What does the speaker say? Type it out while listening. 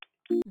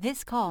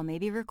This call may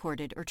be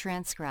recorded or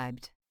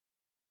transcribed.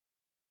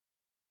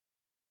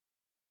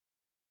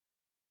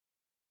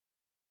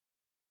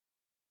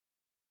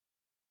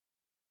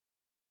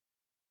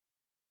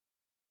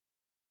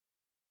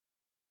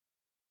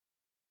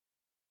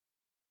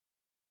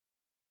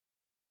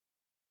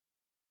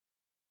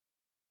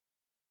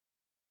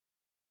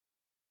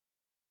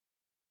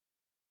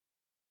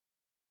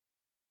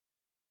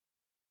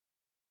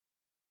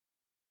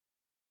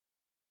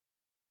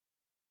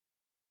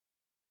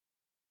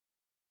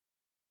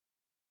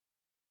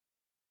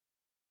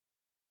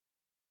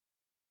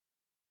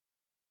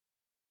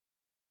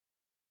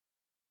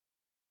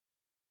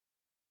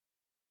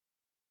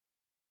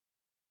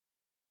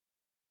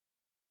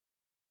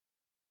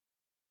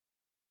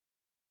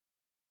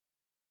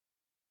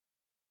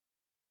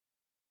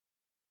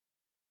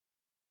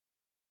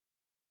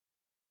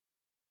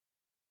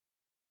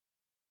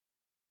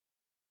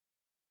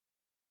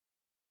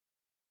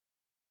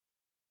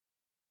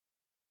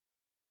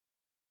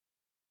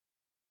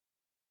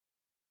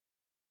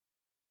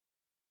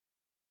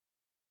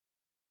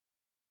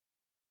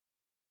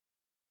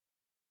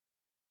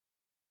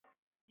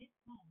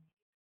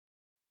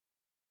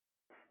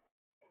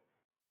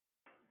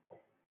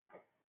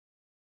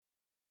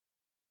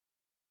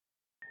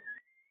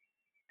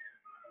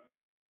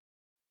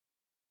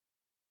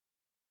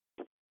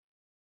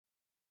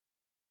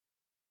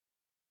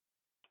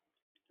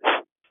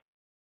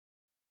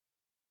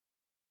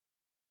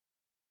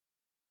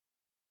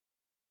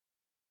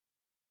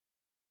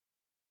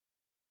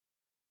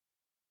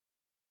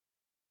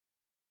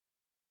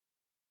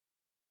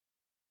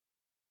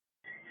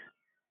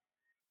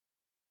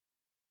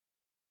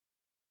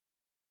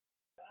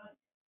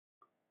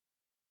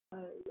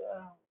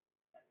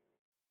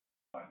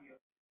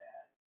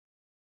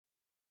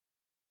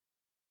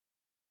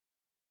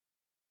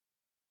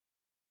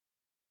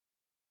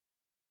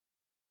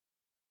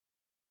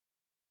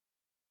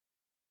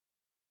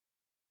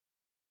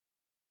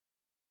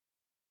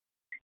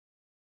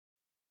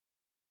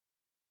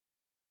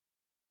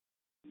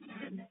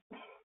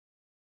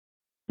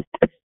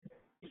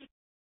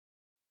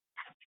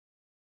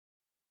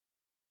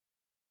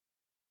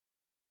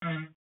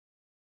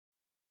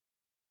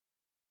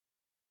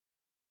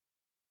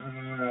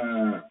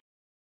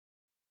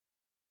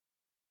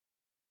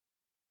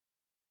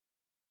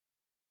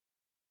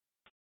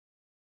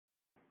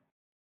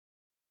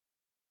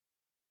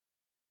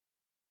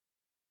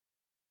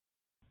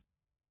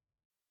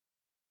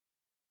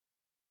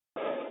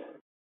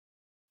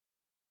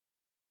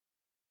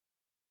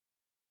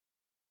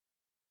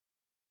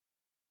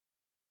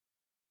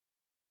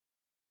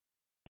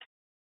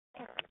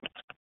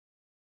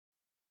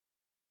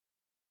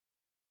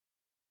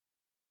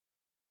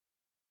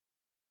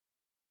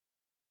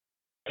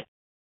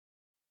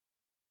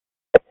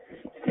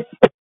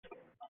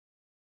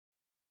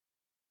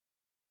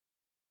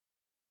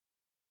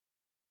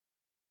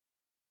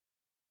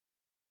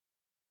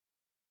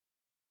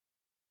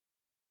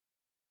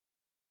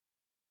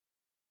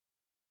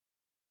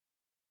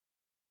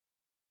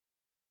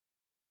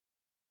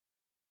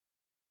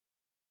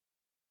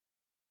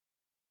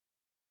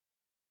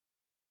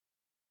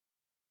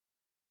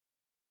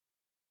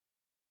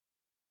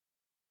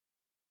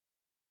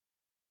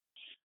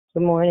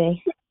 Good morning.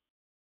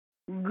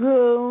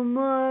 Good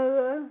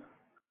morning.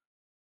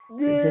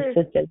 This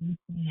is a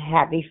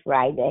happy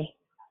Friday.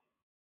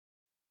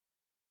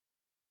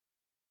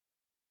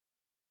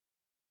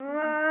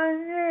 My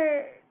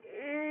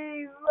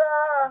name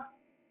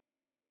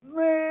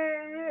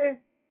is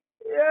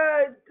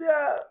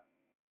Yata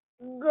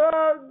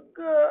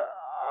Gaga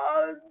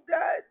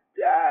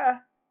Ondata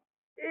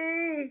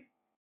E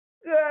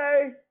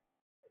K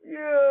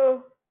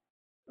U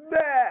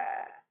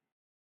back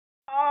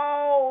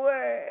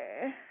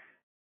always.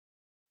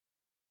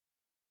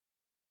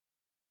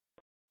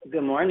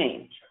 Good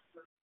morning.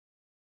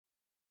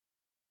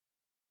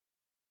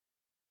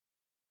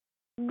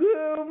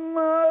 Good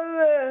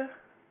morning.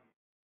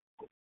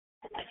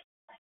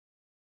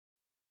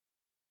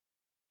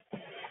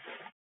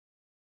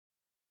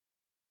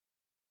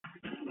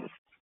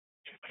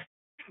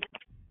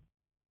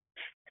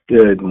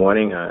 Good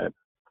morning.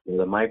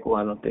 Brother Michael,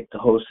 I don't think the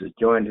host has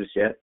joined us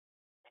yet.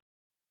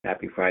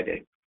 Happy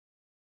Friday.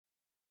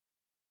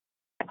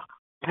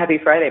 Happy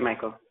Friday,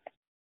 Michael.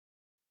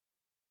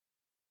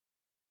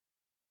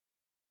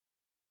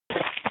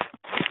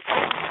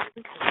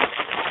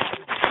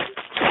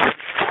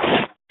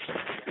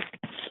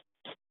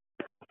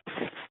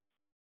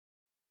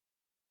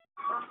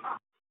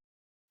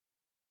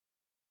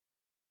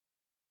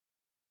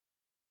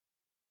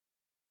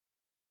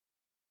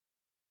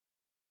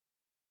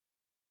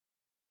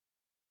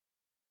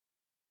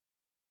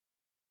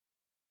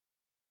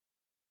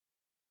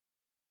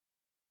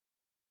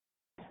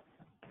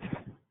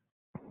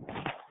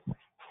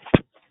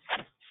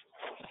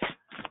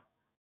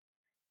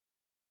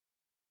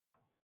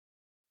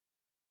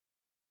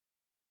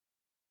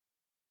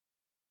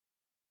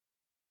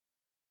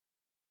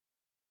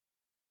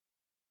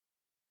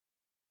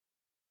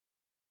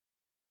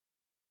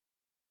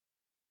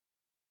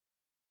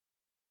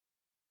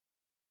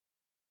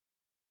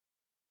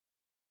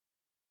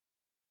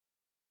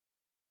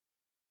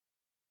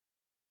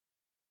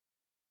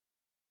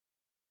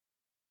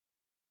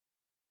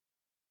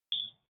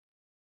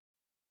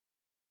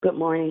 Good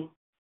morning.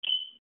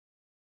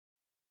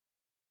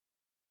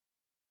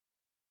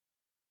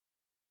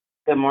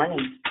 Good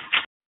morning.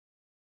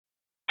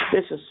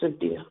 This is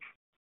Cynthia.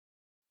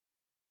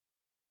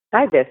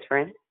 Hi, best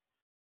friend.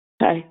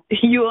 Hi.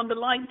 You on the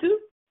line too?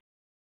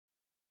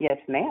 Yes,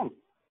 ma'am.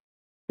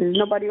 There's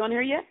nobody on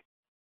here yet?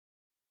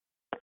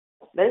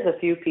 There's a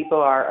few people.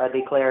 Our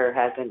declarer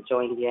hasn't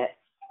joined yet.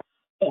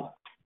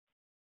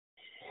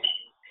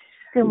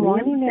 Good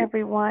morning,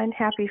 everyone.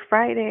 Happy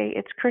Friday.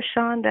 It's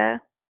Krishanda.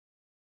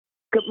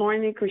 Good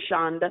morning,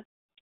 Krishanda.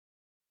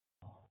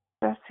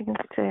 Blessings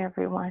to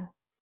everyone.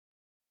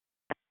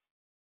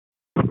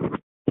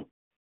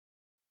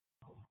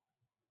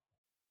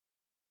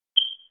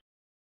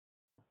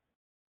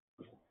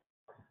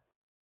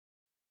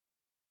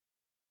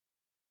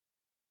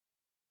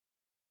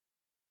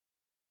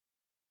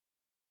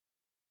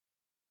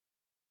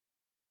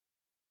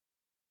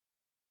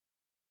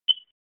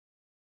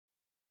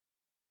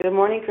 Good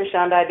morning,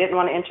 Krishanda. I didn't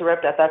want to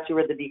interrupt. I thought you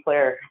were the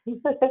declarer.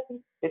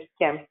 It's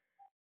Kim.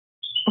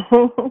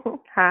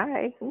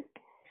 Hi.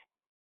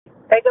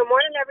 Hey, good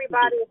morning,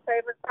 everybody. It's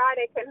Favorite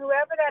Friday. Can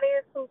whoever that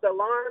is whose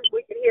alarm,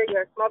 we can hear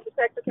your smoke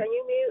detector, can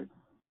you mute?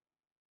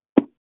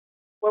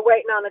 We're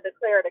waiting on the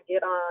declarer to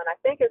get on. I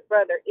think it's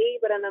Brother E,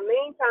 but in the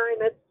meantime,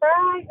 it's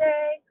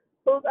Friday.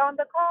 Who's on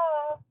the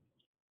call?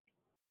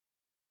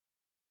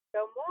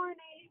 Good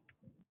morning.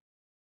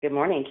 Good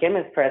morning. Kim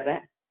is present.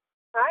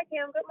 Hi,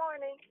 Kim. Good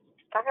morning.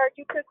 I heard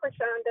you too,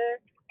 Krishanda,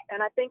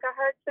 and I think I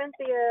heard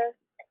Cynthia.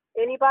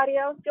 Anybody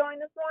else join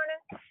this morning?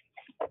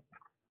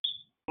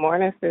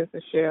 Morning,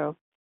 Sister Cheryl.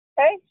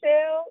 Hey,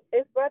 Shell.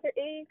 It's Brother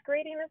E's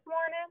greeting this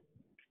morning.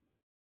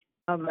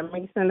 Let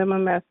me send him a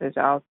message.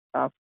 I'll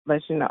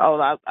let you know.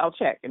 Oh, I'll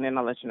check and then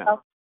I'll let you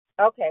know.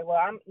 Oh, okay. Well,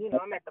 I'm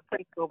at the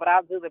preschool, but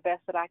I'll do the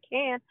best that I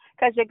can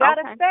because you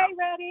gotta stay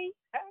ready.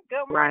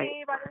 Good morning.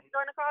 Anybody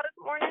join the call this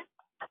morning?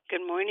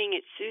 Good morning.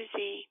 It's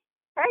Susie.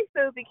 Hey,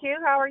 Susie Q.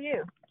 How are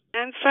you?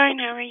 I'm fine.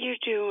 How are you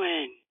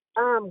doing?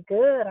 I'm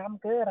good.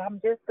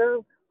 I'm just a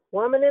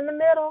woman in the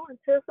middle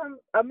until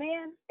a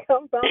man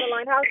comes on the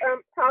line.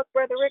 How's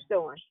Brother Rick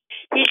doing?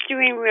 He's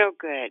doing real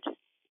good.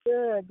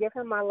 Good. Give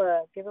him my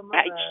love.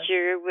 I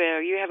sure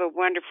will. You have a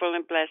wonderful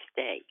and blessed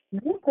day.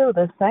 You do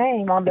the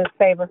same on this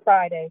Favorite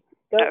Friday.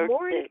 Good Okay.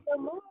 morning.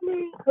 Good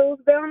morning.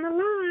 Who's on the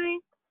line?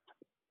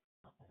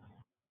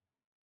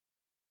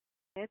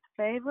 It's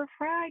Favorite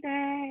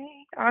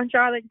Friday. Aren't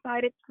y'all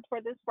excited for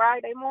this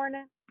Friday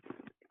morning?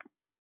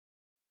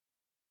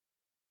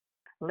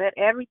 Let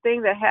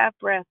everything that have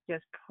breath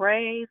just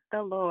praise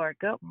the Lord.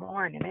 Good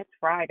morning. It's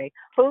Friday.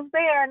 Who's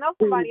there? I know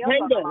somebody else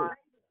on the line.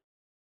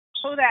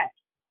 Who that?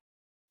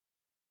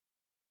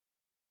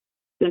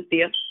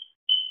 Cynthia.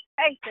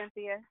 Hey,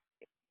 Cynthia.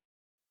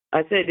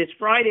 I said it's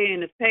Friday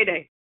and it's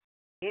payday.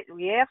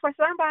 Yeah, for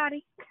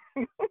somebody.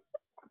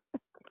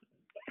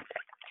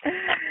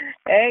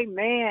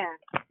 Amen.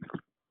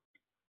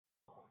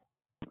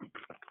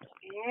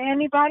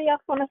 Anybody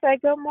else want to say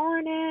good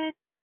morning?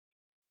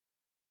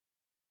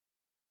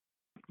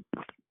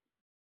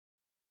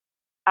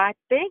 I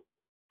think,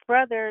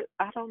 brother,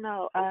 I don't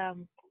know.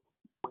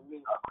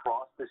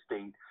 Across the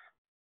state.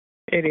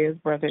 It is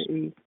Brother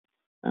E.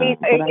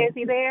 Is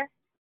he there?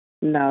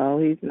 No,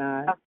 he's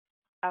not.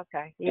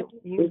 Okay.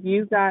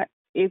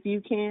 If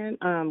you can,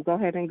 go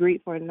ahead and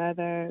greet for 1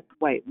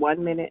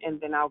 minute,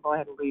 and then I'll go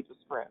ahead and read the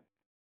script.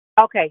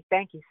 Okay,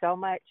 thank you so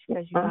much.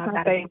 Because I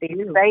gotta get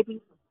these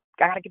babies.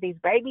 Gotta get these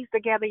babies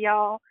together,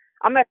 y'all.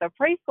 I'm at the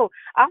preschool.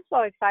 I'm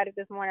so excited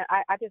this morning.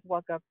 I just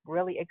woke up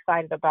really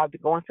excited about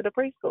going to the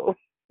preschool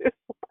this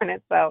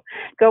morning. So,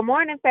 good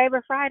morning,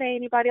 Favorite Friday.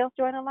 Anybody else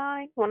join the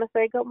line? Want to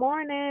say good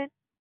morning?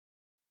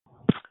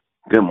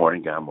 Good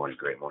morning, God morning,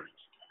 great morning.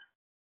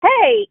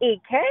 Hey,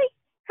 EK.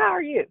 How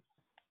are you?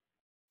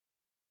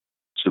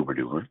 Super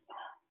duper.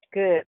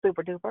 Good,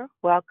 super duper.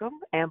 Welcome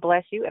and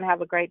bless you and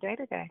have a great day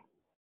today.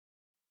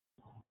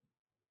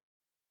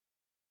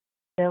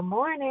 Good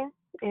morning.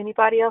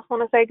 Anybody else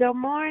want to say good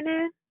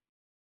morning?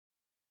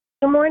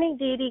 Good morning,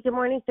 Dee Dee. Good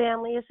morning,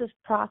 family. This is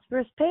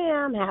Prosperous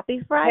Pam.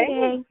 Happy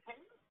Friday. Hey.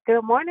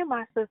 Good morning,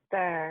 my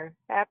sister.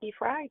 Happy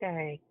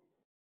Friday.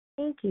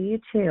 Thank you. You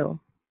too.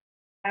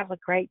 Have a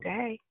great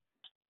day.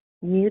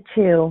 You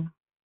too.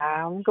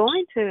 I'm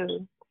going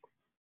to.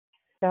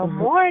 Good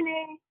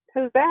morning.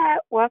 Who's that?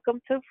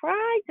 Welcome to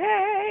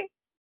Friday.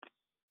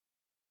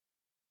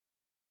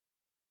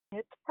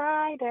 It's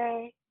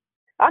Friday.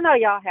 I know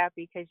y'all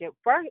happy because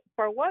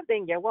for one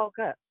thing, you woke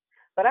up.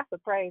 So that's a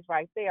praise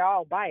right there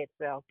all by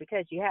itself.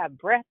 Because you have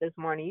breath this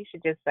morning, you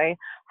should just say,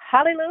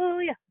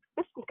 hallelujah.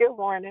 Good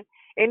morning.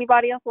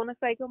 Anybody else want to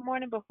say good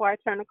morning before I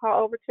turn the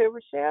call over to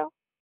Rochelle?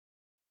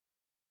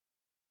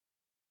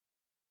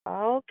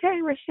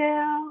 Okay,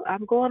 Rochelle.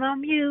 I'm going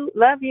on mute.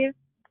 Love you.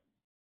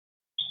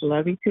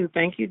 Love you too.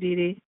 Thank you, Dee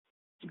Dee.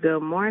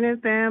 Good morning,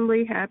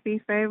 family. Happy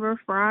Favorite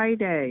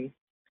Friday.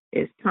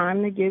 It's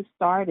time to get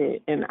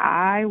started, and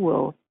I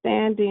will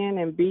stand in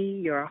and be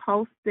your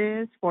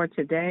hostess for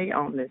today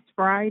on this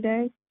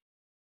Friday,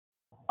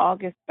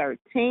 August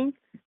 13th,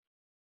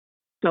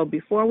 So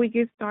before we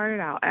get started,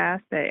 I'll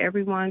ask that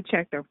everyone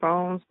check their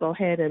phones, go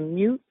ahead and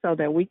mute so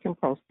that we can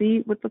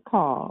proceed with the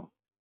call.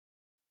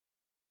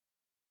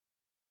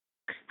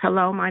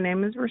 Hello, my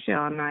name is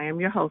Rochelle, and I am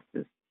your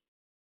hostess.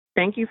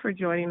 Thank you for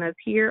joining us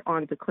here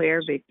on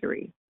Declare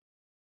Victory.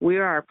 We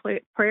are a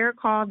prayer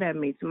call that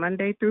meets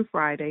Monday through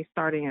Friday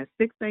starting at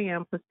 6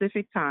 a.m.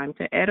 Pacific time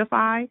to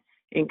edify,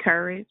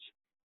 encourage,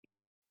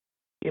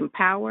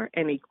 empower,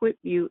 and equip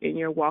you in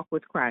your walk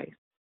with Christ.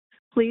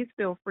 Please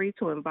feel free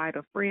to invite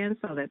a friend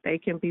so that they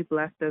can be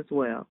blessed as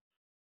well.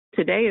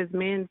 Today is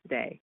Men's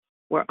Day,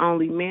 where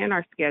only men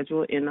are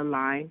scheduled in the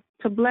line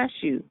to bless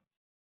you.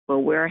 But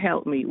where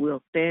help me,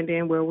 we'll stand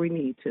in where we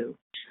need to.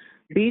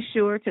 Be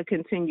sure to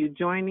continue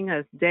joining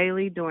us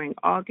daily during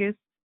August,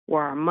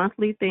 where our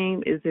monthly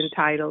theme is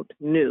entitled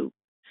New.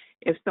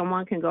 If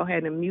someone can go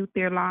ahead and mute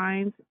their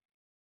lines,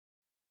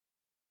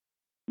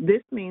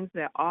 this means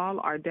that all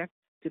our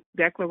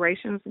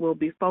declarations will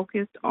be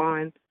focused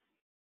on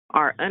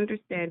our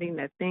understanding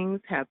that things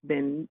have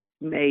been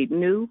made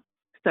new,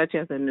 such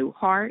as a new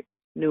heart,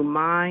 new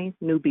mind,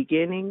 new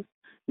beginnings,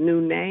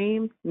 new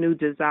name, new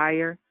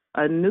desire,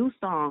 a new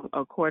song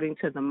according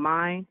to the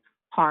mind,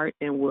 heart,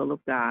 and will of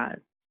God.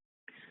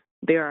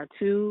 There are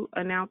 2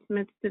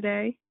 announcements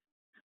today.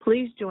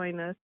 Please join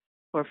us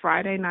for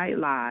Friday Night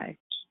Live.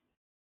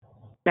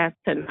 That's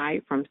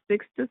tonight from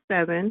 6 to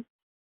 7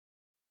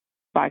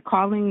 by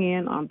calling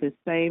in on the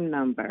same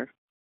number.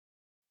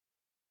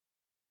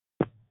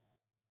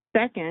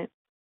 Second,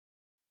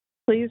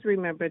 please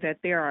remember that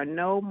there are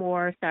no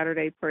more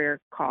Saturday prayer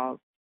calls.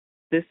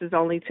 This is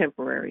only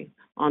temporary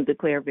on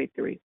Declare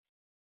Victory.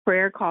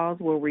 Prayer calls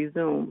will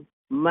resume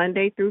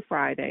Monday through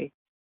Friday,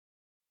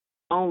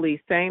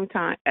 only same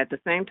time at the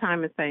same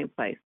time and same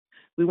place.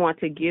 We want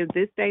to give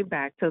this day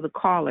back to the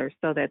callers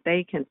so that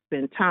they can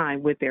spend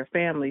time with their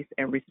families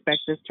and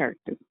respective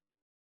churches.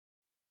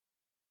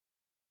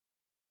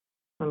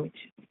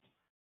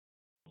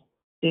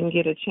 Didn't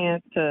get a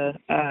chance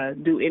to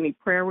do any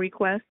prayer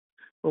requests,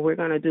 but we're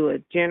going to do a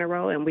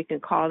general, and we can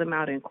call them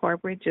out in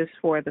corporate just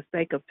for the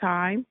sake of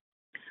time.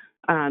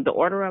 The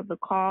order of the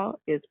call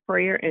is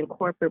prayer and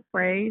corporate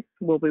praise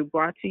will be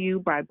brought to you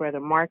by Brother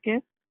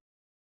Marcus.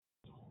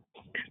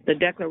 The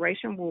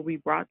declaration will be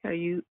brought to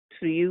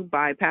you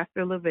by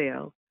Pastor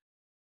Lavelle.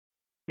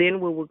 Then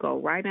we will go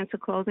right into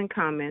closing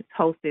comments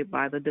hosted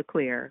by the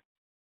Declarer.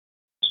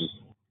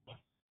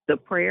 The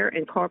prayer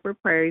and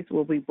corporate praise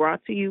will be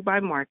brought to you by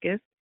Marcus.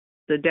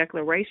 The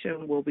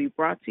declaration will be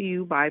brought to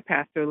you by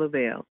Pastor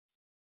Lavelle.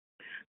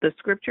 The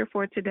scripture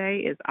for today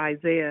is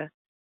Isaiah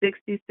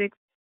 66,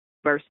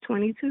 verse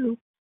 22.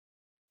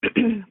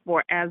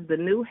 For as the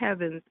new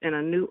heavens and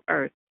a new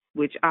earth,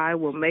 which I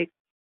will make,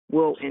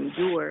 will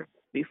endure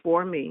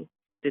before me,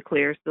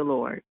 declares the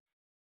Lord.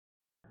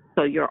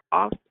 So your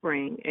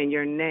offspring and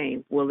your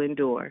name will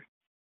endure.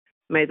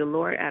 May the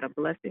Lord add a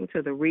blessing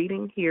to the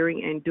reading,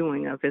 hearing, and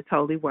doing of his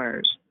holy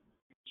word.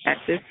 At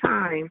this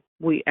time,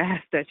 we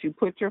ask that you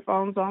put your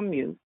phones on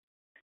mute.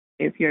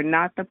 If you're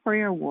not the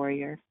prayer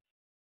warrior,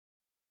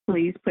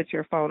 please put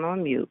your phone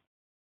on mute.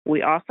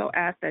 We also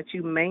ask that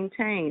you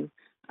maintain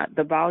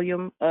the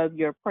volume of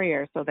your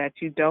prayer so that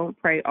you don't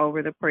pray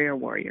over the prayer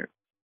warrior.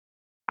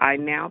 I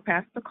now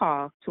pass the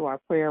call to our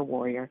prayer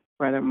warrior,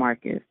 Brother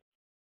Marcus.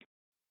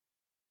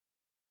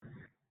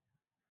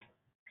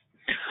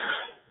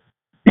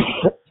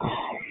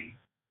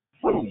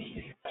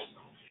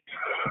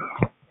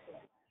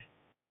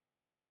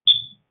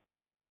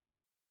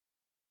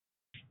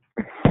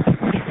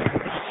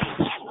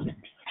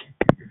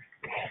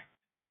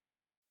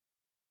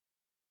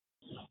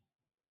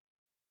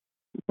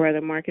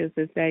 Brother Marcus,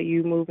 is that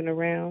you moving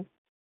around?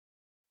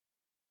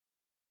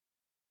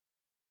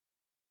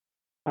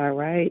 All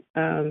right.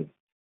 Can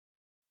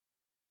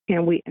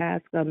we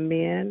ask a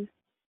man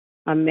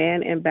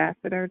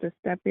ambassador to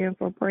step in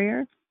for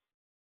prayer?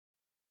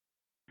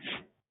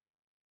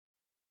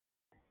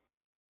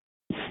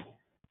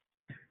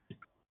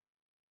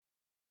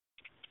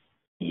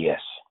 Yes.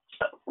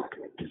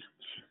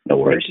 No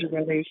worries. Thank you,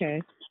 Brother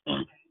EK.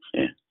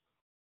 Yeah.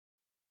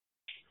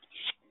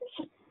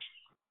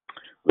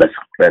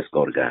 Let's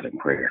go to God in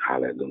prayer.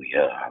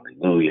 Hallelujah.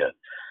 Hallelujah.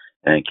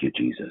 Thank you,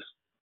 Jesus.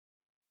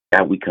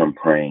 God, we come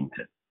praying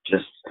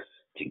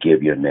to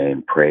give your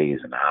name praise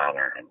and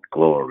honor and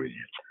glory.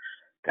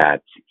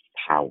 God's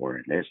power.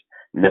 And there's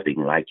nothing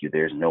like you.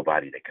 There's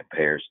nobody that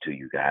compares to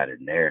you, God.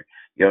 And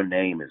your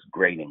name is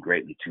great and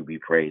greatly to be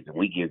praised. And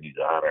we give you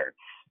the honor,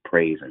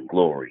 praise, and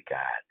glory, God.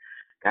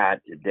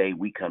 God, today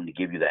we come to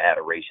give you the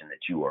adoration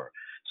that you are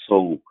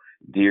so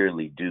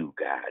dearly due,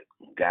 God.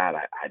 God,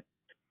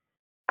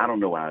 I don't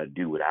know how to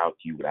do without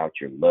you, without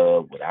your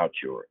love, without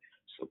your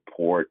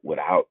support,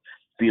 without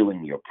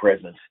feeling your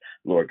presence,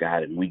 Lord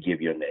God, and we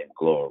give your name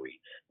glory.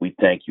 We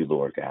thank you,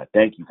 Lord God.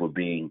 Thank you for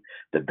being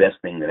the best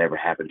thing that ever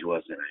happened to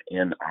us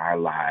in our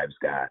lives,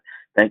 God.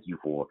 Thank you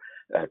for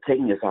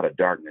taking us out of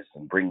darkness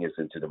and bringing us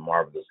into the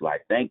marvelous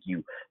light. Thank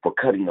you for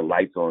cutting the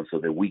lights on so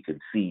that we can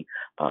see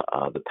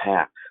the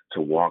path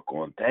to walk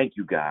on. Thank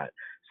you, God,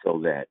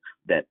 so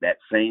that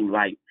same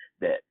light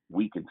that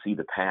we can see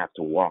the path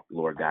to walk,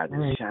 Lord God,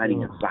 that's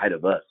shining inside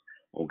of us,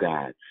 oh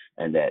God,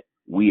 and that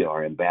we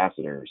are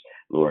ambassadors,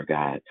 Lord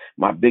God.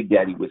 My Big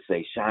Daddy would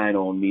say, shine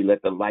on me,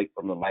 let the light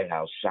from the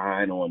lighthouse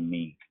shine on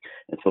me.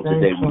 And so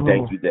today we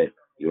thank you that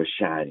you're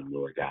shining,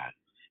 Lord God.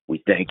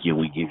 We thank you,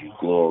 we give you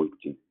glory, we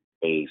give you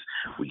praise,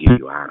 we give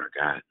you honor,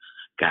 God.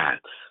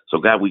 So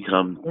God, we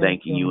come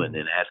thanking you and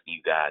then asking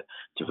you, God,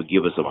 to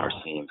forgive us of our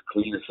sins.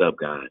 Clean us up,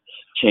 God.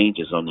 Change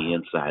us on the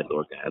inside,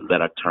 Lord God.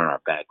 Let us turn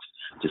our backs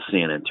to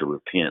sin and to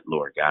repent,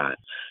 Lord God.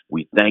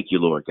 We thank you,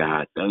 Lord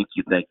God. Thank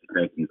you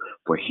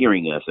for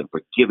hearing us and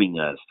forgiving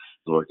us,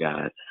 Lord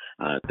God.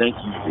 Thank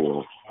you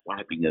for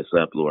wiping us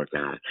up, Lord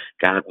God.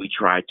 God, we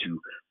try to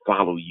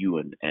follow you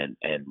and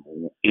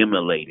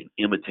emulate and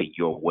imitate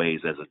your ways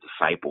as a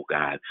disciple,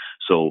 God.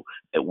 So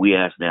we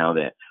ask now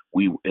that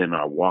we, in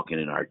our walking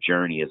in our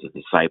journey as a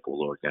disciple,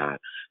 Lord God,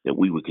 that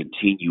we would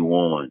continue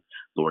on,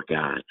 Lord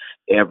God,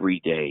 every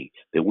day,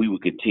 that we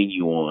would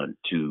continue on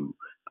to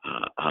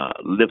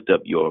lift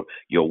up your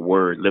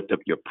word, lift up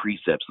your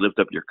precepts, lift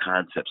up your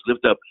concepts,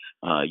 lift up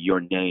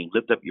your name,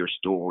 lift up your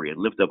story, and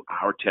lift up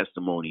our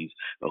testimonies,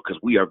 because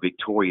we are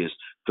victorious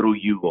through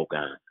you, oh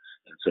God.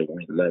 And so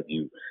we love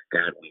you,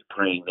 God. We're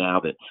praying now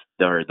that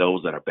there are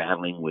those that are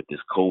battling with this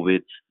COVID-19,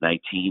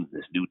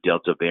 this new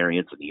Delta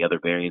variant, and the other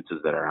variants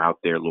that are out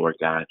there, Lord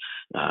God.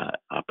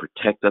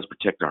 Protect us,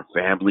 protect our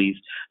families,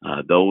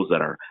 those that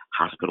are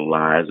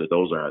hospitalized or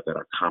those that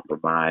are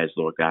compromised,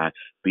 Lord God.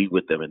 Be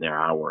with them in their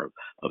hour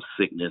of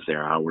sickness,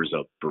 their hours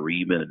of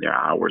bereavement, and their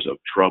hours of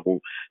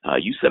trouble.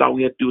 You said all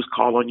we have to do is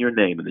call on your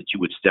name and that you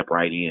would step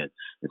right in.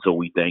 And so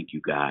we thank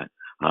you, God,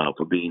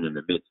 for being in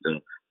the midst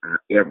of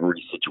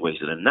every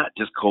situation, and not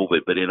just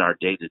COVID, but in our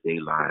day-to-day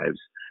lives,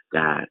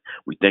 God.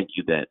 We thank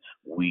you that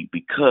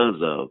because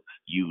of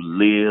you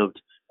lived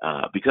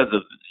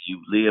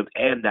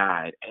and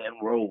died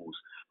and rose,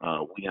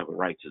 we have a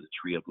right to the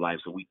tree of life.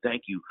 So we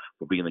thank you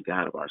for being the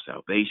God of our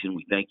salvation.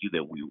 We thank you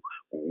that we're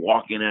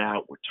walking it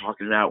out, we're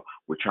talking it out,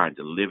 we're trying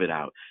to live it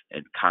out,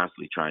 and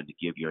constantly trying to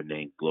give your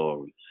name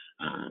glory.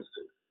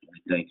 So we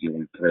thank you and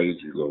we praise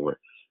you, Lord,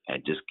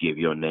 and just give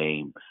your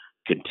name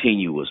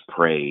continuous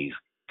praise,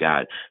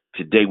 God.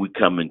 Today we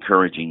come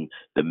encouraging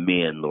the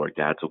men, Lord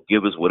God. So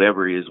give us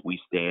whatever it is we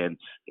stand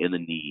in the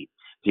need.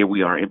 Here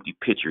we are, empty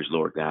pitchers,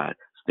 Lord God,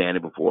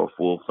 standing before a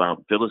full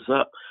fountain. Fill us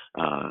up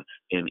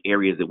in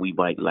areas that we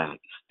might lack.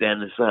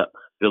 Stand us up.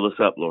 Fill us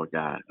up, Lord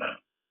God.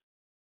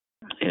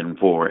 And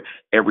for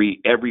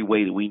every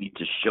way that we need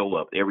to show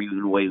up, every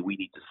way we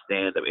need to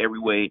stand up, every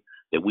way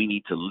that we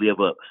need to live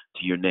up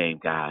to your name,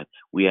 God,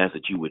 we ask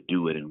that you would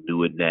do it and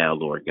do it now,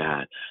 Lord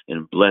God.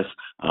 And bless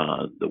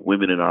the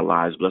women in our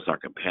lives, bless our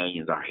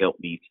companions, our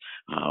helpmeets,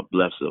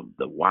 bless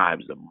the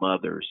wives, the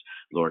mothers,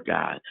 Lord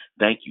God.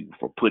 Thank you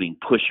for putting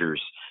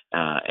pushers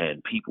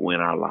and people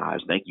in our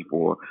lives. Thank you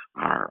for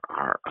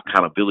our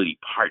accountability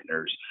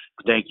partners.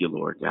 Thank you,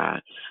 Lord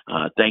God.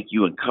 Thank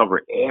you, and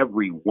cover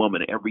every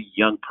woman, every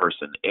young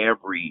person,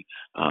 every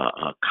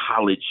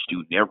college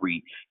student,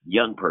 every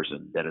young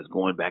person that is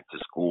going back to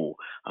school.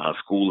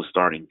 School is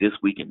starting this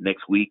week and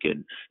next week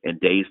and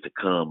days to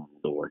come,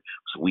 Lord.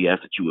 So we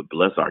ask that you would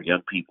bless our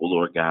young people,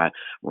 Lord God.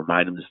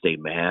 Remind them to stay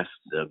masked.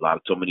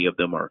 So many of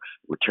them are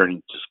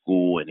returning to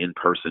school and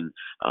in-person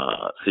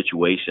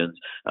situations.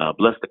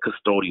 Bless the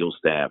custodial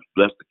staff.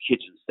 Bless the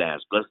kitchen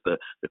staffs. Bless the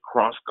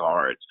cross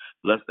guards.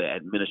 Bless the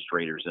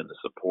administrators and the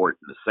support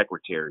and the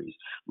secretaries,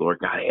 Lord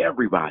God,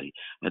 everybody.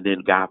 And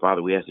then, God,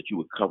 Father, we ask that you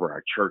would cover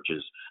our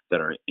churches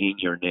that are in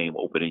your name,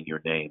 open in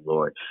your name,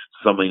 Lord.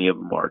 So many of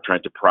them are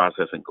trying to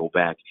process and go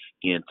back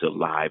into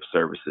live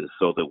services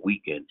so that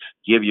we can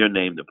give your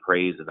name the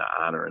praise and the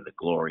honor and the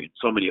glory. And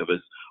so many of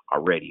us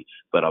are ready,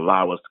 but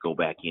allow us to go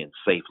back in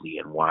safely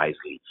and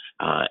wisely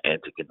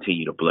and to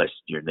continue to bless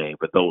your name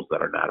for those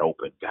that are not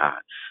open, God.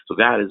 So,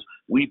 God, as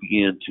we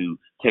begin to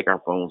take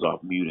our phones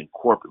off mute and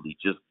corporately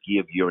just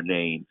give your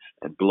name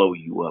and blow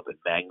you up and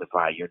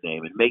magnify your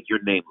name and make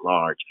your name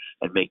large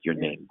and make your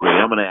name great.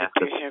 I'm going to ask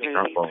us to take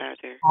our phones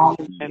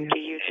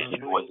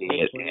and go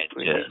ahead and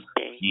just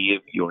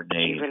give your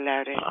name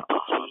a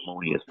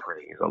harmonious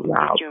praise, a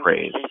loud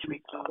praise,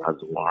 a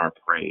Zawar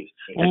praise,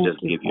 and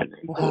just give your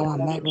name. How I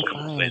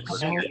magnify and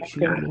exalt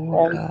you, Lord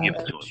God. You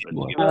are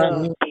good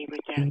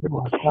and you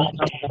are mighty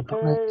to be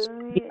praised.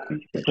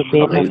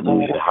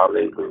 Hallelujah,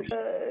 hallelujah.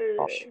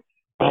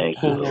 Thank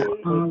you, Lord.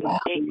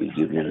 We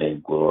give your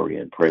name glory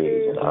and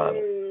praise and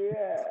honor.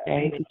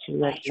 Thank you to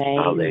your name.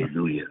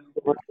 Hallelujah.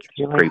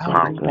 Pray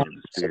powerfully in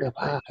the spirit.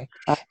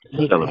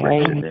 Celebrate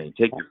your name.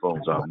 Take your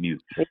phones off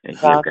mute and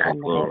give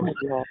God glory.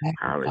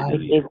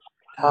 Hallelujah.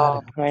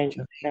 All praise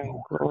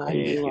and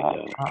glory. You are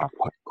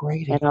awesome.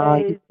 Great and all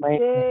you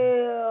praise.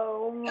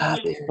 God,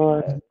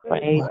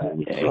 Praise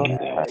and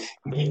God,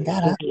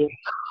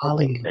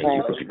 hallelujah. Thank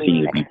you for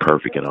continuing to be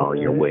perfect in all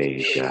your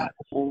ways, God.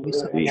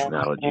 We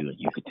acknowledge you and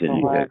you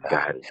continue to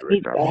guide and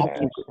direct our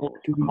paths.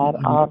 God,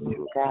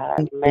 awesome,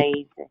 God,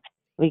 amazing.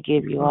 We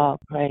give you all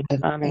praise,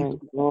 honor,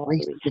 and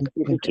glory.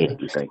 We give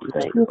you Thank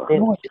you,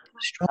 Lord,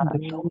 stronger,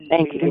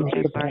 thank you for Lord,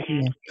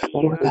 everybody.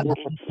 Lord God,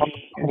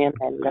 Him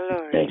that loves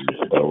Thank you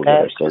for those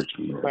that are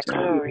searching you, God.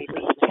 Glory be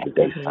That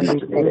they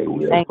seek and they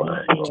will Thank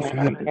find, you Lord for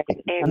God.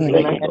 every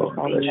Thank you, Lord.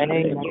 Bless your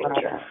name, name, oh Lord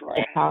God. God.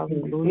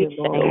 Hallelujah,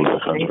 Lord. Those We that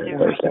thank hunger and you.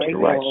 thirst We're after grateful,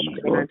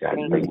 righteousness, and Lord our God, that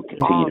things they will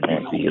continue all to be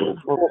that you filled.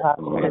 do.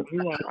 Lord, Because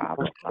you are our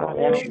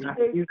Father, oh God.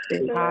 You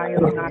sit high, oh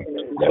God, and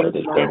you whatever look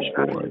they low, thirst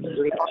God. for and We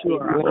lift you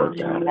are Lord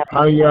God,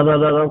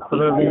 omnipresent, we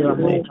give your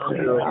name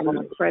praise,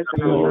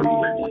 omnipresent, oh God.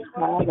 glory.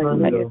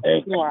 Hallelujah.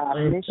 Thank You you. are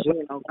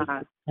omniscient, oh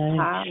God.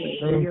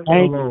 Hallelujah,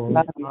 Thank Lord. you,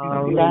 We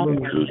Father. give you You glory.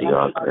 truly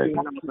are great.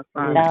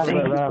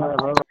 Thank you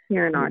for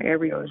hearing our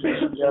every prayer.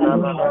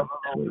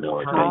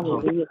 Lord, thank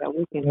you. Hallelujah, that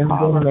we can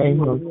call on you.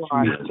 You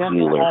are Being just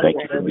healer, like thank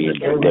you that. for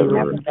being And we never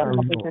deliverer. left us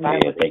in Man, our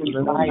thank you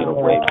for being a desire.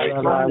 way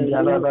maker.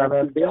 Hallelujah,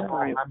 that you bear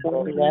our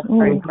infirmities,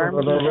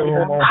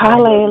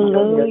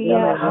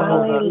 Hallelujah,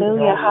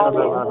 hallelujah,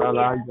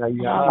 hallelujah.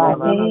 We honor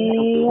you,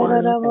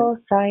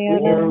 We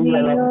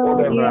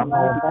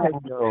Father.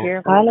 thank you,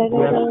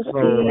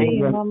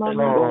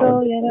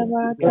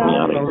 Lord.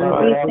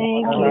 We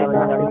thank you,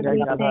 Lord. We thank Yes,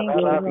 you, Lord. We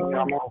thank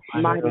you,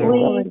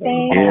 Lord. We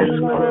thank you,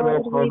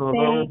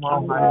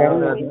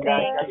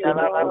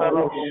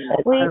 Lord.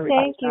 We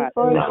thank you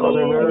for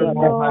healing,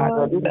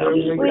 Lord.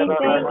 We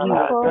thank you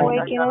for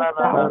waking us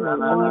up this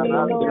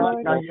morning,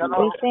 Lord.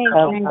 We thank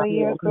you for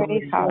your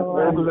grace,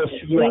 Lord.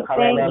 We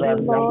thank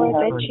you, Lord,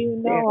 that you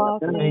know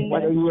all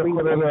things,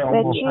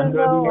 that you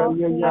know all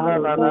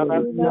things, that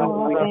you know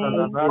all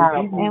things,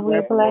 and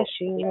we bless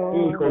you,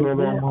 Lord.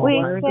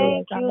 We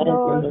thank you,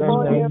 Lord,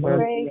 for your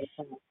grace.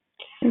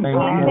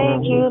 We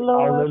thank you,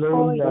 Lord,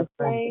 for your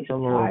grace,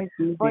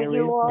 for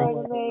you are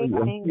an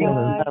amazing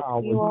God.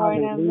 You are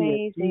an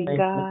amazing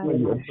God.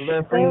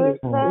 There is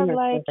none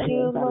like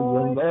you,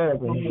 Lord.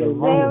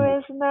 There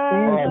is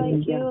none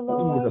like you,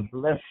 Lord.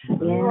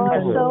 You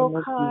are so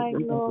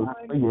kind, Lord.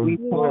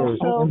 You are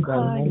so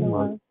kind,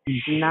 Lord.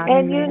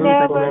 And you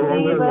never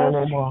leave us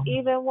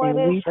even when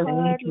it's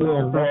hard,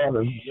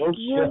 Lord.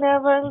 You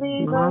never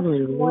leave us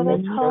when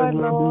it's hard,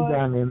 Lord.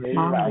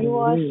 You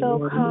are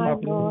so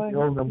kind, Lord.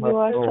 You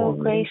are so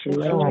gracious,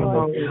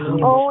 Lord.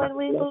 Oh, and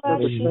we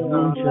bless you,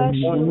 we bless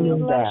you, we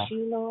bless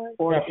you, Lord.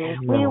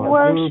 We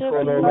worship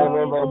you,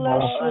 we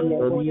bless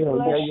you, we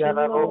bless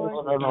you, Lord.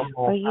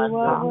 For you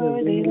are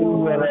worthy,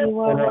 Lord. You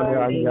are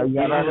worthy.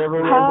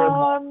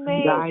 How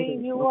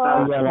amazing you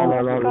are,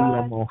 Father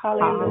God.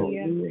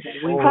 Hallelujah.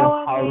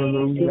 How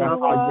amazing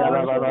you are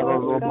to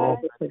us, God.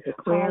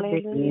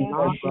 Hallelujah.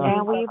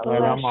 And we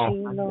bless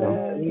you,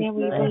 Lord. And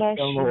we bless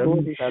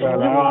you.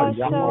 You are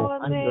so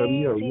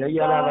amazing,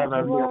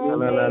 God. You are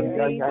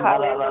amazing.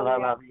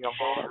 Hallelujah.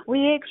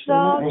 We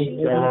exalt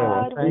you,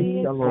 God.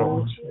 We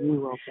exalt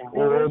you.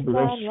 There is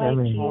none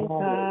like you,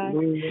 God.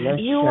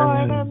 You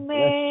are an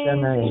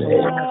amazing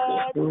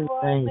God. You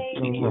are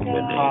amazing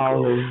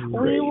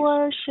God. We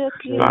worship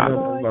you,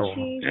 Lord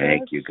Jesus.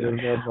 Thank you,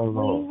 God.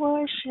 We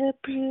worship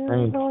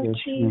you, Lord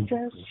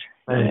Jesus.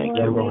 Thank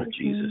you, Lord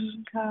Jesus.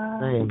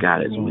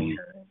 God, as we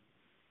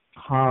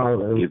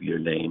give your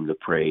name the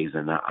praise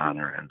and the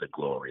honor and the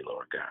glory,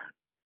 Lord God.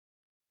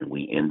 And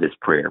we end this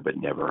prayer, but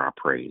never our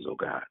praise, oh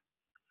God.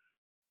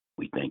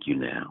 We thank you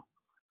now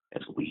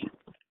as we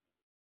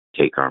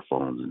take our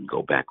phones and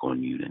go back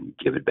on mute and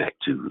give it back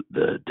to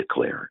the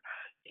declarer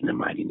in the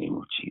mighty name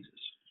of Jesus.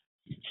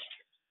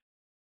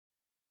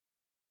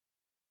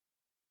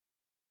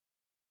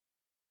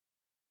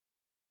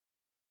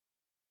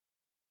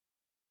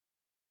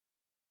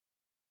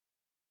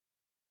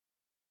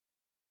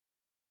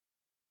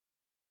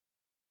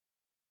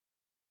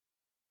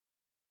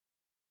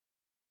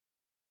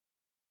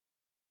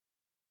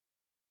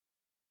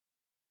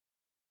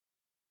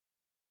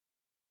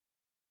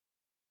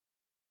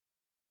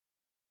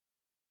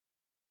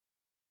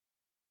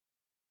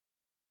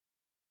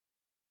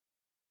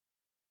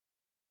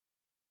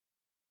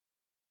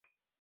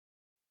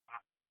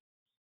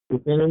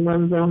 If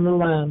anyone's on the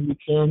line, we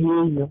can't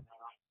hear you.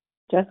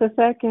 Just a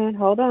second.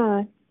 Hold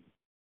on.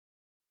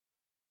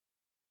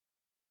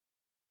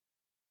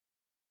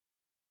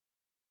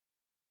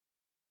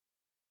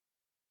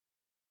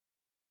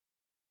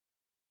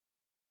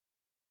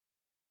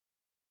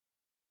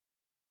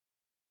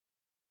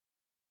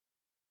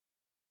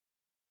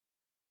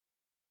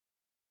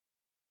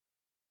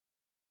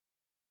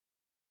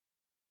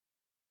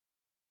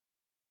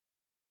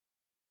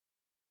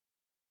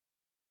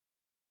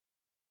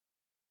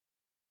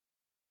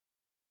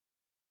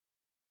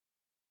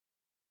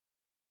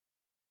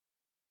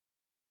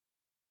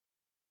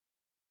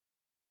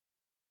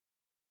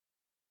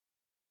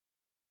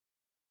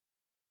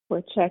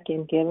 We're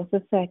checking. Give us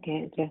a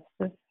second. Just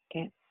a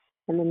second.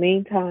 In the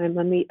meantime,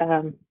 let me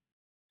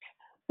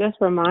just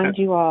remind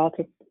you all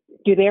to.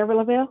 You there,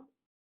 Lavelle?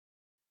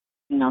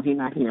 No, he's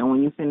not here.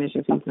 When you finish,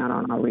 if he's not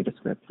on, I'll read the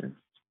scripture.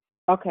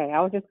 Okay,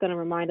 I was just going to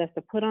remind us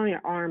to put on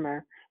your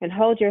armor and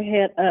hold your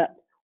head up.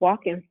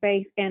 Walk in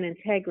faith and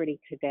integrity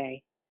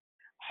today.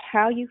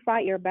 how you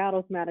fight your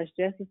battles matters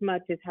just as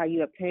much as how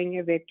you obtain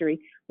your victory.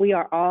 We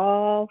are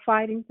all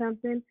fighting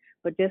something,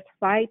 but just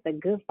fight the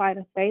good fight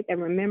of faith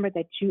and remember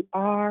that you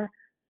are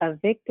a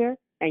victor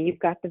and you've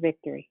got the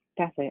victory.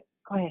 That's it.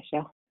 Go ahead,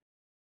 Shell.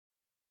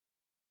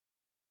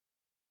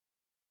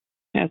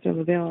 Pastor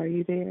Lavelle, are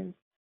you there?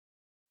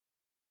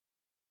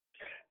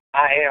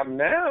 I am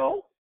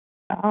now.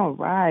 All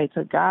right.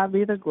 To God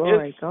be the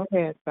glory. Go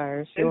ahead,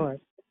 sir. Sure.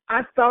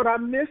 I thought I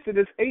missed it.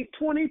 It's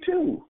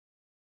 8:22.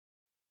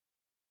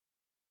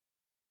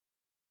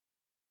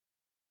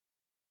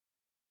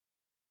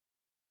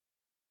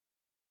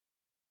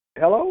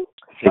 Hello?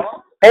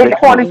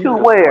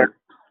 8:22 where?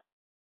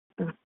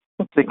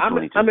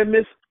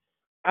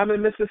 I'm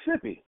in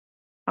Mississippi.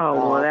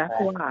 Oh, well, that's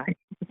why.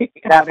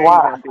 That's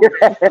why.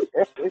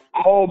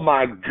 Oh,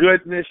 my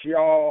goodness,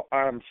 y'all.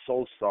 I'm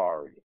so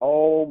sorry.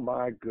 Oh,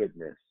 my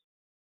goodness.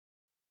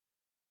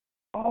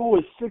 Oh,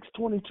 it's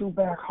 6:22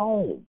 back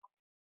home.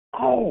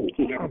 Oh,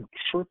 I'm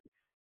tripping.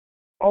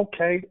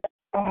 Okay.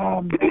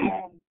 Hold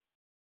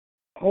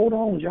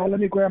on, y'all. Let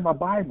me grab my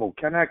Bible.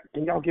 Can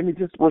y'all give me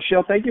just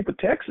Rochelle? Thank you for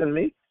texting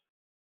me.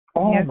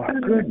 Oh, yes, my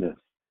goodness.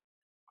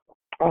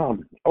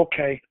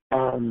 Okay.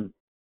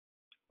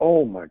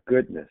 Oh my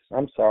goodness.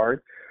 I'm sorry.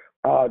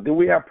 Do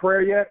we have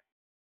prayer yet?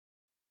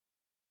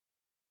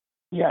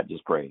 Yeah,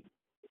 just pray.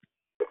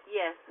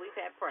 Yes, we've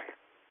had prayer.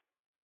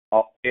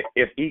 Oh,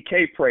 if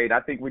EK prayed, I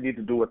think we need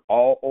to do it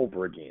all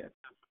over again.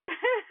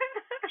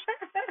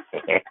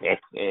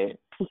 Okay.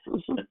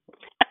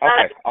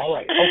 All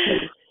right.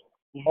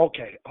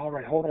 Okay. All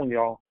right. Hold on,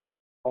 y'all.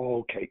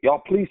 Okay.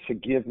 Y'all, please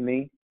forgive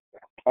me.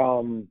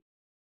 Oh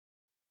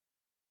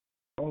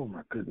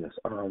my goodness.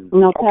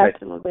 No, okay.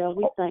 Pastor Lavelle,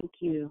 we thank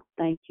you.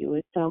 Thank you.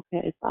 It's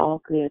okay. It's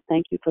all good.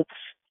 Thank you for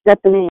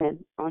stepping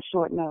in on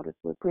short notice.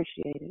 We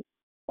appreciate it.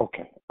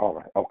 Okay. All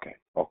right. Okay.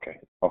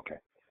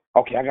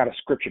 I got a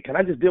scripture. Can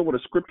I just deal with a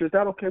scripture? Is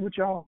that okay with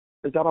y'all?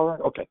 Is that all right?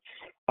 Okay.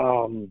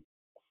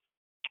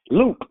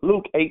 Luke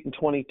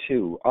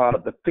 8:22.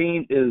 The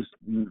theme is,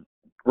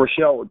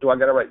 Rochelle, do I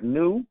get it right?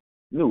 New,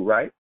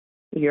 right?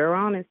 You're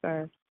on it,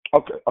 sir.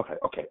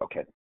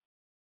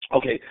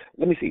 Okay,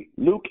 let me see.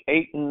 Luke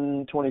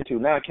 8:22.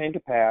 Now it came to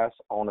pass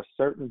on a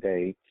certain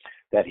day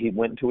that he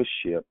went into a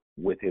ship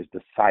with his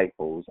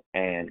disciples,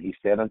 and he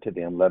said unto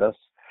them, let us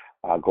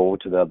go over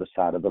to the other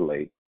side of the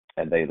lake.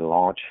 And they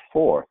launched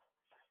forth.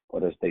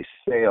 But as they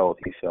sailed,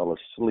 he fell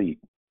asleep.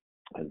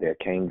 And there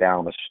came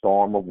down a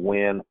storm of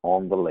wind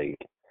on the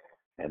lake,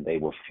 and they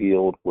were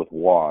filled with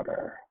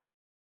water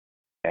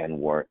and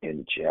were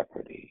in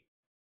jeopardy.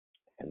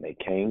 And they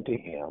came to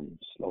him,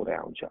 slow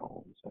down,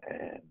 Jones,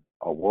 and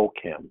awoke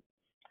him,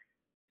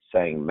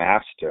 saying,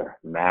 Master,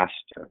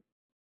 Master,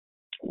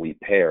 we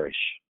perish.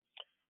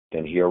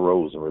 Then he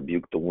arose and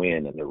rebuked the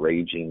wind and the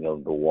raging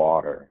of the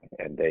water,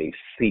 and they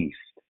ceased,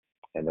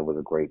 and there was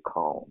a great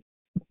calm.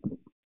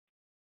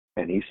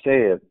 And he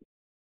said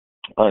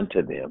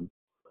unto them,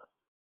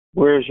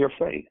 where is your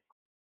faith?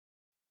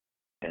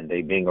 And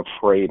they, being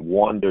afraid,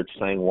 wondered,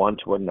 saying one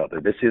to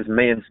another. This is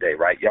Men's Day,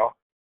 right, y'all?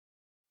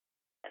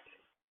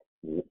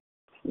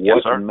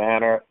 Yes,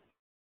 sir.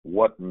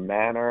 What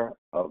manner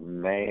of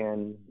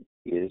man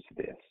is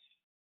this?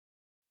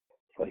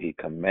 For he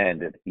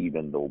commanded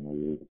even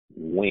the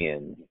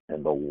wind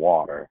and the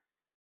water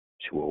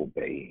to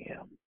obey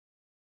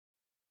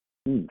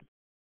him.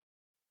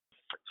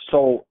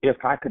 So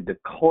if I could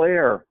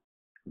declare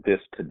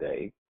this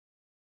today,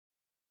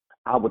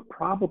 I would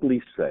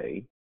probably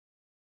say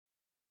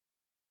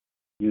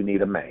you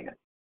need a man.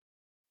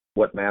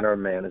 What manner of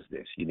man is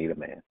this? You need a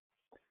man.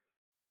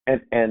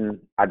 And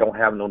I don't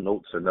have no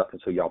notes or nothing,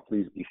 so y'all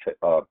please be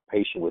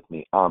patient with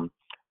me. I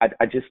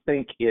just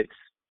think it's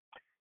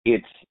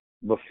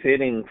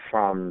befitting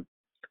to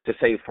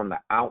say from the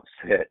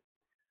outset.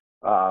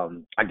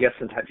 I guess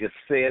since I just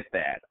said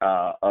that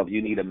of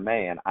you need a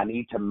man, I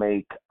need to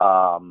make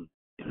a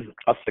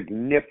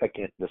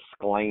significant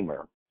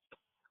disclaimer.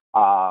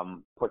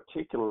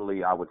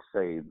 Particularly, I would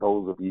say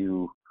those of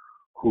you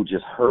who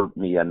just heard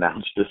me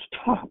announce this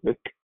topic,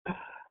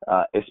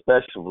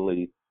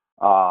 especially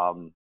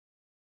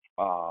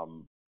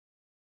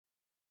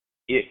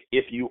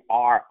if you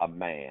are a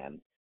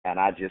man, and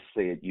I just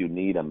said you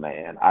need a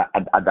man, I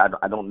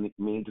don't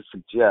mean to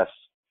suggest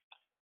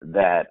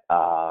that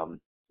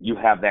you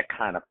have that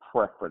kind of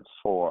preference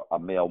for a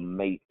male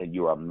mate and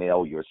you're a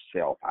male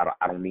yourself.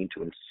 I don't mean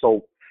to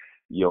insult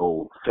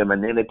your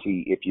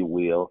femininity, if you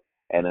will,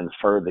 and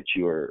infer that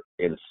you're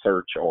in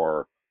search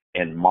or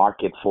in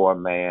market for a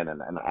man,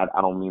 and I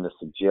don't mean to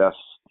suggest,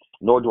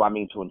 nor do I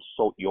mean to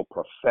insult your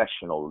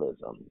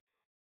professionalism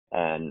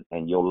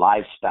and your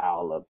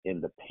lifestyle of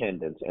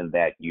independence, and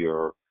that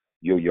you're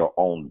your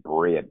own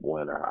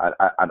breadwinner.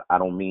 I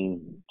don't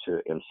mean to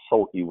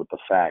insult you with the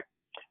fact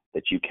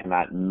that you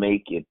cannot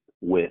make it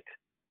with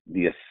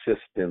the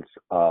assistance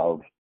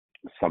of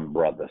some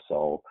brother.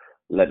 So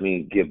let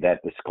me give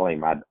that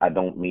disclaimer. I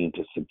don't mean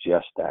to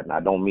suggest that, and I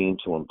don't mean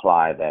to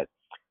imply that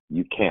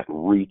you can't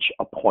reach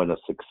a point of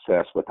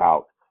success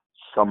without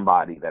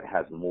somebody that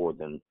has more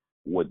than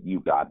what you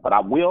got. But I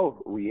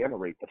will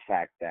reiterate the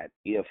fact that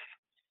if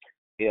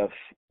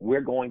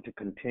we're going to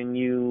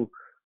continue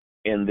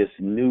in this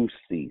new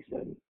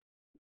season,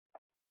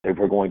 if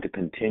we're going to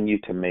continue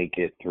to make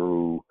it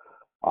through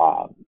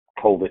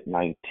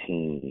COVID-19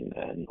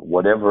 and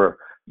whatever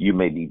you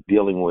may be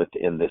dealing with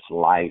in this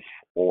life,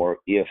 or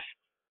if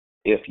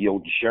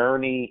your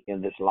journey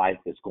in this life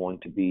is going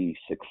to be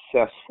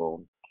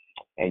successful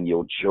and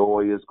your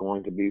joy is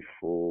going to be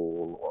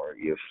full, or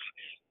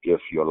if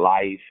your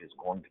life is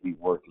going to be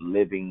worth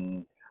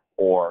living,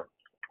 or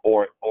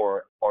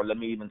let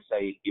me even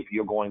say, if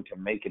you're going to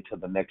make it to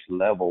the next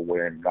level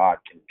where God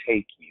can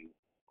take you,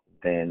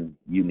 then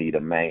you need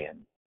a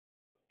man.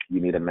 You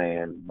need a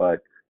man.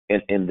 But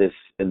in this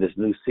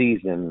new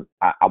season,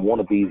 I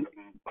want to be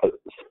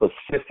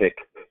specific,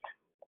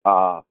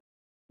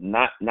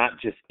 not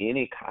just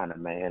any kind of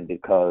man,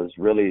 because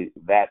really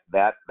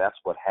that's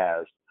what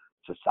has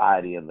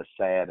society in the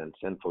sad and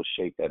sinful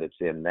shape that it's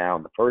in now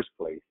in the first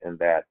place, and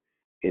that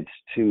it's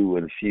too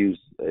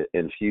infused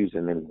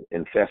and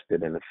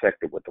infested and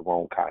infected with the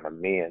wrong kind of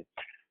men.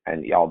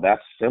 And y'all,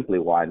 that's simply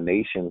why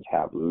nations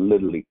have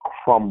literally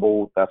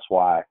crumbled. That's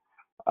why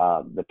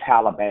the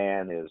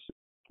Taliban is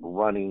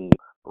running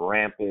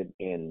rampant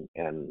in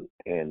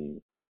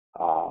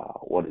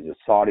what is it,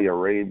 Saudi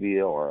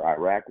Arabia or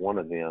Iraq, one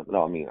of them.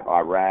 No, I mean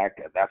Iraq.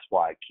 That's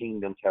why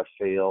kingdoms have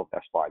failed.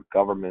 That's why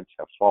governments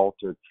have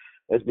faltered.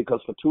 It's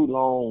because for too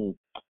long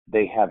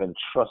they have been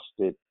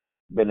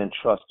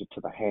entrusted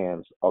to the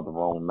hands of the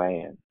wrong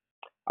man.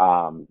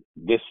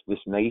 This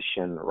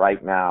nation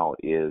right now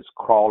is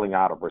crawling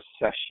out of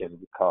recession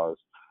because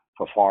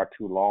for far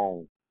too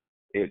long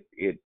it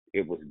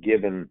was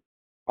given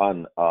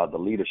on the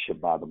leadership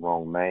by the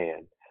wrong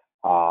man.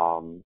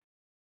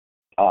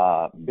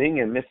 Being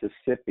in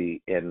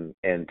Mississippi and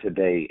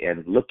today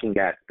and looking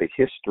at the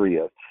history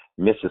of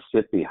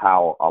Mississippi,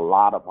 how a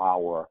lot of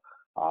our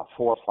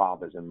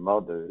forefathers and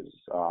mothers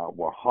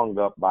were hung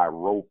up by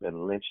rope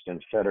and lynched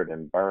and fettered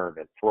and burned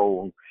and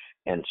thrown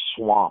in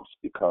swamps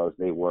because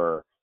they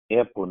were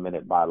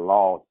implemented by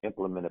laws,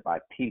 implemented by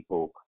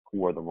people who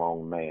were the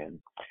wrong man.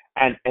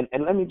 And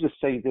let me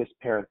just say this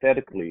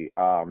parenthetically,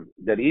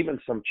 that even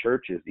some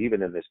churches,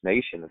 even in this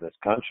nation, in this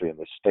country, in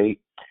this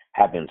state,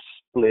 have been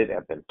split,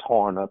 have been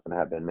torn up, and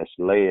have been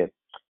misled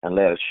and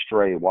led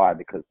astray. Why?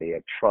 Because they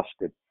have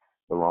trusted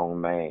the wrong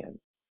man.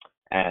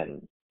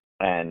 And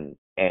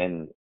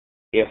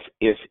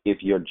if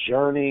your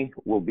journey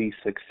will be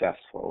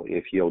successful,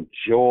 if your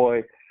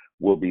joy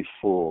will be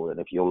full, and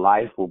if your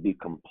life will be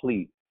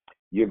complete,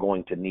 you're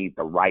going to need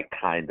the right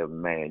kind of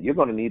man. You're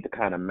going to need the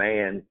kind of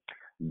man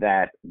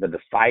that the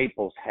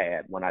disciples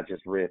had when I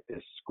just read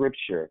this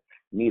scripture,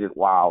 needed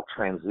while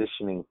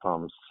transitioning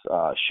from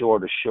shore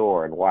to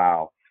shore and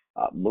while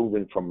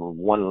moving from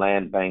one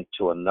land bank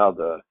to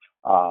another.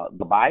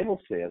 The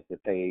Bible says that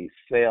they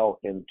fell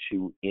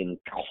into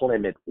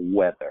inclement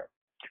weather.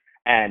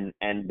 And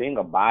being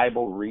a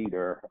Bible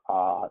reader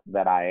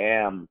that I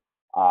am,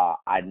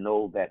 I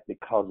know that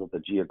because of the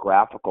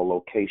geographical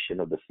location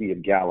of the Sea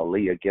of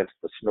Galilee against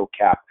the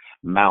snow-capped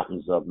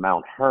mountains of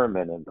Mount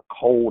Hermon, and the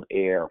cold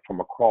air from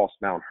across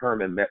Mount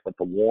Hermon met with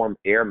the warm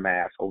air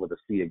mass over the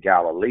Sea of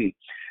Galilee.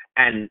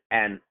 And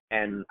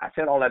I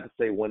said all that to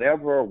say,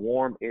 whenever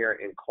warm air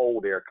and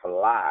cold air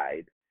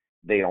collide,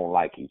 they don't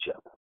like each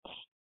other.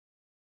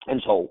 And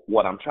so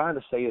what I'm trying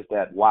to say is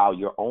that while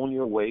you're on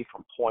your way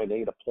from point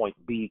A to point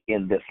B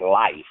in this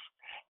life,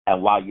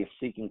 and while you're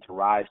seeking to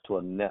rise to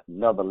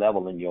another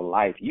level in your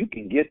life, you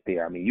can get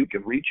there. I mean, you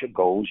can reach your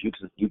goals,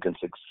 you can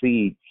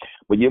succeed,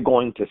 but you're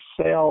going to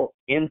sell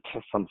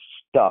into some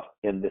stuff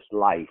in this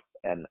life.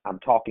 And I'm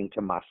talking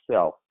to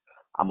myself.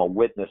 I'm a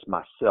witness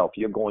myself.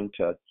 You're going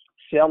to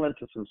sell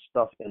into some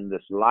stuff in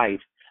this life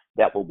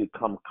that will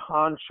become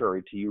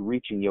contrary to you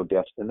reaching your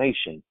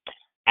destination.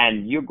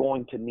 And you're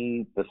going to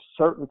need the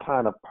certain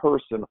kind of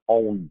person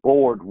on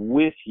board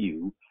with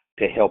you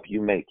to help you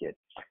make it.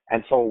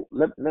 And so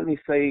let me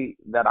say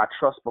that I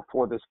trust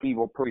before this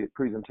feeble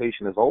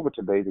presentation is over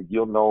today that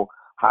you'll know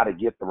how to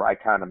get the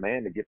right kind of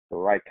man, to get the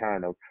right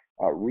kind of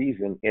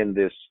reason in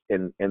this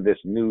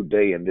new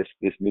day and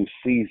this new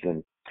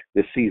season,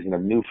 this season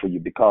of new for you,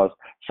 because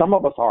some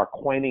of us are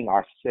acquainting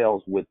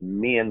ourselves with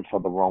men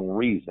for the wrong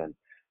reason.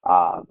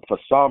 For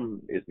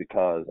some, it's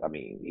because, I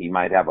mean, he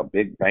might have a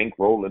big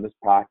bankroll in his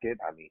pocket.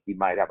 I mean, he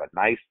might have a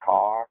nice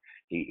car.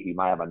 He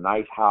might have a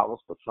nice house.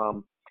 For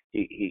some,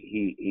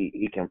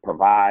 he can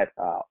provide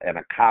and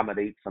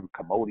accommodate some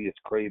commodious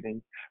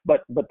cravings.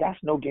 But that's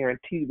no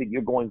guarantee that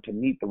you're going to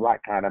meet the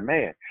right kind of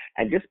man.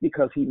 And just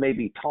because he may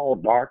be tall,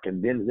 dark,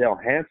 and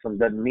Denzel handsome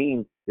doesn't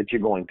mean that you're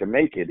going to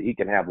make it. He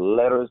can have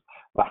letters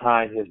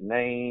behind his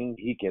name.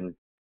 He can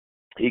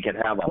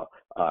have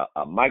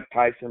a Mike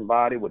Tyson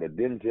body with a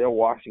Denzel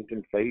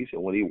Washington face,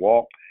 and when he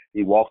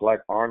walked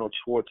like Arnold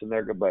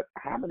Schwarzenegger. But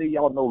how many of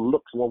y'all know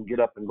looks won't get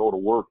up and go to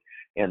work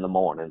in the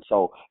morning?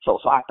 So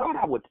I thought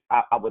I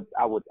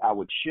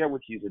would share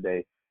with you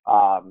today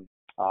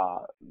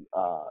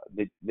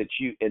that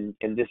you in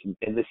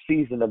this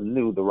season of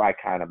new, the right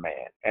kind of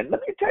man. And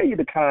let me tell you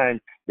the kind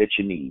that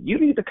you need. You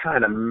need the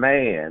kind of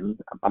man.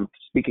 I'm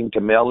speaking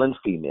to male and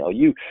female.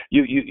 You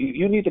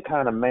need the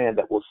kind of man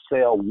that will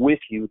sail with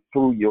you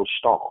through your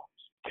storms.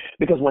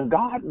 Because when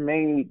God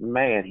made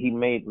man, he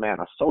made man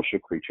a social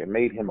creature,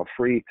 made him a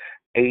free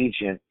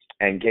agent,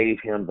 and gave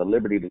him the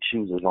liberty to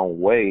choose his own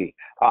way.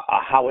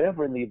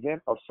 However, in the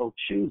event of so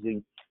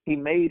choosing, he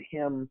made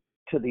him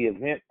to the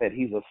event that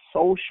he's a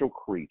social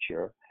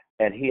creature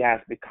and he has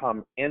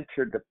become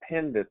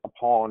interdependent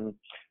upon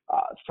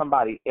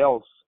somebody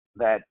else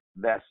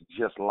that's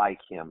just like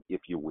him,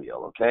 if you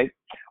will, okay?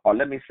 Or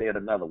let me say it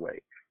another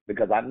way,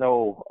 because I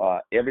know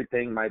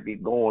everything might be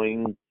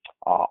going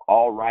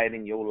all right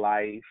in your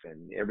life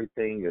and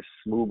everything is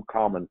smooth,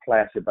 calm, and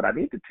placid, but I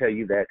need to tell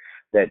you that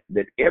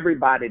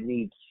everybody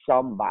needs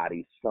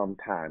somebody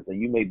sometimes. And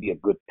you may be a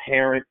good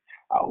parent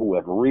who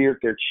have reared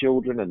their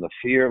children in the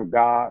fear of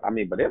God.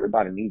 But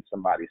everybody needs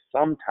somebody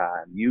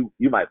sometime. You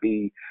might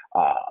be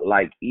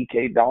like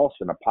E.K.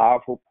 Dawson, a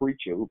powerful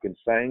preacher who can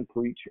sing,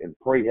 preach, and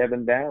pray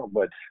heaven down.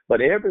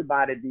 But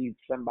everybody needs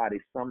somebody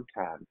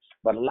sometime.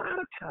 But a lot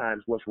of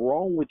times what's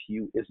wrong with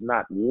you is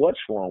not what's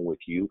wrong with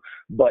you,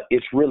 but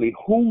it's really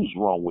who's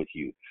wrong with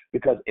you.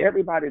 Because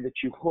everybody that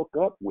you hook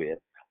up with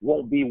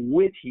won't be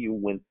with you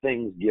when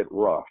things get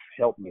rough.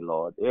 Help me,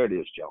 Lord. There it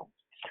is, Jones.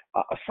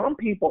 Some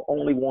people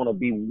only want to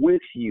be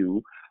with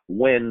you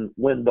when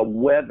the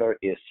weather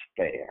is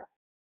fair,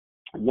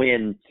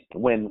 when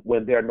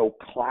there are no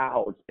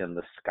clouds in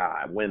the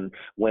sky, when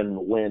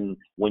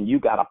you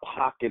got a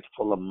pocket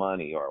full of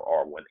money,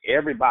 or when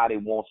everybody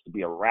wants to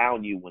be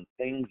around you when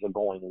things are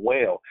going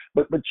well.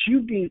 But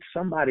you need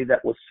somebody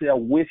that will sail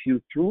with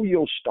you through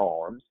your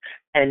storms,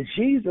 and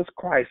Jesus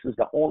Christ is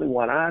the only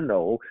one I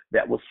know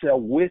that will sail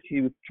with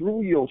you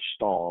through your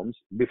storms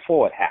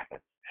before it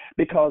happens.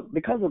 Because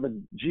of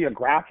the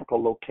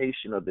geographical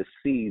location of the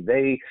sea,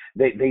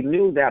 they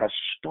knew that a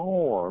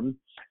storm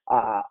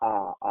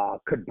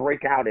could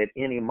break out at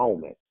any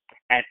moment.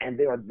 And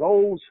there are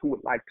those who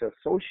would like to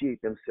associate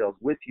themselves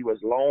with you as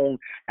long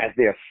as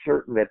they're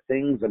certain that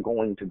things are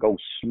going to go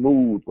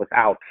smooth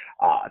without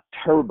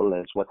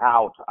turbulence,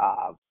 without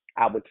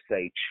I would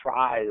say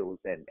trials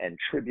and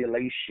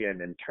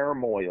tribulation and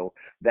turmoil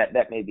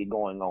that may be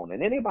going on.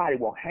 And anybody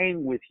will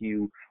hang with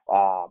you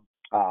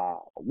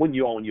when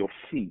you're on your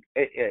feet.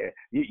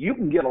 You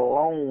can get a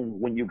loan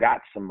when you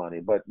got some money,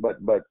 but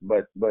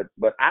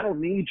I don't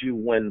need you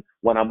when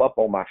I'm up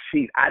on my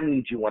feet. I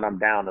need you when I'm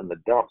down in the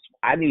dumps.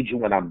 I need you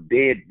when I'm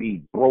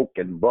deadbeat, broke,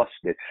 and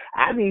busted.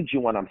 I need you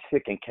when I'm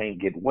sick and can't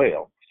get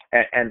well.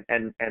 And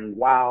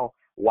while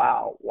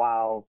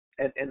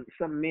and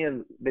some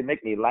men, they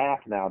make me laugh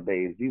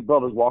nowadays. These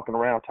brothers walking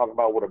around talking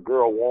about what a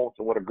girl wants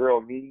and what a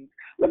girl needs.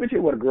 Let me tell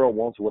you what a girl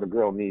wants and what a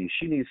girl needs.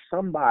 She needs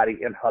somebody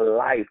in her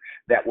life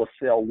that will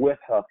sail with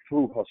her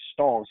through her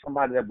storm,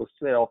 somebody that will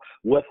sail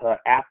with her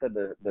after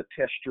the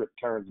test strip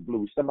turns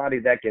blue, somebody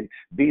that can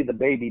be the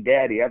baby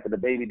daddy after the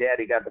baby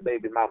daddy got the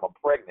baby mama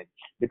pregnant.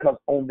 Because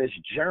on this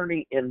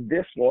journey in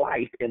this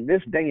life, in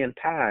this day and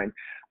time,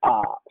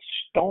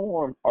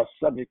 storms are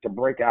subject to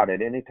break out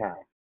at any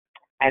time.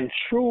 And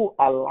true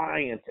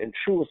alliance and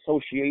true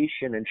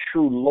association and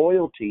true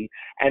loyalty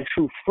and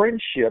true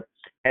friendship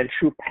and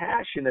true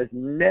passion is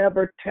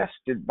never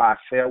tested by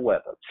fair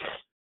weather.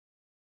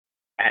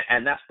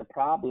 And that's the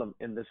problem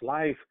in this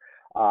life,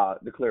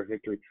 Declare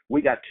Victory.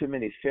 We got too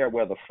many fair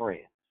weather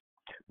friends.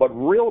 But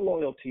real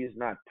loyalty is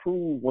not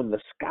proved when the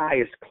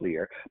sky is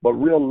clear, but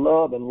real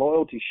love and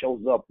loyalty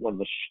shows up when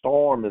the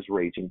storm is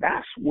raging.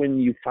 That's when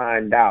you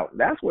find out.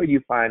 That's where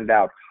you find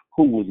out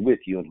who was with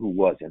you and who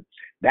wasn't.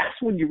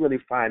 That's when you really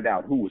find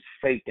out who was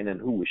faking and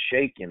who was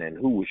shaking and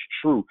who was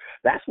true.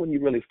 That's when you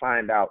really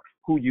find out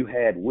who you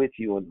had with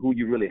you and who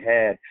you really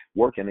had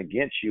working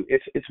against you.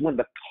 It's when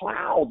the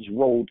clouds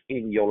rolled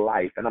in your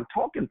life. And I'm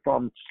talking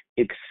from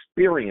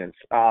experience,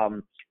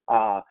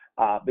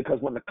 because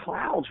when the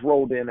clouds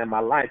rolled in my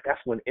life, that's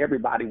when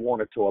everybody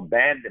wanted to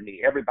abandon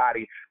me.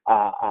 Everybody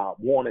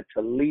wanted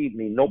to leave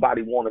me.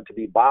 Nobody wanted to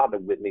be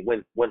bothered with me.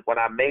 When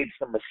I made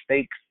some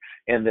mistakes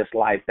in this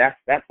life,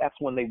 that's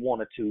when they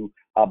wanted to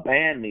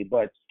abandon me.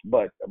 But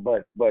when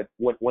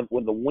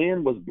the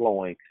wind was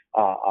blowing,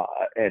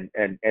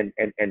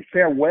 and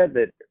fair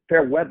weather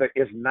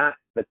is not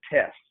the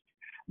test.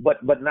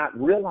 But not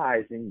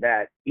realizing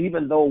that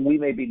even though we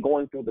may be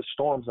going through the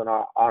storms in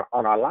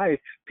our life,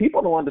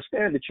 people don't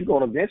understand that you're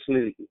going to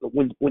eventually,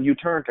 when you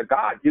turn to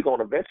God, you're going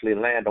to eventually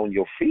land on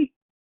your feet.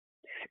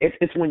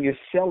 It's when you're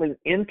selling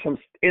into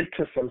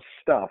some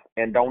stuff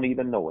and don't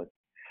even know it.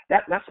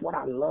 That's what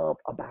I love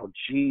about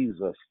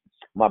Jesus,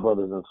 my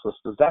brothers and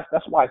sisters.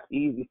 That's why it's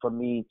easy for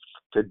me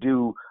to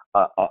do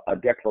a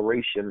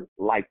declaration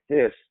like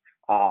this,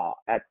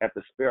 at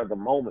the spur of the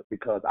moment,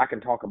 because I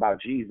can talk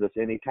about Jesus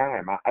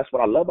anytime. That's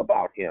what I love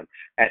about him.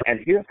 And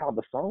here's how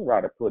the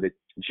songwriter put it: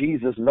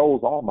 Jesus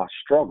knows all my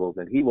struggles,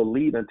 and he will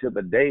lead until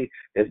the day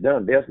is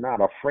done. There's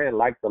not a friend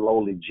like the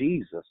lowly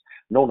Jesus.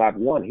 No, not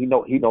one. He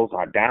knows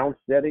our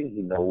downsetting.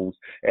 He knows,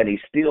 and he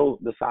still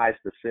decides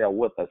to sail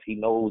with us. He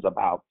knows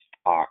about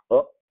our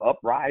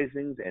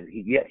uprisings, and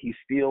yet he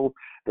still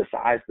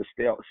decides to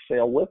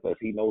sail with us.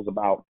 He knows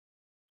about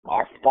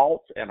our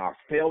faults and our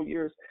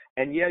failures,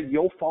 and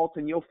your faults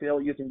and your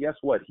failures, and guess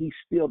what? He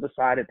still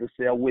decided to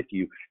sail with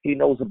you. He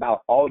knows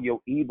about all your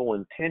evil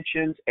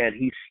intentions, and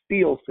he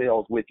still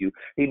sails with you.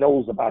 He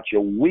knows about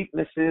your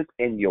weaknesses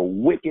and your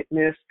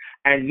wickedness,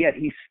 and yet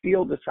he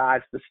still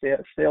decides to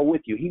sail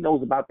with you. He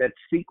knows about that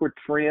secret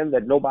friend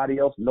that nobody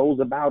else knows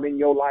about in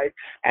your life,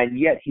 and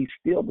yet he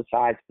still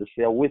decides to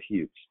sail with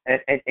you.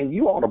 And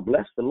you ought to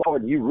bless the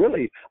Lord. You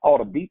really ought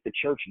to beat the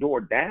church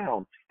door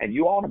down, and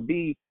you ought to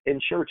be in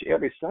church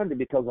every Sunday,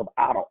 because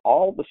out of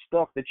all the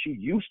stuff that you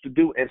used to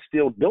do and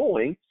still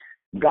doing,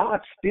 God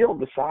still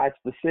decides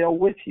to sail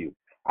with you.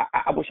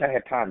 I wish I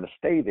had time to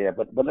stay there,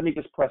 but let me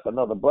just press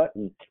another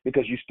button,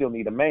 because you still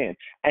need a man.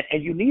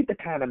 And you need the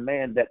kind of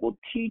man that will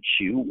teach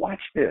you,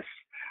 watch this,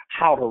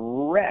 how to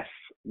rest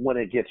when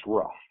it gets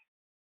rough.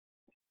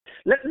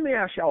 Let me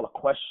ask y'all a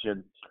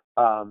question.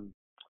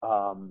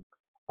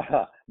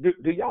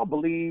 Do y'all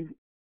believe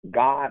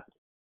God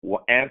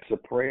will answer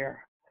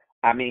prayer?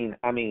 I mean,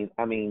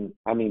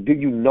 do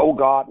you know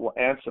God will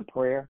answer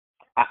prayer?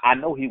 I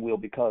know he will,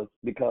 because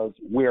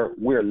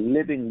we're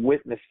living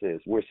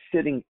witnesses. We're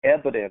sitting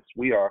evidence.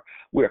 We're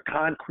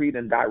concrete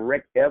and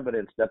direct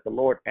evidence that the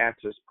Lord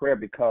answers prayer,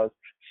 because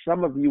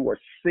some of you are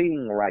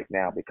seeing right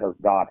now because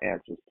God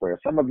answers prayer.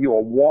 Some of you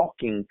are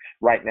walking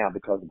right now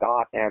because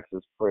God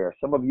answers prayer.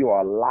 Some of you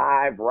are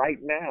alive right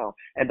now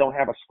and don't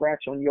have a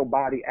scratch on your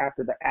body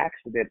after the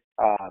accident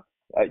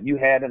you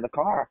had in the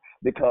car,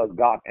 because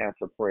God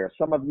answered prayer.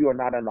 Some of you are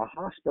not in the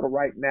hospital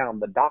right now,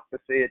 and the doctor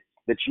said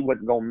that you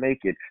wasn't going to make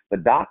it. The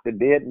doctor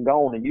dead and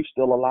gone, and you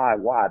still alive.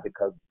 Why?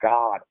 Because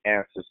God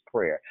answers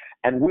prayer.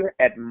 And we're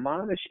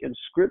admonished in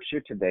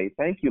Scripture today,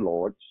 thank you,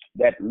 Lord,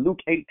 that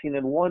Luke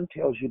 18:1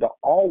 tells you to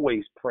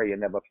always pray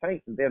and never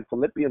faint. And then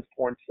Philippians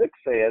 4:6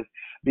 says,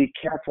 be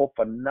careful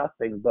for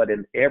nothing, but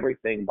in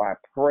everything by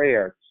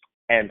prayer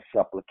and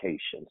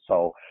supplication.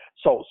 So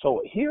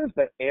here's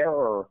the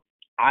error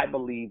I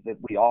believe that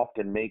we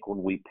often make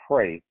when we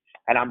pray.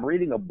 And I'm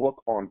reading a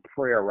book on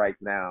prayer right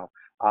now,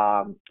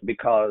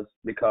 because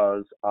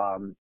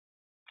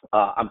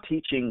I'm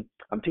teaching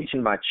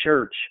my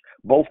church,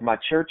 both my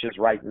churches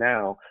right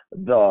now,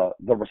 the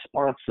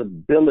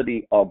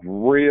responsibility of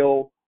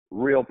real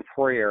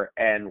prayer.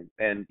 And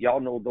y'all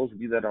know, those of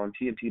you that are on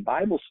TNT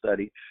Bible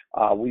study,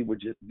 we were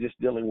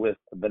just dealing with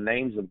the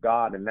names of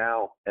God, and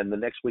the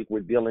next week we're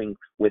dealing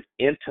with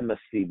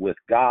intimacy with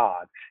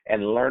God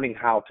and learning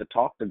how to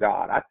talk to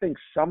God. I think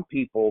some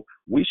people,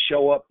 we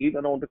show up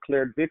even on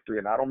Declared Victory,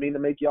 and I don't mean to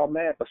make y'all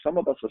mad, but some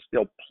of us are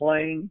still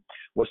playing.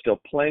 We're still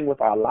playing with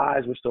our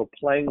lives. We're still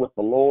playing with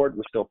the Lord.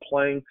 We're still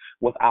playing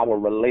with our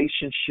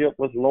relationship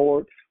with the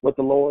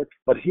Lord.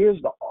 But here's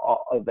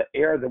the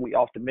error that we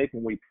often make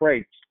when we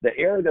pray. The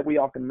error that we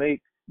often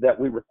make, that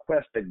we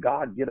request that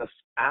God get us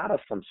out of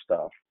some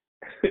stuff.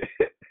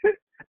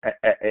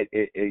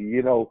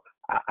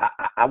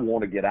 I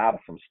want to get out of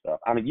some stuff.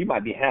 I mean, you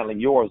might be handling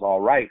yours all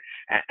right.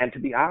 And to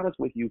be honest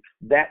with you,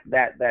 that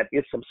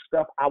is some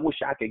stuff I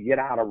wish I could get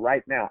out of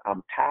right now.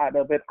 I'm tired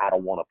of it. I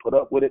don't want to put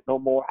up with it no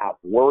more. I've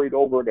worried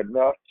over it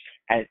enough.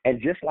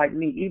 And just like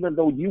me, even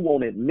though you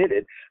won't admit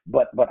it,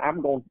 but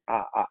I'm going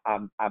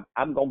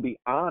to be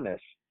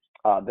honest,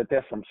 that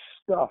there's some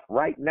stuff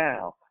right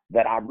now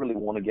that I really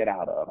want to get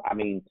out of. I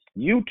mean,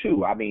 you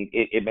too. I mean,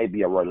 it may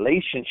be a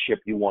relationship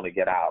you want to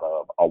get out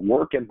of, a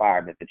work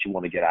environment that you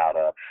want to get out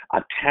of,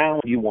 a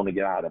town you want to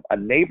get out of, a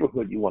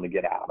neighborhood you want to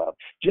get out of.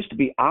 Just to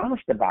be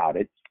honest about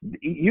it,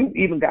 you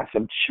even got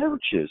some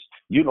churches.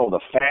 You know, the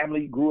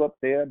family grew up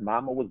there.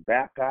 Mama was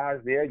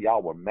baptized there.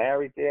 Y'all were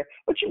married there.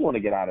 But you want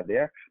to get out of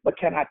there. But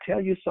can I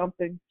tell you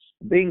something?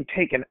 Being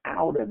taken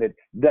out of it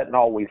doesn't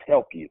always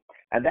help you.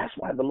 And that's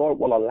why the Lord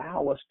will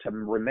allow us to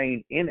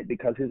remain in it,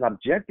 because his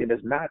objective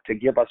is not to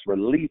give us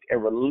relief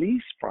and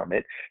release from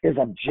it. His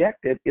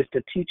objective is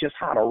to teach us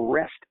how to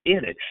rest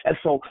in it. And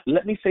so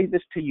let me say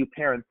this to you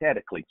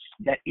parenthetically,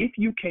 that if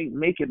you can't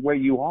make it where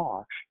you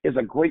are, is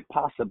a great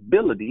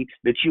possibility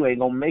that you ain't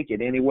going to make it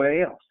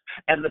anywhere else.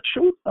 And the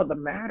truth of the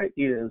matter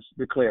is,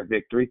 Declare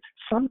Victory,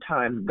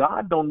 sometimes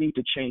God don't need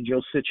to change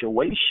your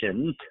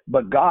situation,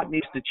 but God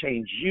needs to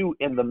change you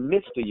in the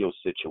midst of your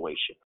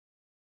situation.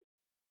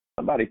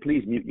 Somebody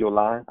please mute your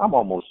line. I'm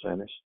almost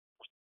finished.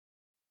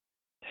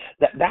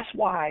 That's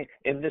why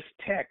in this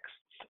text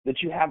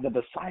that you have the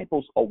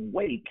disciples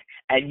awake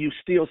and you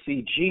still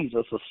see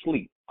Jesus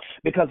asleep.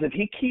 Because if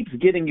he keeps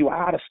getting you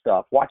out of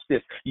stuff, watch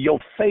this, your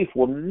faith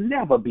will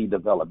never be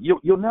developed.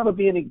 You'll never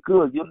be any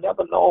good. You'll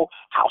never know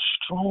how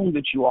strong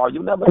that you are.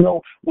 You'll never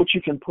know what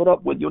you can put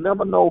up with. You'll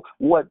never know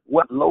what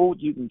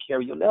load you can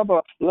carry. You'll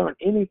never learn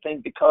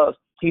anything, because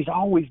he's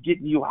always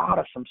getting you out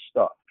of some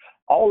stuff.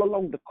 all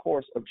along the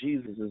course of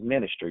Jesus'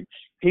 ministry,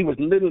 he was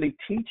literally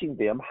teaching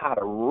them how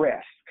to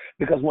rest.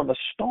 Because when the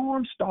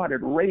storm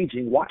started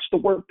raging, watch the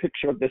word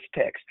picture of this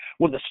text.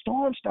 When the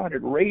storm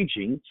started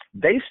raging,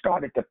 they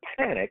started to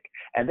panic,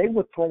 and they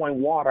were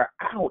throwing water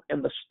out,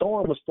 and the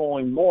storm was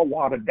throwing more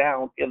water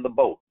down in the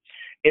boat.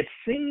 It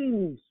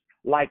seems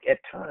like at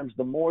times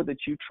the more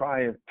that you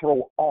try and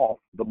throw off,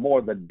 the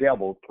more the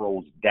devil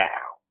throws down.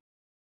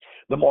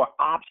 The more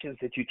options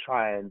that you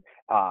try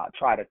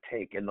to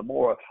take, and the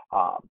more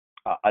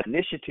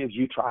initiatives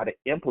you try to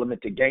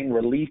implement to gain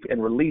relief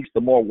and release,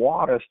 the more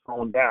water is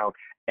thrown down,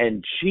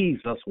 and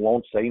Jesus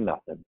won't say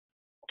nothing.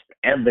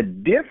 And the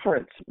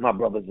difference, my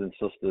brothers and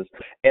sisters,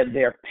 and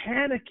they're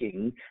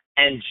panicking,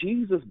 and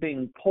Jesus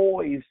being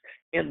poised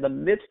in the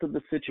midst of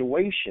the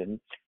situation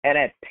and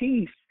at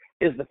peace,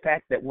 is the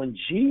fact that when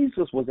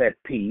Jesus was at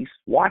peace,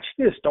 watch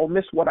this, don't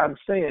miss what I'm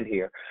saying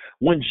here.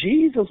 When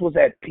Jesus was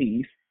at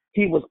peace,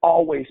 he was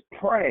always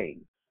praying.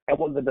 And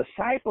when the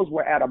disciples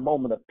were at a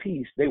moment of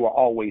peace, they were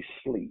always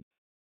asleep.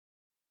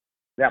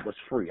 That was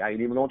free. I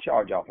ain't even going to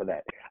charge y'all for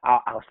that.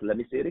 Let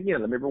me say it again.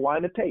 Let me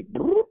rewind the tape.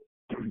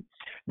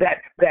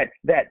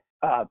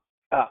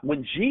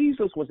 When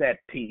Jesus was at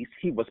peace,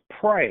 he was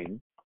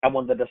praying. And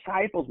when the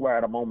disciples were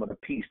at a moment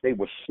of peace, they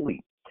were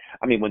asleep.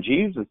 I mean, when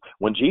Jesus,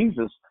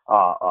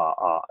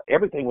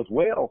 everything was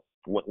well.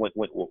 When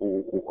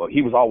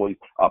he was always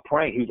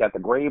praying. He was at the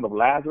grave of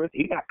Lazarus.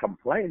 He's not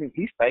complaining.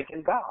 He's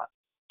thanking God.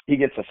 He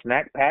gets a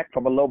snack pack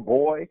from a little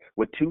boy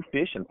with 2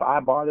 fish and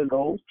 5 barley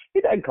loaves. He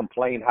doesn't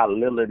complain how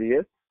little it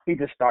is. He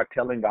just starts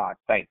telling God,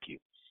 thank you.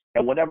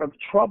 And whenever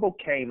trouble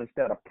came,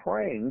 instead of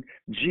praying,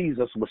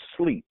 Jesus was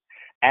asleep.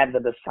 And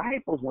the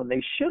disciples, when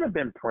they should have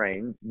been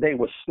praying, they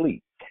were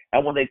asleep.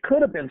 And when they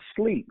could have been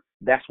asleep,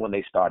 that's when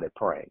they started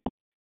praying.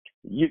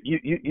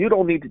 You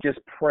don't need to just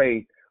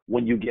pray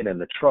when you get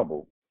into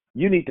trouble.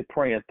 You need to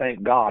pray and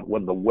thank God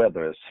when the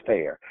weather is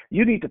fair.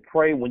 You need to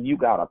pray when you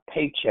got a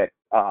paycheck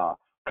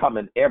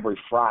coming every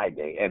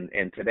Friday.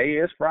 And today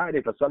is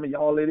Friday. For some of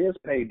y'all, it is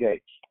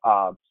payday.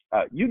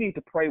 You need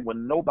to pray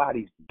when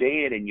nobody's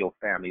dead in your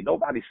family,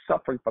 nobody's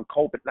suffering from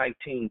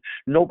COVID-19,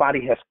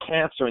 nobody has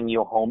cancer in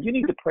your home. You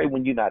need to pray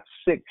when you're not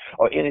sick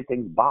or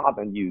anything's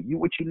bothering you.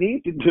 What you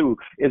need to do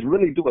is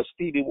really do a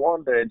Stevie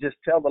Wonder and just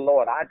tell the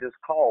Lord, I just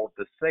called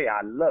to say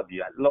I love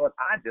you. Lord,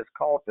 I just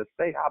called to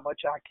say how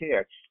much I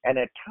care. And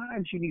at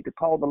times you need to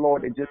call the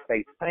Lord and just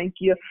say,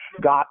 thank you.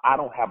 God, I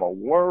don't have a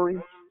worry.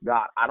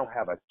 God, I don't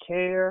have a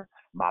care.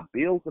 My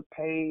bills are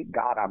paid.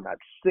 God, I'm not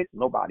sick.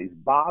 Nobody's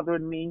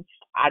bothering me.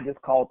 I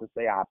just called to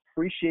say I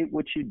appreciate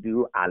what you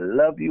do. I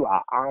love you.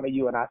 I honor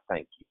you, and I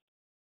thank you.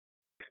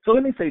 So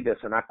let me say this,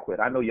 and I quit.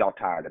 I know y'all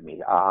tired of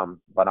me,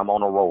 but I'm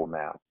on a roll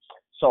now.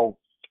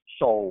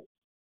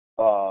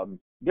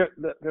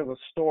 There's a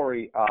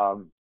story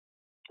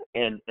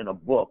in a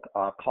book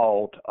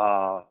called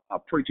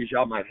Preachers.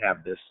 Y'all might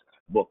have this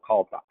book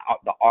called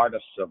The Art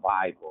of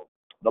Survival.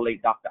 The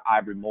late Dr.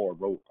 Ivory Moore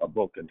wrote a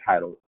book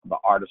entitled The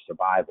Art of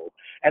Survival.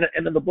 And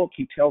in the book,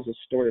 he tells a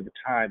story of a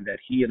time that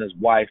he and his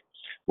wife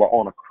were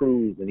on a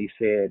cruise, and he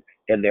said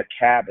in their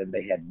cabin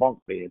they had bunk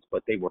beds,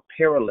 but they were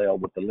parallel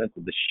with the length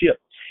of the ship,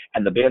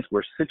 and the beds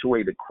were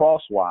situated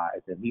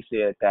crosswise. And he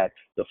said that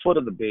the foot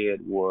of the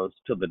bed was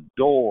to the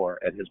door,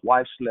 and his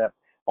wife slept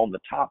on the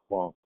top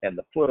bunk, and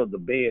the foot of the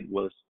bed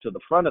was to the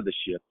front of the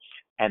ship,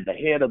 and the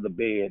head of the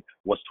bed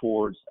was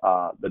towards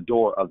the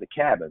door of the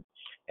cabin.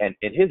 And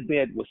his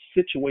bed was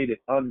situated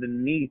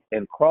underneath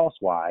and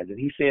crosswise. And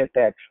he said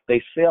that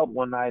they sailed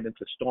one night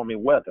into stormy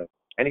weather.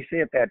 And he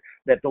said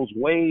that those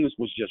waves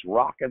was just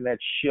rocking that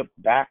ship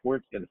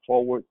backwards and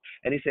forwards.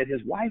 And he said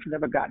his wife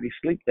never got any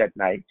sleep that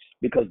night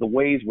because the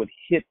waves would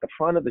hit the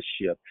front of the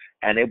ship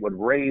and it would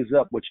raise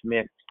up, which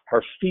meant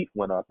her feet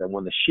went up. And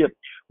when the ship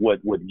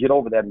would get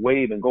over that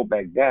wave and go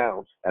back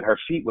down, and her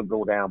feet would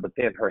go down, but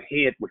then her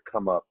head would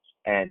come up.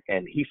 And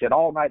he said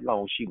all night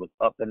long she was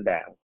up and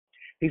down.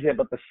 He said,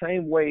 but the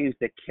same waves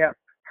that kept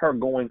her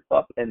going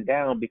up and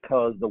down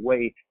because the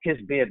way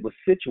his bed was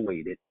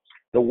situated,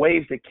 the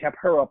waves that kept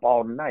her up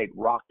all night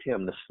rocked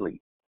him to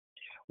sleep.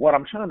 What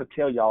I'm trying to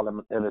tell y'all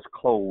in this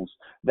close,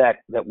 that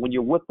when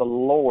you're with the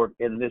Lord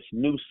in this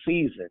new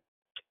season,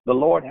 the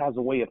Lord has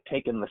a way of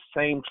taking the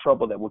same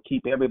trouble that will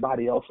keep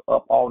everybody else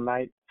up all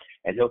night,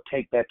 and he'll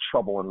take that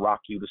trouble and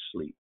rock you to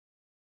sleep.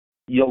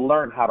 You'll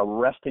learn how to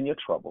rest in your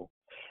trouble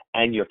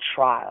and your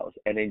trials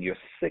and in your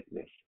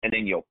sickness and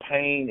in your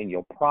pain and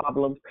your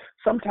problems.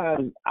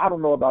 Sometimes, I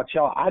don't know about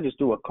y'all, I just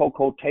do a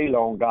Coco Taylor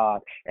on God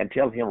and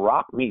tell him,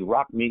 rock me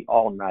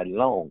all night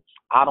long.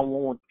 I don't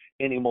want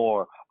any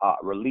more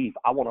relief.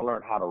 I want to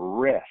learn how to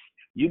rest.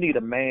 You need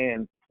a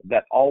man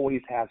that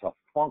always has a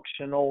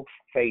functional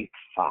faith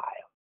file.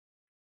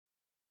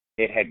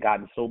 It had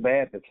gotten so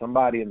bad that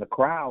somebody in the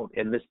crowd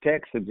in this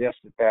text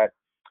suggested that,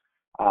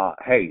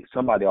 hey,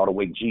 somebody ought to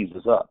wake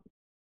Jesus up.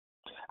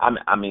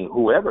 I mean,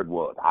 whoever it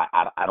was,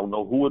 I don't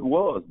know who it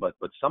was, but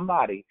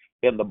somebody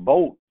in the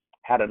boat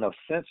had enough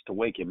sense to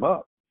wake him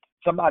up.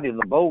 Somebody in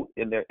the boat,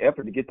 in their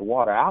effort to get the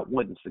water out,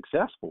 wasn't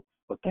successful.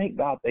 But thank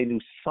God they knew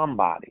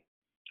somebody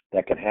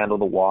that could handle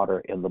the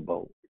water in the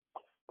boat.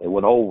 They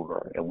went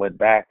over and went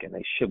back and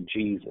they shook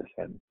Jesus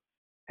and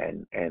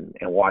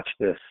watch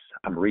this.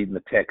 I'm reading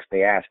the text.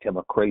 They asked him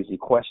a crazy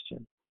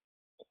question.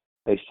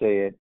 They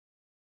said,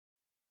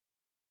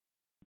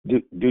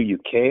 Do you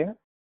care?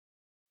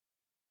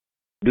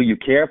 Do you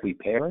care if we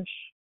perish?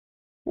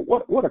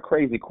 What a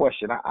crazy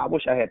question. I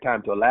wish I had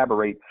time to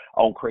elaborate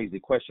on crazy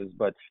questions,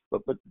 but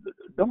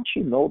don't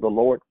you know the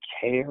Lord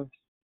cares?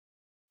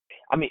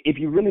 I mean, if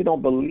you really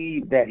don't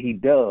believe that he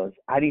does,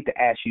 I need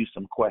to ask you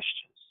some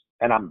questions,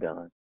 and I'm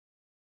done.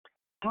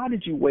 How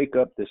did you wake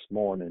up this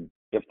morning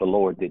if the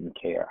Lord didn't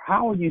care?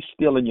 How are you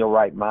still in your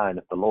right mind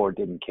if the Lord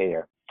didn't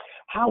care?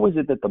 How is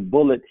it that the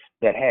bullet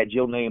that had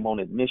your name on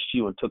it missed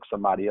you and took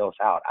somebody else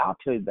out? I'll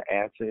tell you the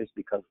answer is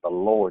because the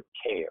Lord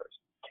cares.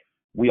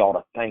 We ought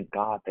to thank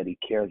God that he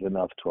cares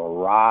enough to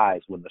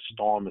arise when the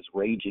storm is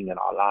raging in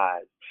our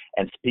lives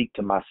and speak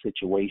to my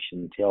situation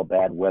and tell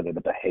bad weather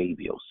to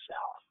behave yourself.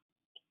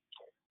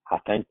 I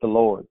thank the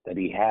Lord that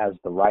he has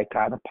the right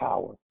kind of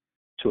power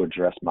to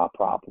address my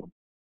problem.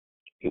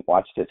 He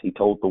watched this. He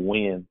told the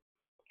wind,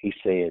 he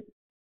said,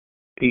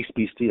 peace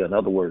be still. In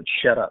other words,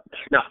 shut up.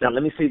 Now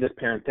let me say this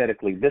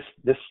parenthetically. This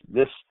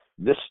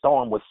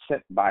storm was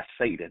sent by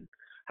Satan.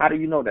 How do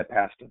you know that,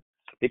 Pastor?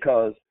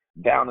 Because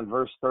down in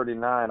verse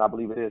 39, I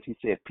believe it is, he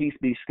said, peace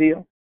be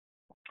still.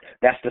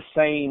 That's the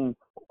same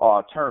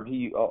term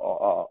he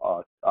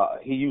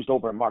used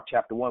over in Mark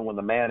chapter 1 when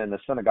the man in the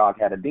synagogue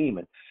had a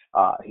demon.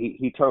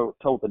 He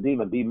told the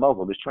demon, be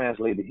muzzled. It's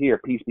translated here,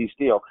 peace be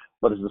still,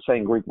 but it's the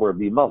same Greek word,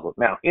 be muzzled.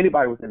 Now,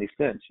 anybody with any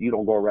sense, you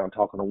don't go around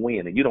talking to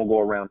wind, and you don't go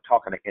around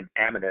talking to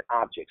inanimate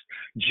objects.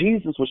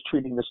 Jesus was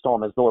treating the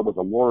storm as though it was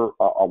a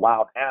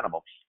wild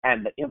animal.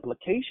 And the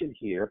implication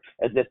here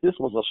is that this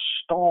was a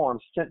storm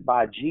sent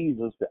by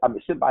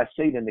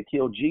Satan to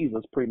kill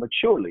Jesus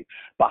prematurely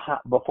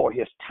before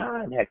his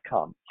time had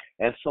come.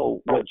 And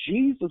so what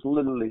Jesus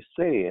literally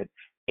said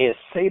is,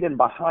 Satan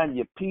behind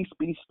you, peace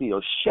be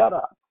still, shut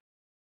up.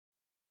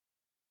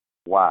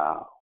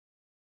 Wow.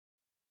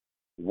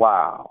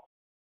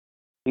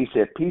 He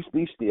said, peace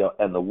be still,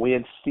 and the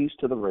wind ceased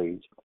to the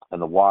rage, and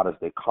the waters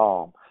they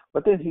calm.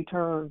 But then he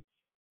turned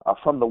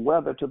from the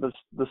weather to the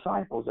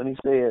disciples, and he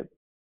said,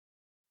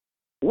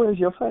 where's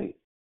your faith?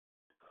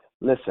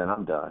 Listen,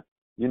 I'm done.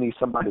 You need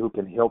somebody who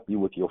can help you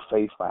with your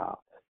faith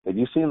file. Have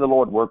you seen the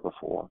Lord work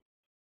before?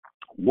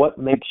 What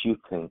makes you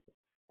think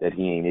that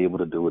he ain't able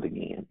to do it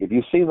again? If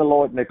you've seen the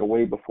Lord make a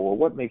way before,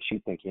 what makes you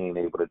think he ain't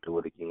able to do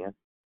it again?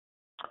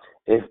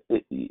 If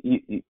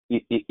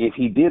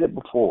he did it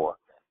before,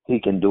 he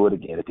can do it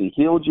again. If he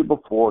healed you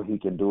before, he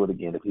can do it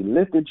again. If he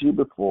lifted you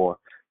before,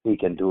 he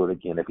can do it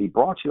again. If he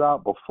brought you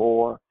out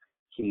before,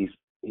 he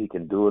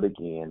can do it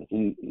again.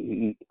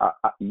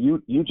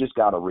 You just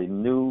got to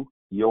renew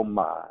your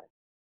mind.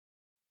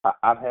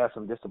 I've had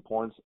some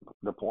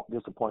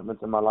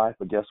disappointments in my life,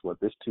 but guess what?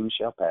 This too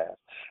shall pass.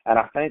 And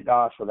I thank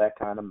God for that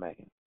kind of man.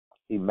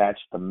 He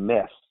matched the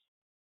mess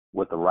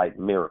with the right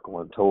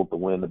miracle and told the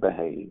wind to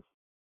behave.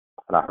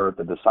 And I heard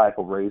the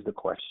disciple raise the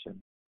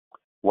question,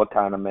 what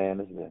kind of man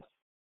is this?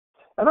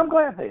 And I'm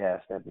glad they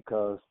asked that,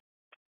 because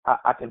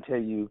I can tell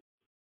you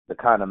the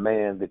kind of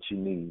man that you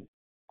need.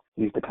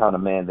 He's the kind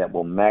of man that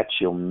will match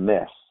your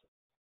mess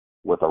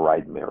with a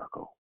right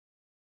miracle.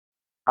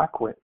 I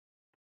quit.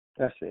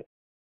 That's it.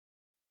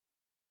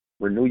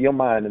 Renew your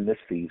mind in this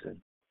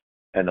season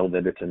and know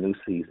that it's a new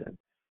season,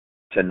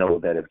 to know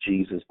that if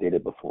Jesus did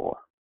it before,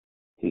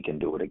 he can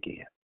do it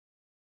again.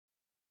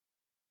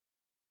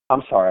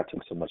 I'm sorry I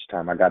took so much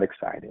time. I got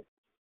excited.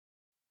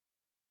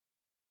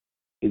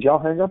 Did y'all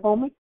hang up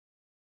on me?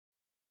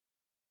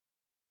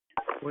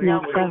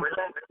 No,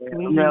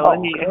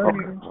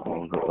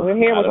 we're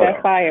here with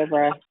that fire,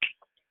 bro.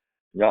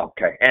 Yeah,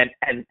 okay.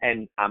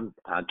 And I'm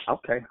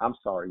okay. I'm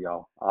sorry,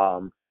 y'all.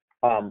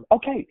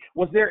 Okay.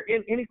 Was there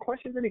any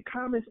questions, any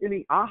comments,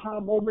 any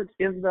aha moments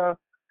in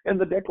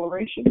the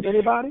declaration?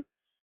 Anybody?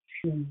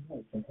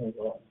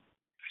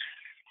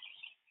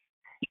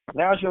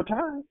 Now's your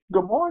time.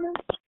 Good morning.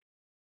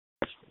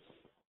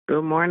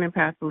 Good morning,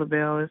 Pastor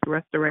LaBelle. It's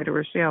Restorator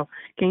Rochelle.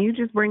 Can you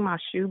just bring my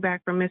shoe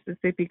back from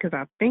Mississippi? Because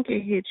I think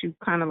it hit you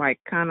kind of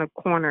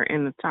corner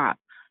in the top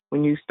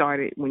when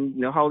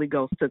the Holy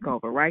Ghost took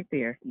over. Right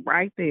there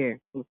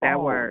with that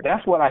word.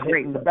 That's what I hit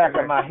in the back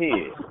of my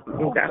head.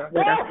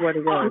 That's what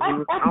it was. You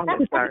was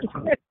on it, sir.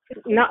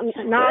 No,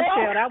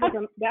 Shell,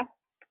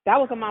 that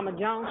was a Mama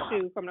Jones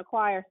shoe from the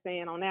choir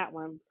stand on that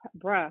one.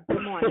 Bruh,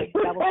 good morning.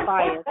 That was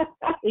fire.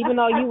 Even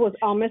though you was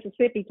on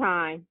Mississippi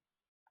time,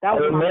 that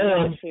was a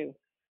Mama Jones shoe.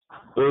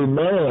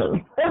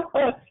 Amen.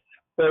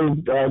 Praise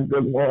God.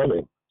 Good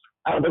morning.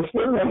 I was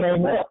going to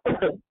hang up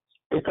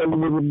because it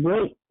was a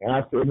break. And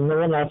I said,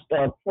 no, and I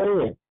started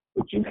praying.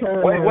 But you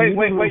can't. Wait.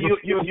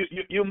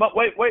 You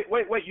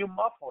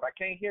muffled. I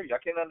can't hear you. I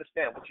can't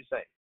understand what you're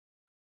saying.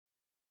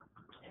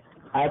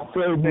 I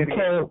said you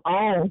came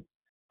on.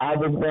 I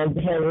was going to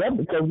hang up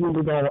because we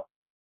was on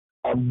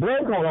a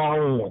break on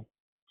our end.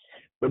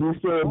 But he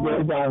said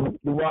there's on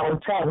the wrong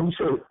time. He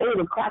said 8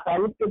 o'clock. I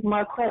looked at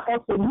my clock. I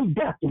said, we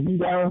got to be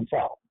down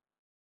south.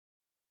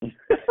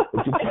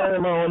 But you turn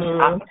them on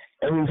in,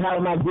 and you tell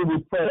them I give you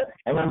prayer,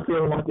 and I'm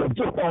feeling like they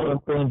just on them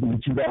things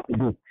that you got to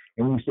do.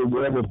 And you say,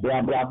 well, this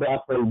blah, blah, blah,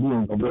 for you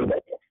ain't going to do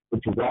that.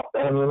 But you walk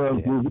down in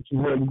and do what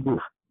you ready to do.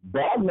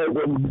 God knows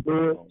what He's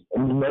doing,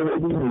 and you know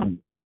what we need.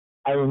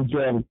 I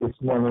enjoyed it this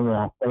morning, and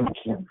I thank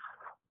you.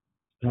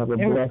 Have a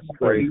blessed day.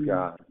 Praise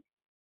God.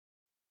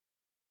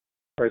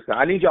 Praise God.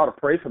 I need y'all to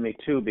pray for me,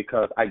 too,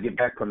 because I get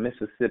back from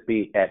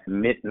Mississippi at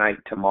midnight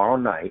tomorrow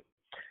night,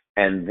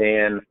 and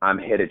then I'm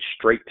headed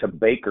straight to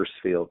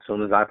Bakersfield. As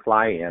soon as I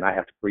fly in, I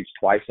have to preach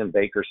twice in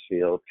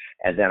Bakersfield,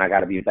 and then I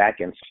got to be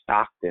back in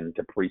Stockton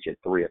to preach at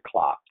 3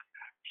 o'clock.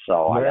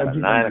 So I got a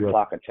 9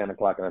 o'clock, a 10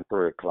 o'clock, and a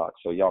 3 o'clock.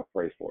 So y'all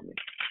pray for me.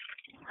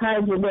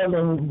 How's the weather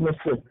in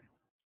Mississippi?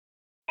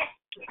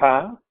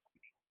 Huh?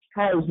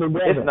 How's the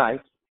weather? It's nice.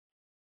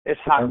 It's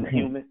hot and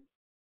humid.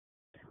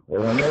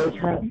 Well, I know it's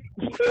hot.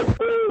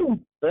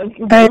 Thank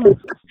you. Hey,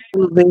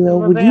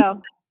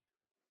 Lavelle,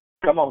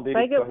 Come on, Didi.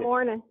 say Go good ahead.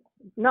 morning.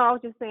 No, I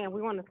was just saying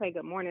we want to say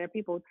good morning. There are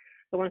people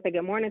that want to say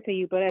good morning to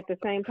you, but at the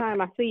same time,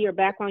 I see you're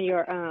back on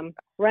your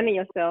running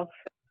yourself.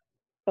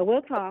 So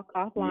we'll talk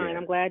offline. Yeah.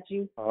 I'm glad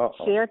you Uh-oh.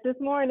 shared this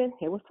morning.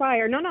 It was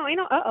fire. No, ain't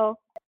no uh-oh.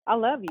 I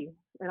love you,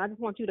 and I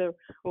just want you to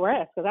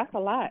rest because that's a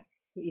lot.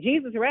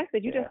 Jesus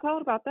rested. You just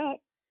told about that.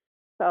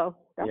 So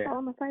that's all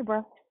I'm going to say,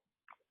 bro.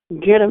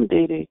 Get him,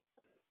 Didi.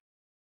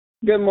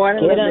 Good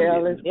morning, Get 'em.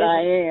 Lavelle. It's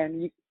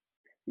Diane.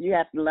 You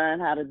have to learn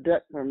how to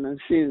duck from them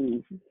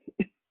shoes.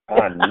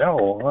 I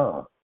know,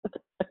 huh?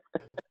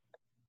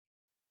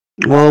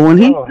 Well, when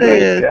he Hey,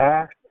 said,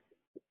 guy.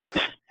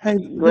 hey,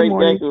 good Great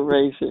morning.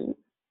 decoration.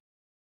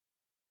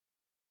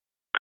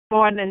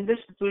 Morning, this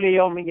is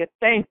Leomia.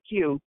 Thank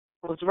you.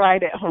 I was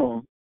right at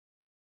home.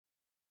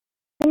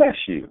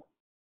 Bless you.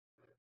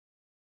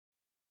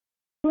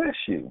 Bless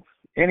you.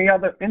 Was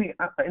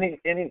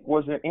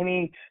there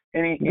any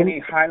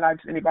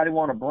highlights anybody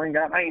want to bring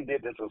out? I ain't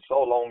did this in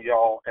so long,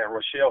 y'all. And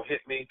Rochelle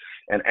hit me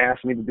and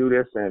asked me to do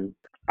this, and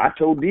I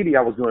told Didi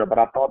I was doing it, but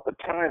I thought the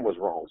time was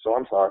wrong, so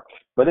I'm sorry.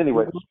 But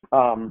anyway,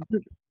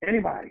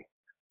 anybody?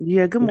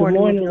 Yeah, good Good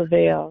morning, morning,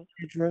 Lavelle.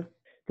 Kendra.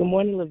 Good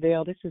morning,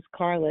 Lavelle. This is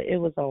Carla. It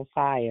was on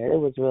fire. It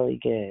was really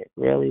good.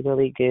 Really,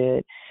 really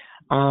good.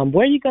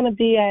 Where are you going to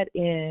be at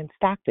in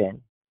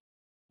Stockton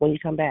when you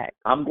come back?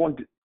 I'm going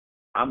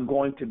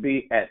to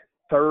be at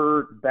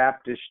Third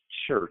Baptist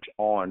Church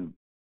on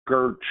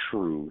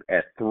Gertrude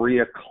at 3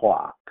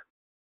 o'clock.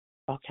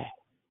 Okay.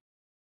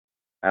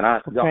 And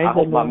I Praise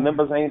hope the my Lord.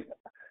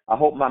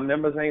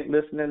 members ain't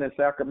listening in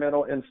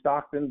Sacramento and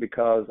Stockton,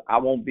 because I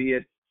won't be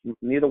at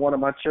neither one of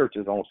my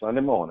churches on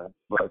Sunday morning.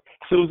 But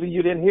Susie,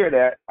 you didn't hear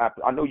that.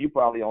 I know you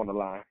probably on the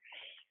line.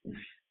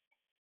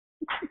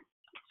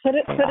 Put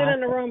it in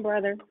the room,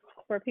 brother,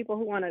 for people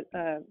who want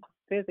to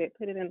visit.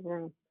 Put it in the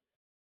room.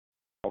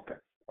 Okay.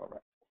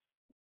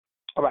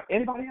 All right.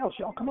 Anybody else,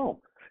 y'all? Come on.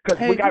 Because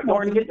Hey, we got, good don't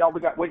morning. forget, y'all,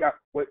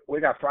 we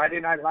got Friday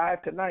Night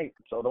Live tonight.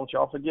 So don't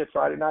y'all forget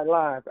Friday Night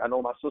Live. I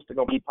know my sister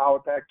gonna be power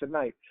packed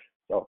tonight.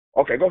 So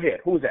okay, go ahead.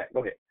 Who's that? Go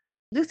ahead.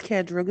 This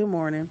Kendra, good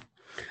morning.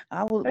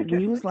 Hey, When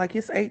you was like,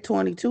 it's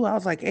 8:22, I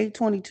was like,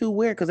 8:22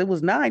 where? Because it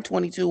was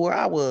 9:22 where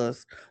I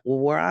was,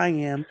 where I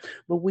am.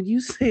 But when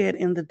you said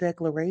in the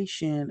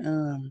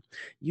declaration,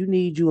 you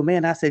need you a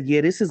man, I said,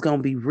 yeah, this is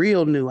gonna be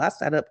real new. I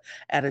sat up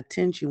at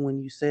attention when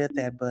you said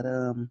that, but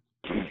I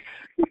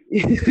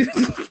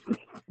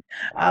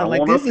I was don't like,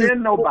 want to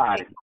offend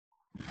nobody.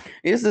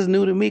 This is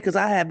new to me because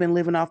I have been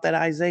living off that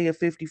Isaiah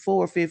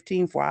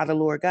 54:15, for I the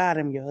Lord God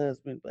am your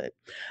husband. But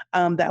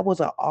that was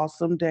an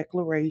awesome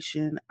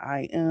declaration.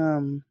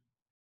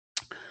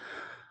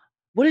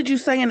 What did you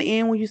say in the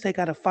end when you say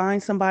gotta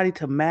find somebody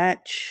to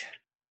match?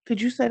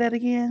 Could you say that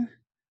again?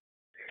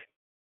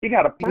 You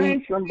gotta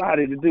find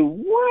somebody to do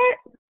what?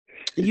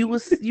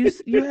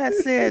 You had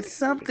said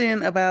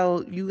something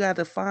about you got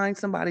to find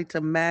somebody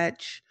to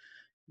match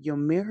your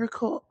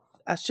miracle.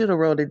 I should have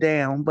wrote it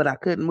down, but I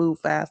couldn't move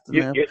fast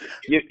enough.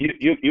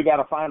 You got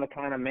to find the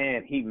kind of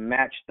man he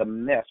matched the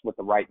mess with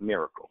the right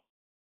miracle.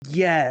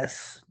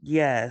 Yes.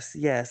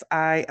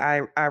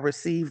 I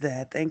received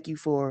that. Thank you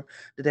for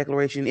the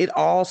declaration. It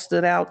all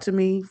stood out to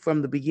me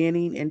from the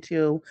beginning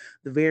until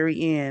the very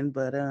end,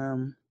 but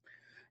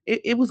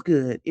it was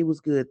good. It was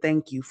good.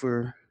 Thank you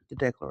for the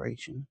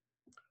declaration.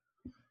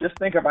 Just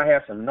think if I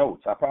had some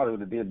notes, I probably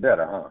would have did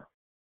better, huh?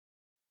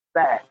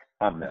 Back.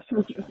 I'm messing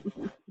with you.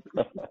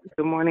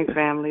 Good morning,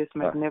 family. It's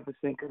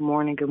magnificent. Good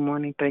morning. Good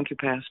morning. Thank you,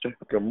 Pastor.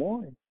 Good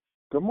morning.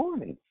 Good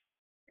morning.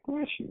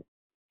 Bless you.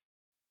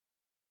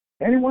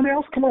 Anyone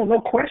else? Come on.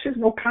 No questions,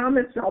 no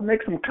comments. I'll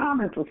make some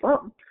comments or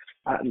something.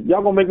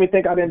 Y'all gonna make me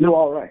think I didn't do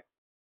all right.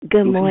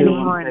 Good morning.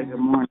 Good morning. Good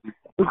morning.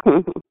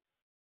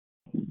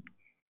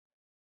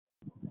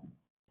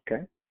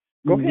 Okay.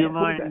 Go ahead. Good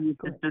morning,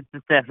 Sister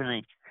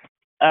Stephanie.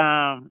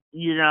 I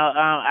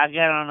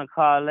got on the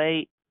call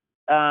late,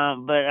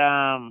 but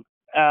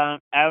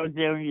I was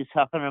there when you were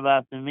talking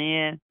about the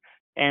men,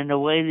 and the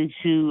way that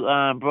you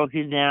broke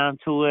it down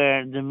to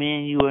where the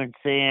men, you weren't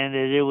saying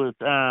that it was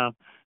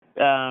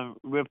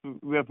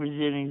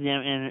representing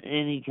them in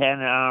any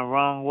kind of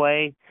wrong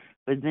way,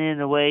 but But then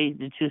the way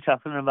that you're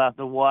talking about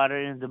the water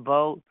in the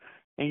boat,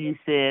 and you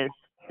said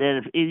that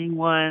if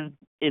anyone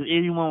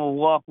will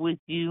walk with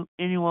you,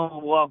 anyone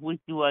will walk with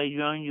you while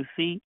you're on your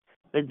feet.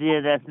 But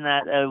then that's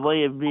not a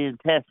way of being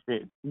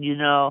tested, you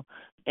know.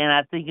 And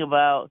I think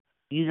about,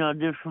 you know,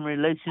 different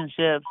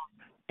relationships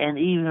and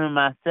even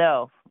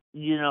myself,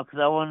 you know,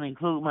 because I want to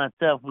include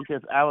myself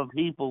because I'm a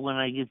people when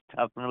I get to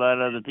talking about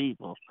other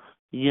people,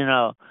 you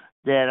know,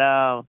 that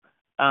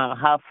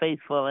how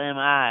faithful am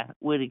I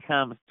when it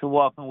comes to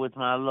walking with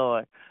my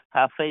Lord?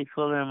 How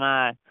faithful am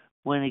I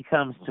when it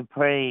comes to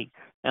praying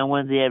and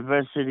when the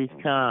adversities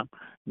come?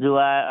 Do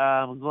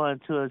I go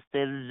into a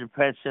state of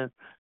depression?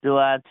 Do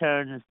I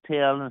turn this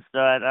tail and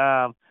start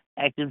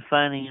acting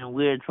funny and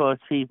weird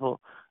towards people?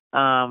 Do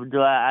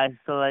I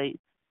isolate?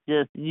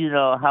 Just, you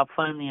know, how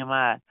funny am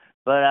I?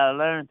 But I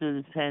learned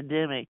through this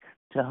pandemic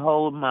to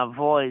hold my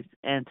voice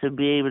and to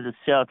be able to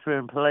shelter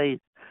in place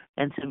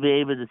and to be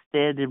able to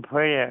stand in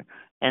prayer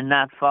and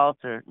not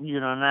falter. You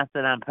know, not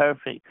that I'm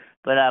perfect,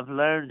 but I've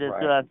learned that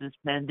throughout this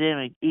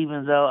pandemic,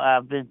 even though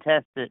I've been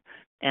tested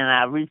and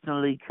I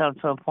recently come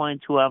to a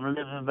point where I'm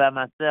living by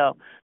myself,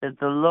 that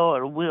the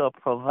Lord will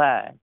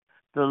provide.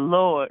 The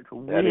Lord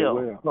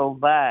will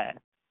provide.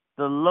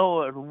 The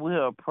Lord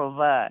will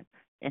provide.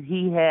 And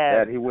He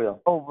has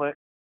over.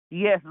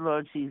 Yes,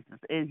 Lord Jesus.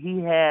 And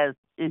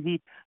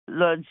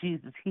Lord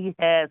Jesus, He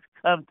has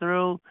come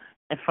through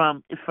and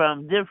from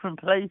different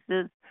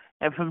places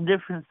and from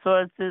different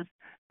sources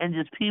and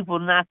just people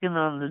knocking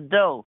on the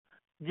door.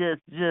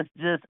 Just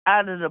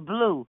out of the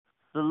blue,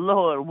 the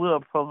Lord will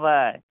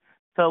provide.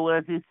 So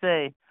as He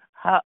say,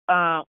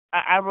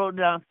 I wrote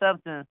down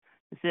something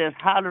that says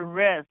how to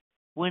rest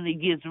when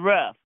it gets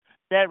rough.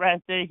 That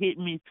right there hit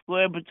me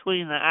square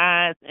between the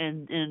eyes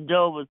and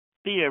dove a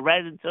spear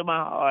right into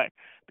my heart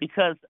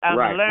because I'm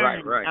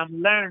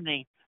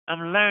learning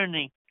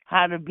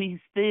how to be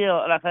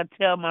still. Like I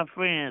tell my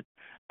friends,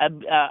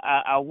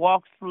 I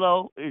walk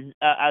slow.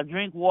 I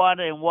drink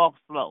water and walk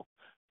slow.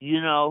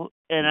 You know,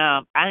 and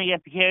I ain't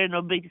got to carry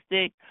no big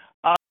stick.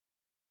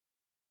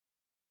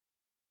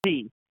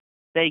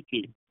 Thank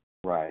you.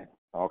 Right.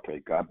 Okay.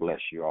 God bless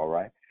you. All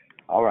right.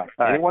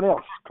 Anyone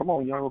else? Come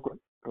on, y'all, real quick.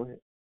 Go ahead.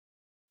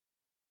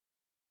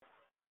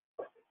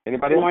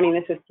 Anybody Good else? morning,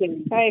 this is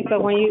Kim. Hey, so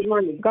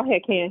go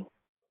ahead, Ken.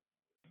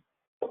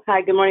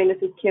 Hi, good morning,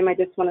 this is Kim. I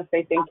just want to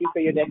say thank you for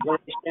your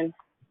declaration.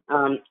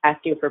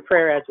 Asking for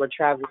prayer as we're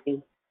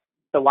traveling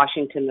to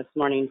Washington this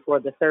morning for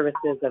the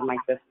services of my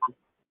sister.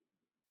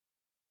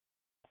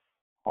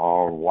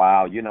 Oh,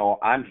 wow. You know,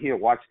 I'm here.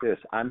 Watch this.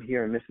 I'm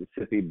here in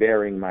Mississippi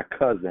burying my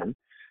cousin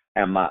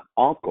and my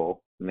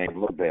uncle named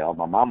LaBelle.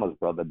 My mama's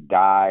brother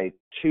died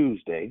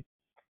Tuesday,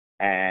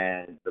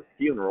 and the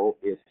funeral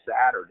is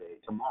Saturday,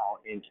 tomorrow,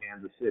 in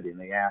Kansas City. And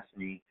they asked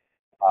me,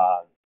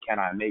 can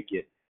I make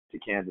it to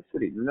Kansas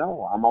City?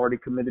 No, I'm already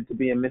committed to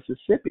be in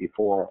Mississippi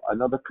for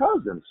another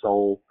cousin.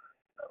 So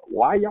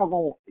why y'all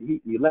going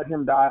you let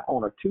him die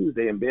on a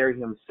Tuesday and bury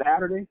him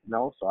Saturday?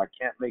 No, so I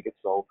can't make it.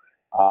 So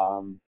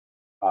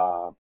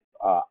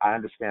I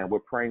understand. We're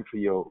praying for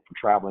for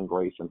traveling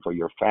grace and for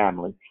your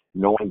family,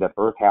 knowing that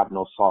earth have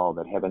no sorrow,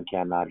 that heaven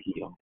cannot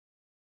heal.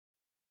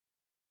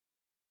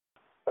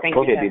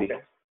 Go ahead, Didi.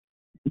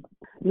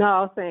 No,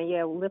 I was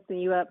saying, lifting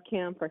you up,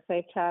 Kim, for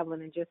safe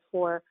traveling and just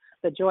for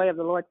the joy of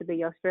the Lord to be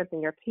your strength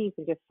and your peace,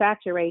 and just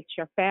saturate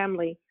your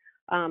family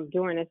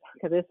during this,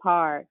 because it's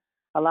hard.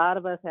 A lot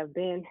of us have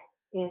been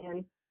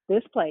in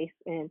this place,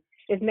 and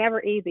it's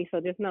never easy.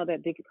 So just know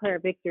that declare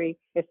victory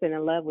is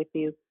in love with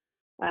you.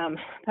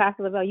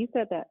 Pastor LaBelle, you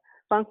said that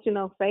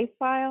functional faith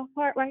file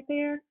part right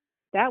there.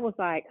 That was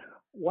like,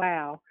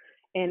 wow.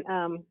 And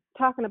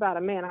talking about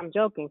a man, I'm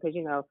joking because,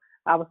 you know,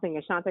 I was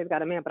thinking Shantae's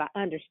got a man, but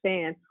I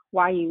understand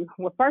why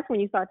first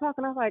when you start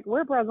talking, I was like,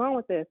 where bro going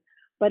with this?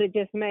 But it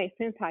just made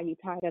sense how you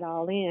tied it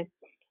all in.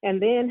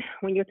 And then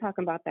when you're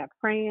talking about that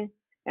praying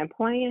and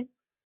playing,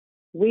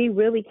 we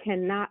really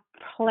cannot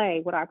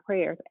play with our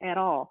prayers at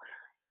all.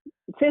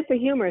 Sense of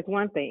humor is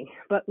one thing,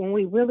 but when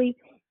we really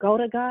go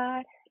to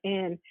God,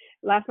 and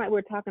last night we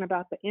were talking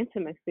about the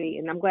intimacy,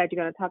 and I'm glad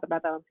you're going to talk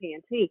about that on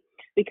TNT,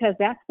 because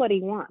that's what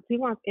He wants. He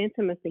wants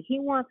intimacy. He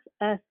wants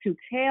us to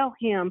tell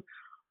Him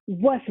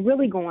what's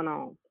really going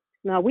on.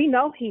 Now, we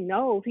know He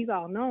knows. He's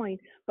all-knowing,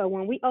 but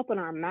when we open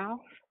our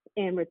mouth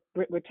and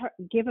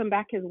give Him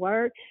back His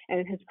word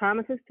and His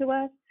promises to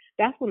us,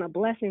 that's when the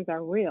blessings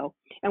are real.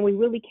 And we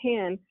really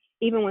can,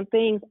 even when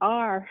things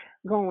are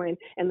going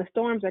and the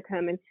storms are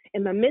coming,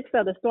 in the midst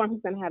of the storm,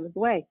 He's going to have His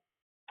way.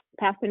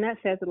 Pastor Nett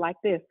says it like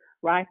this: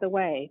 ride the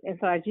wave. And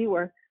so as you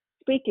were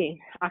speaking,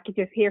 I could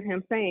just hear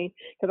him saying,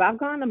 because I've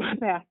gone to my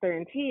pastor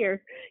in tears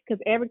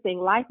because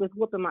life was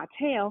whooping my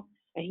tail.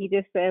 And he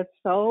just says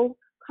so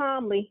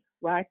calmly,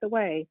 ride the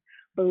wave.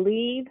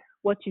 Believe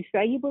what you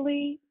say you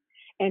believe,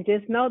 and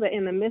just know that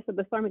in the midst of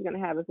the storm, He's going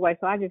to have His way.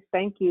 So I just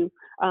thank you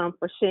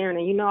for sharing.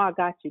 And you know I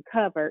got you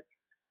covered.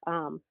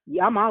 I'm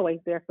always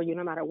there for you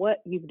no matter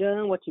what you've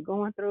done, what you're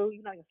going through.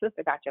 You know your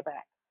sister got your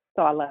back.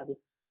 So I love you.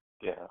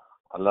 Yeah.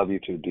 I love you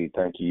too, Dee.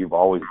 Thank you. You've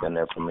always been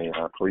there for me, and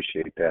I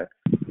appreciate that.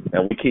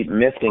 And we keep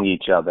missing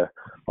each other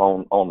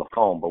on the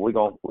phone, but we're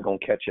gonna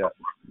catch up.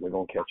 We're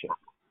gonna catch up.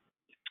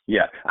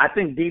 Yeah, I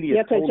think Dee Dee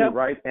is totally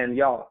right, and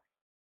y'all.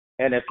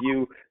 And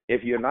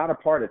if you're not a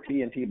part of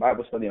TNT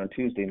Bible Study on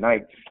Tuesday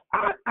night,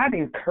 I'd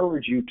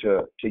encourage you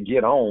to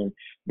get on,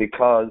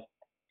 because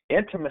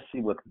intimacy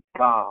with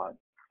God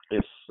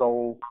is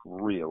so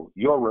real.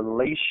 Your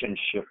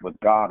relationship with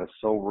God is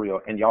so real,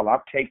 and y'all,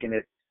 I've taken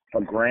it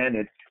for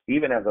granted,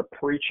 even as a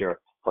preacher,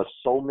 for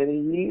so many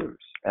years,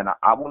 and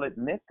I will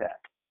admit that.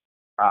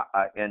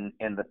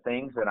 And the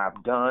things that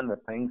I've done, the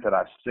things that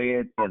I've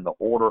said in the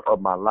order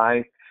of my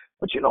life.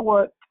 But you know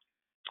what?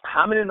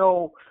 How many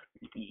know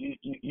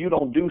you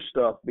don't do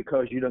stuff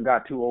because you done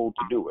got too old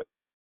to do it?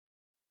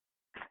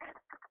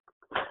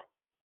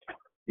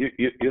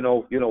 You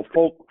know,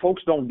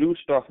 folks don't do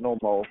stuff no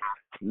more,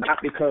 not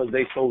because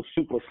they so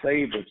super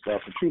saved and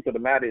stuff. The truth of the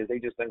matter is they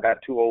just done got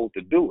too old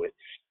to do it.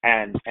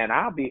 And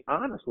I'll be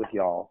honest with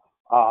y'all,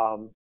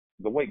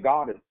 the way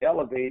God is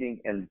elevating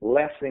and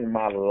blessing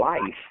my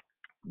life,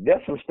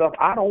 there's some stuff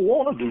I don't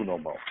want to do no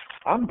more.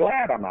 I'm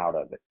glad I'm out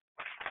of it.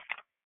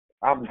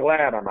 I'm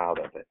glad I'm out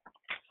of it.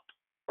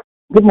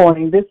 Good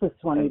morning. This is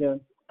Juanita.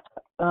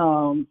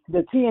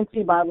 The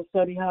TNT Bible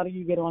Study, how do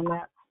you get on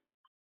that?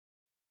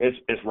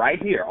 It's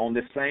right here on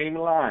the same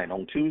line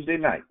on Tuesday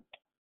night.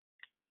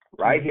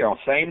 Right here on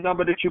same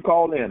number that you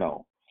called in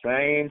on.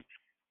 Same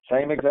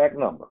exact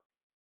number.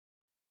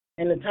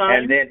 And the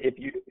time? And then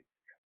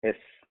it's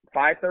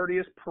 5:30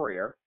 is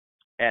prayer,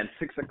 and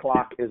 6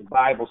 o'clock is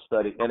Bible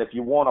study. And if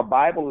you want a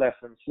Bible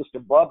lesson, Sister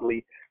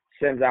Bubbly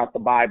sends out the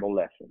Bible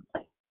lesson.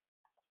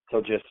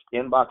 So just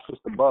inbox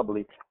Sister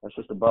Bubbly, and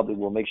Sister Bubbly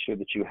will make sure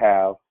that you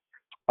have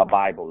a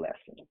Bible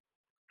lesson.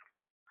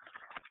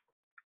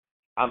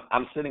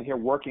 I'm sitting here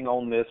working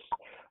on this,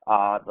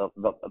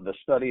 the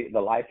study,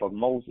 the life of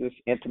Moses,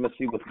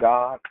 intimacy with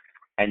God,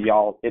 and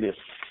y'all, it is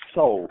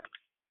so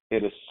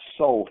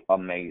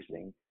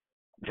amazing.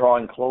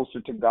 Drawing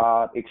closer to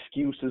God,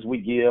 excuses we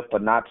give for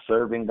not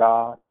serving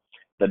God,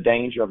 the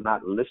danger of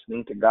not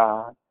listening to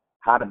God,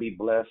 how to be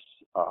blessed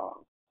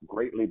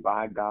greatly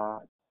by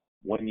God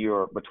when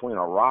you're between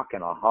a rock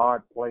and a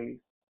hard place,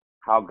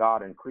 how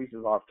God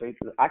increases our faith.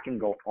 I can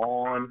go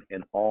on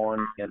and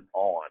on and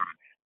on.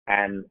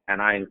 And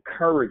I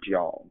encourage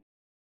y'all.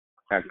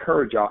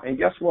 And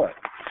guess what?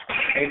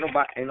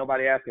 Ain't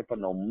nobody asking for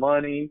no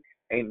money.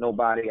 Ain't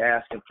nobody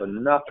asking for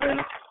nothing.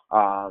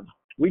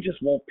 We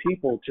just want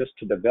people just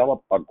to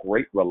develop a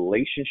great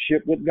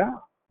relationship with God.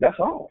 That's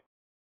all.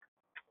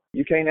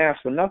 You can't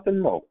ask for nothing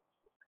more.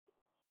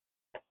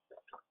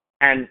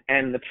 And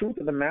the truth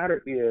of the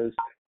matter is,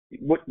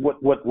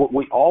 what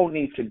we all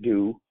need to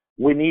do,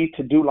 we need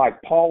to do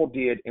like Paul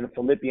did in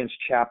Philippians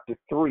chapter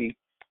 3.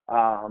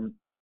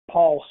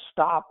 Paul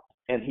stopped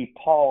and he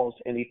paused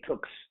and he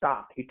took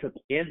stock. He took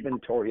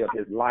inventory of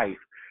his life.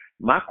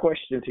 My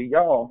question to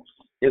y'all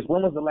is,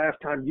 when was the last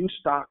time you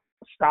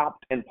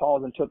stopped and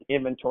paused and took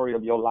inventory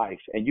of your life,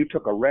 and you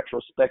took a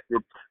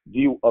retrospective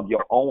view of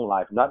your own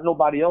life, not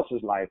nobody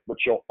else's life, but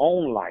your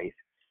own life,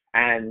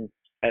 and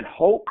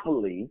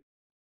hopefully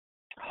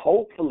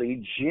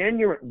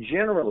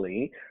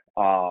generally,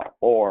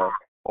 or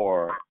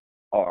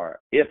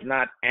if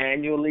not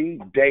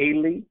annually,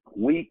 daily,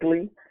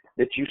 weekly,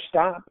 that you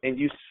stop and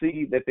you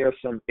see that there's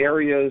some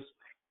areas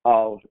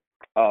of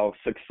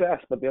success,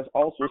 but there's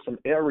also some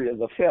areas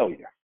of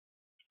failure.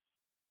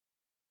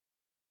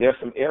 There's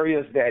some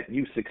areas that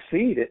you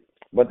succeeded,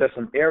 but there's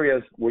some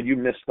areas where you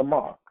missed the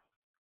mark.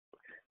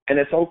 And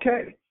it's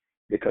okay,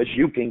 because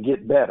you can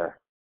get better.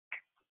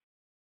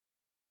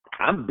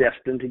 I'm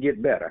destined to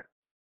get better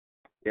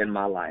in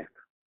my life.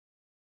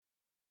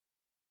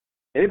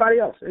 Anybody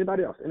else?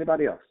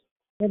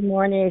 Good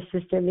morning,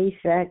 Sister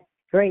Lisa.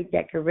 Great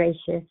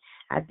decoration.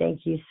 I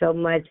thank you so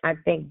much. I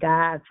thank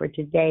God for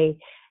today,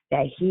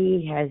 that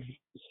He has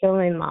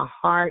healing my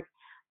heart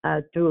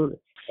through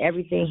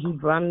everything He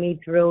brought me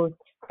through,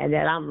 and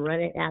that I'm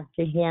running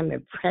after Him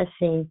and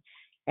pressing,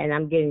 and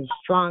I'm getting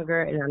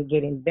stronger and I'm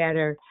getting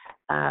better.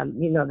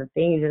 The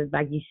things that,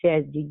 like you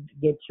said, you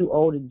get too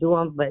old to do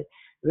them, but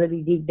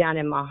really deep down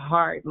in my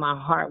heart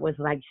was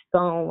like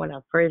stone when I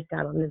first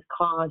got on this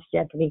call.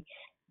 Stephanie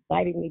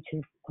invited me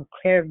to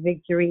declare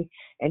victory,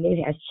 and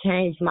it has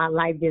changed my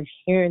life, just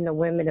hearing the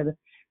women of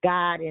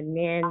God and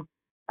men,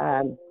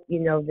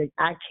 that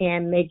I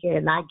can make it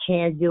and I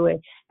can do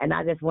it. And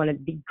I just want to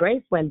be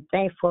grateful and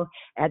thankful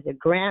as a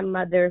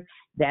grandmother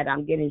that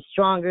I'm getting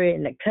stronger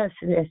and the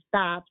cussing has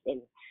stopped,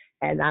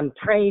 and I'm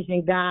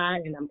praising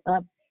God, and I'm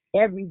up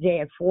every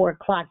day at 4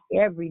 o'clock,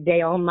 every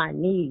day on my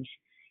knees,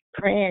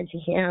 praying to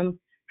Him,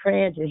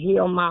 praying to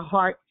heal my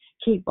heart,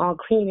 keep on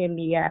cleaning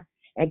me up,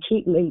 and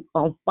keep me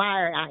on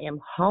fire. I am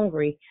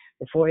hungry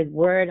for His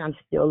word. I'm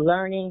still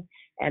learning,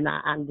 and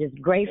I'm just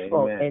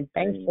grateful. Amen. And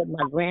thankful for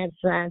my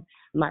grandson.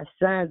 My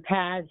son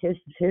passed.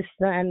 His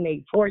son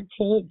made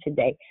 14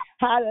 today.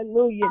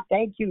 Hallelujah.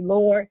 Thank you,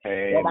 Lord.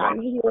 Amen. That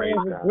I'm here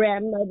as a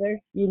grandmother.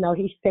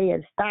 He stayed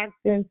in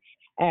Stockton,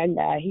 and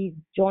he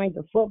joined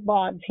the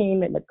football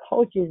team, and the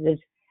coaches is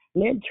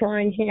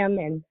mentoring him,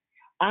 and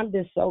I'm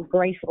just so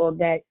grateful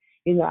that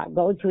I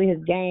go to his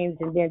games,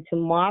 and then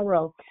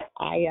tomorrow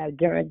I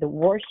join the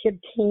worship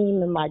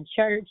team in my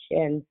church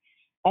and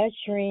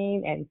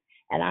ushering,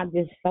 and I'm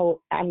just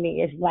so,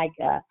 it's like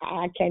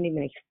I can't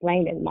even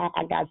explain it.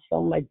 I got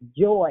so much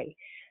joy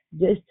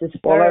just to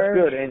serve. Well, that's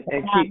good, and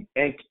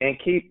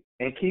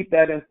keep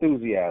that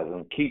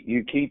enthusiasm. Keep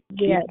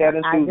that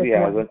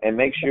enthusiasm, and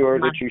make sure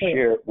that you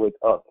share it with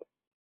others.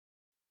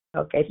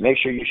 Okay. Make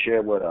sure you share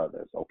it with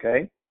others.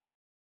 Okay.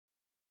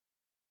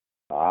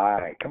 All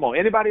right. Come on.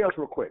 Anybody else,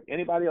 real quick?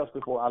 Anybody else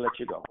before I let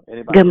you go?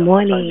 Anybody Good else?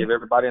 morning. I'm trying to give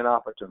everybody an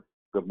opportunity.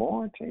 Good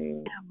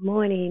morning. Good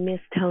morning, Miss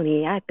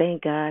Tony. I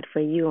thank God for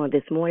you on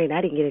this morning.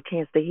 I didn't get a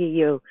chance to hear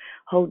your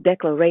whole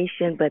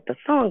declaration, but the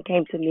song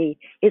came to me.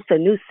 It's a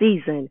new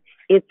season.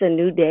 It's a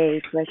new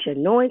day. Fresh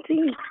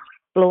anointing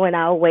flowing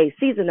our way.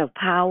 Season of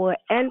power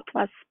and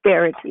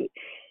prosperity.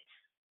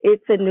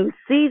 It's a new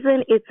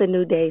season. It's a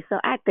new day. So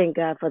I thank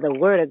God for the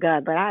word of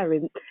God. But I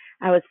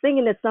was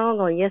singing the song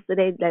on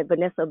yesterday that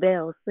Vanessa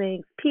Bell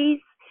sings, Peace,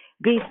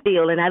 Be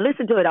Still. And I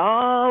listened to it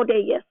all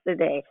day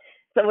yesterday.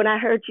 So when I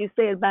heard you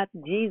say about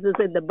Jesus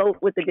in the boat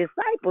with the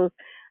disciples,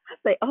 I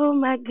say, oh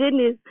my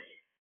goodness.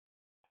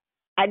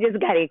 I just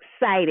got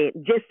excited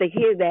just to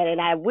hear that.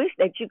 And I wish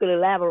that you could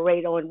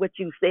elaborate on what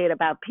you said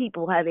about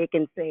people, how they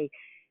can say,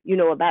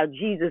 about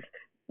Jesus,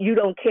 you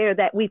don't care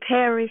that we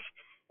perish.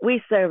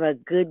 We serve a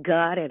good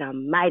God and a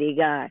mighty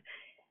God.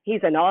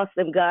 He's an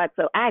awesome God.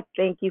 So I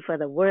thank you for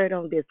the word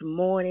on this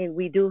morning.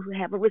 We do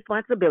have a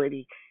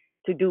responsibility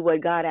to do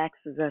what God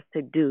asks us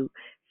to do.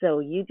 So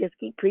you just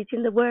keep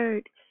preaching the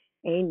word.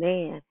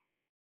 Amen.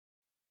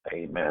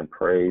 Amen.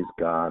 Praise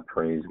God.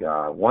 Praise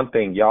God. One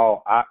thing,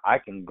 y'all, I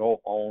can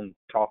go on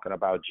talking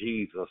about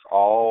Jesus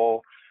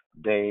all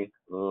day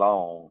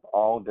long,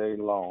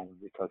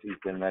 because he's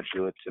been that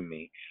good to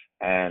me.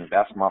 And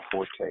that's my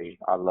forte.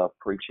 I love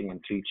preaching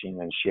and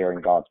teaching and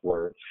sharing God's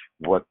word.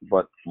 But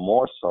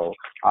more so,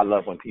 I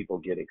love when people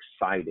get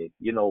excited.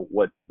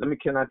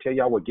 Can I tell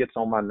y'all what gets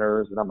on my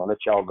nerves? And I'm going to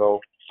let y'all go.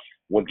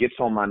 What gets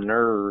on my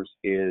nerves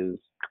is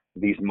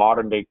these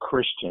modern day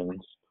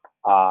Christians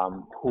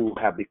who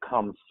have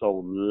become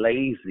so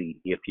lazy,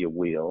 if you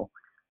will,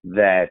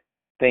 that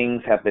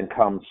things have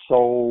become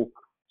so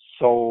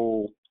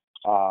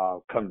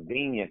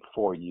convenient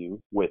for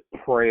you with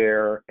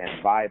prayer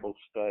and Bible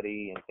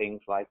study and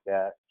things like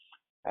that.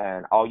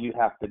 And all you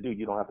have to do,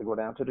 you don't have to go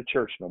down to the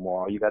church no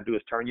more. All you got to do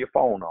is turn your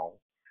phone on,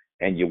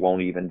 and you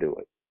won't even do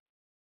it.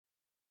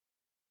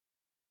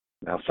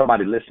 Now,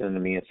 somebody listening to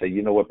me and say,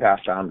 you know what,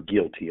 Pastor, I'm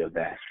guilty of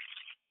that.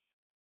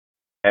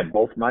 At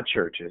both my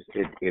churches,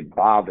 it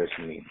bothers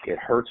me. It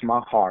hurts my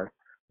heart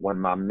when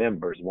my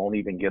members won't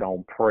even get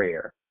on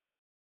prayer.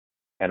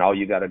 And all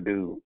you got to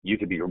do, you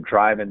could be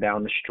driving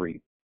down the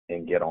street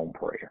and get on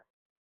prayer.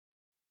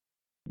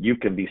 You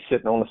can be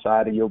sitting on the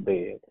side of your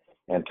bed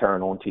and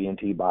turn on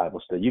TNT Bible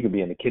study. You can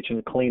be in the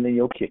kitchen cleaning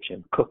your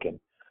kitchen, cooking,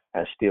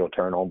 and still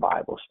turn on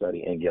Bible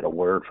study and get a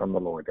word from the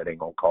Lord that ain't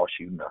going to cost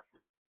you nothing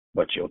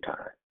but your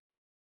time.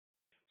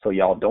 So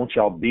don't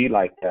y'all be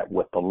like that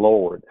with the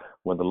Lord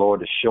when the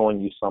Lord is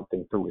showing you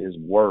something through his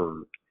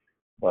word,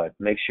 but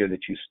make sure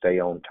that you stay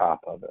on top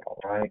of it, all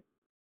right?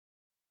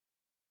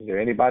 Is there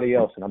anybody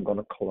else? And I'm going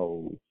to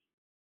close.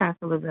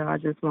 Pastor Lavelle, I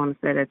just want to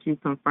say that you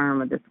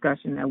confirm a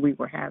discussion that we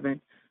were having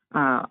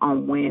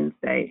on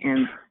Wednesday.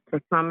 And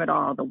to sum it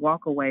all, the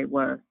walkaway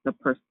was the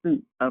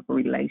pursuit of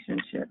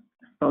relationships.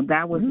 So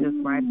that was just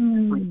right.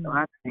 So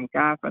I thank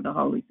God for the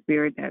Holy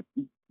Spirit that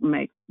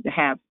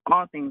have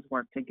all things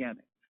work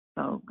together.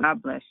 So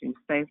God bless you.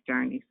 Safe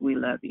journeys. We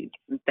love you.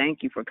 And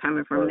thank you for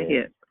coming from the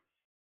hip.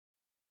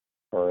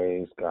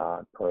 Praise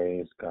God.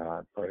 Praise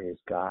God. Praise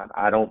God.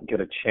 I don't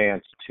get a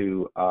chance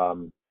to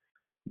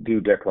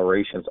do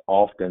declarations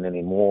often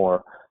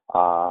anymore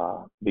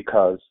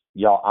because,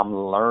 y'all, I'm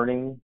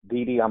learning,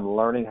 Dee, I'm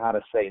learning how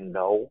to say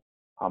no.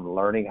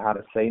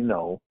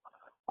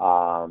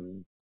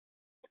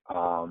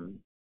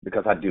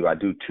 Because I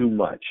do too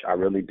much. I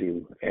really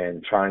do.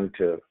 And trying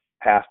to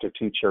pastor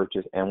 2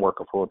 churches and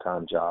work a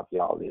full-time job,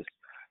 y'all, it's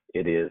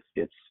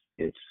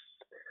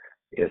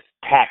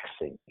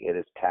taxing. It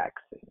is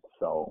taxing.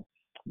 So,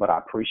 but I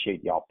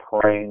appreciate y'all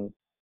praying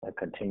and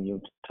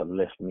continue to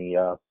lift me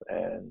up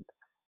and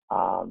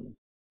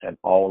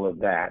all of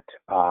that.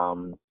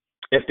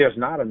 If there's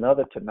not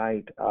another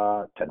tonight,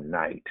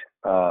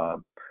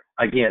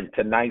 again,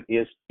 tonight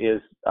is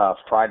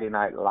Friday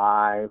Night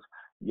Live,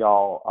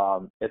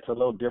 y'all. It's a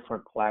little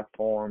different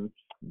platform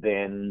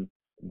than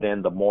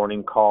the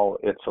morning call.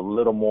 It's a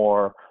little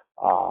more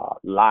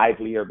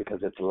livelier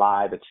because it's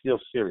live. It's still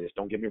serious.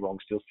 Don't get me wrong,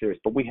 still serious.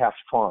 But we have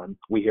fun.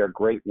 We hear a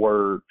great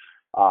word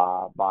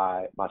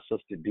by my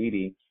sister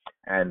Dee,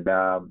 and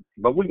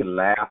but we can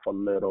laugh a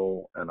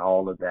little and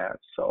all of that.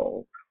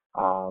 So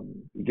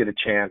you get a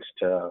chance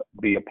to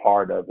be a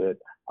part of it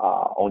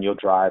on your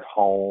drive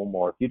home,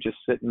 or if you're just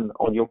sitting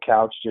on your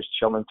couch just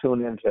chilling,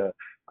 tune into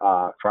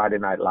Friday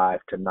Night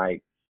Live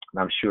tonight.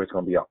 And I'm sure it's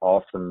going to be an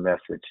awesome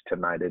message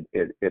tonight.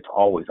 It's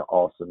always an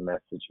awesome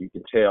message. You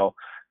can tell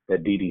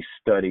that Dee Dee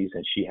studies,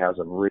 and she has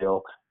a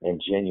real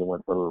and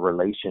genuine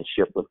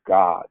relationship with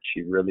God.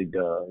 She really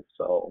does.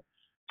 So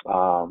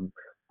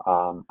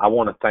I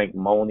want to thank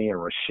Moni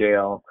and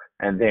Rochelle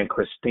and then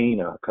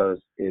Christina, because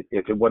if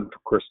it wasn't for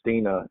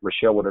Christina,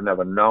 Rochelle would have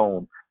never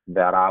known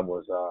that I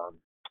was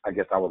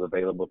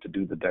available to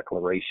do the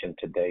declaration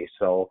today.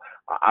 So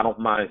I don't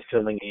mind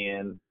filling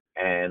in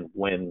and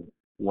when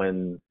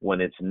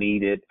it's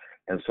needed.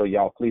 And so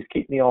y'all, please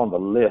keep me on the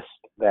list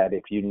that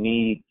if you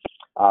need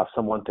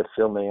someone to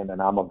fill in,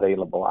 and I'm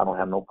available. I don't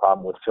have no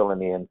problem with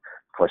filling in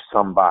for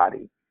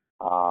somebody.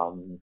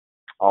 All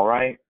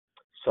right.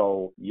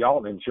 So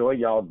y'all enjoy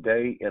y'all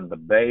day in the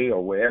Bay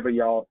or wherever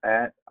y'all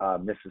at.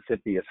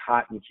 Mississippi is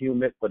hot and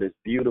humid, but it's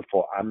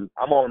beautiful. I'm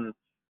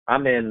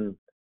in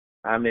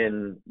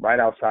right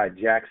outside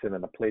Jackson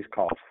in a place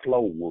called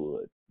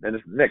Flowood. And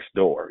it's next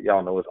door.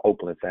 Y'all know it's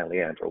Oakland, San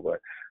Leandro,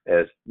 but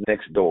it's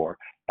next door.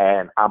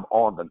 And I'm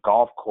on the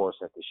golf course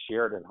at the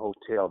Sheraton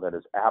Hotel that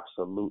is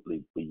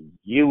absolutely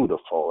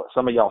beautiful.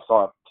 Some of y'all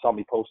saw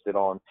me post it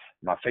on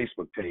my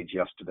Facebook page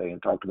yesterday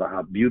and talked about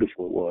how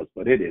beautiful it was,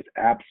 but it is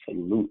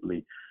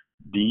absolutely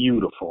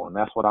beautiful. And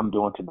that's what I'm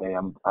doing today.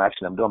 I'm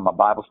doing my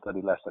Bible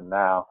study lesson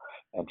now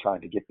and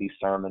trying to get these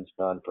sermons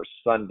done for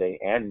Sunday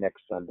and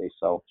next Sunday.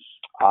 So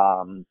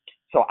I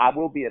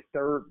will be at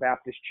Third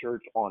Baptist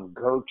Church on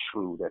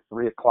Gertrude at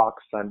 3:00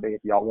 Sunday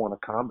if y'all want to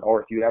come, or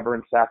if you're ever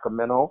in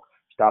Sacramento,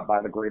 stop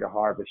by the Greater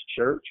Harvest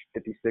Church,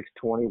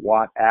 5620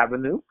 Watt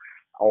Avenue,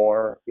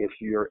 or if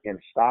you're in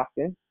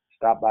Stockton,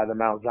 stop by the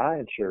Mount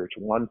Zion Church,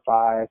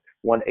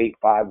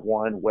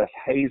 1851 West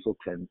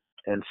Hazleton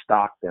in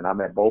Stockton.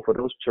 I'm at both of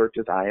those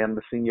churches. I am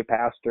the senior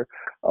pastor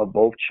of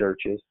both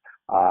churches.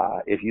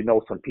 If you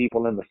know some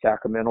people in the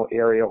Sacramento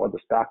area or the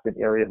Stockton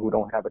area who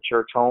don't have a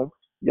church home,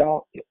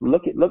 y'all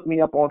look me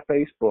up on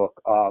Facebook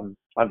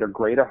under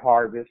Greater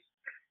Harvest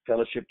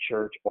Fellowship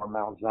Church or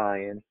Mount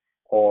Zion,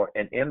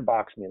 and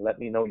inbox me and let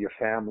me know your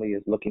family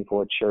is looking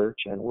for a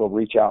church, and we'll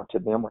reach out to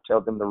them or tell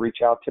them to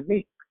reach out to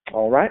me.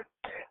 All right.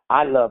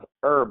 I love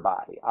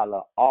everybody. I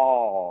love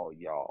all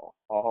y'all,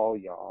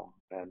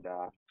 and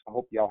I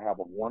hope y'all have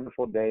a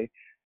wonderful day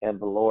in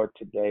the Lord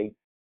today.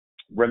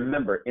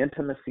 Remember,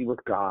 intimacy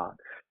with God.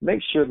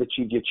 Make sure that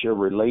you get your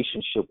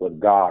relationship with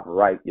God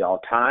right,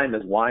 y'all. Time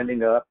is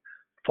winding up.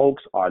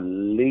 Folks are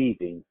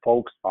leaving.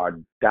 Folks are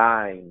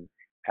dying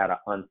at an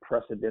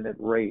unprecedented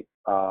rate.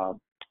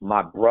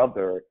 My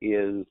brother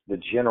is the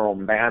general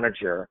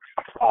manager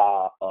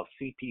of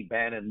C.P.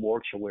 Bannon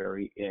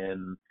Mortuary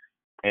in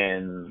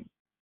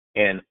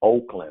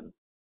Oakland,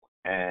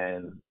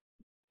 and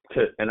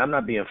I'm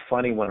not being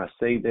funny when I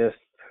say this,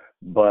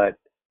 but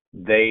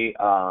they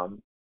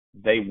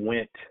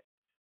went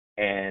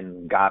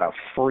and got a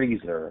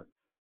freezer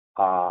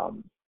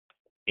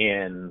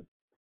in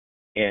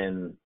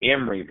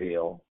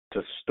Emeryville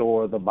to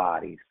store the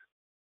bodies.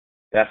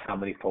 That's how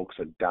many folks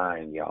are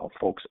dying, y'all.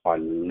 Folks are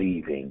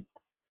leaving.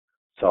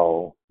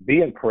 So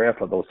be in prayer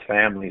for those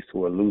families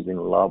who are losing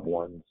loved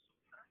ones,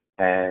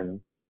 and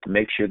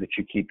make sure that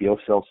you keep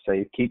yourself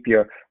safe.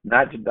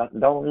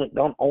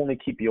 Don't only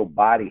keep your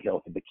body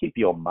healthy, but keep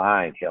your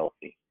mind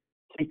healthy.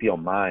 Keep your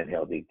mind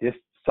healthy.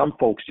 Some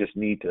folks just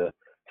need to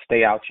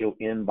stay out your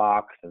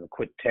inbox and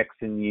quit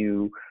texting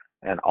you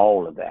and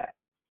all of that.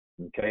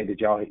 Okay, did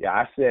y'all? Yeah,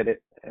 I said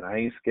it, and I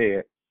ain't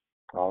scared.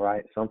 All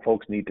right, some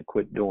folks need to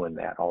quit doing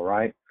that. All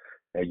right,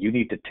 and you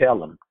need to tell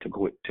them to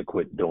quit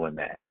doing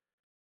that.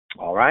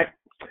 All right,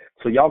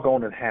 so y'all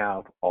going to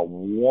have a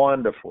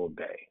wonderful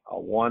day,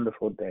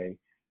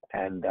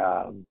 and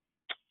I'll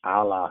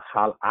holler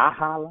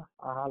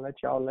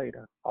at y'all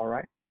later. All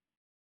right.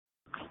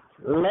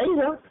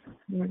 Later.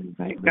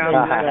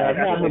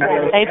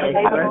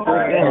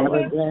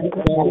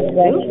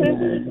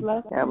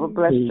 Have a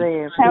blessed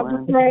day,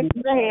 everyone. a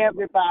blessed day,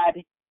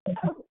 everybody.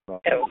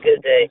 Have a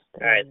good day.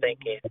 All right, thank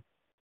you.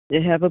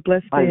 Have a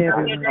blessed day,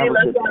 everyone.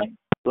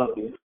 Love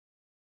you.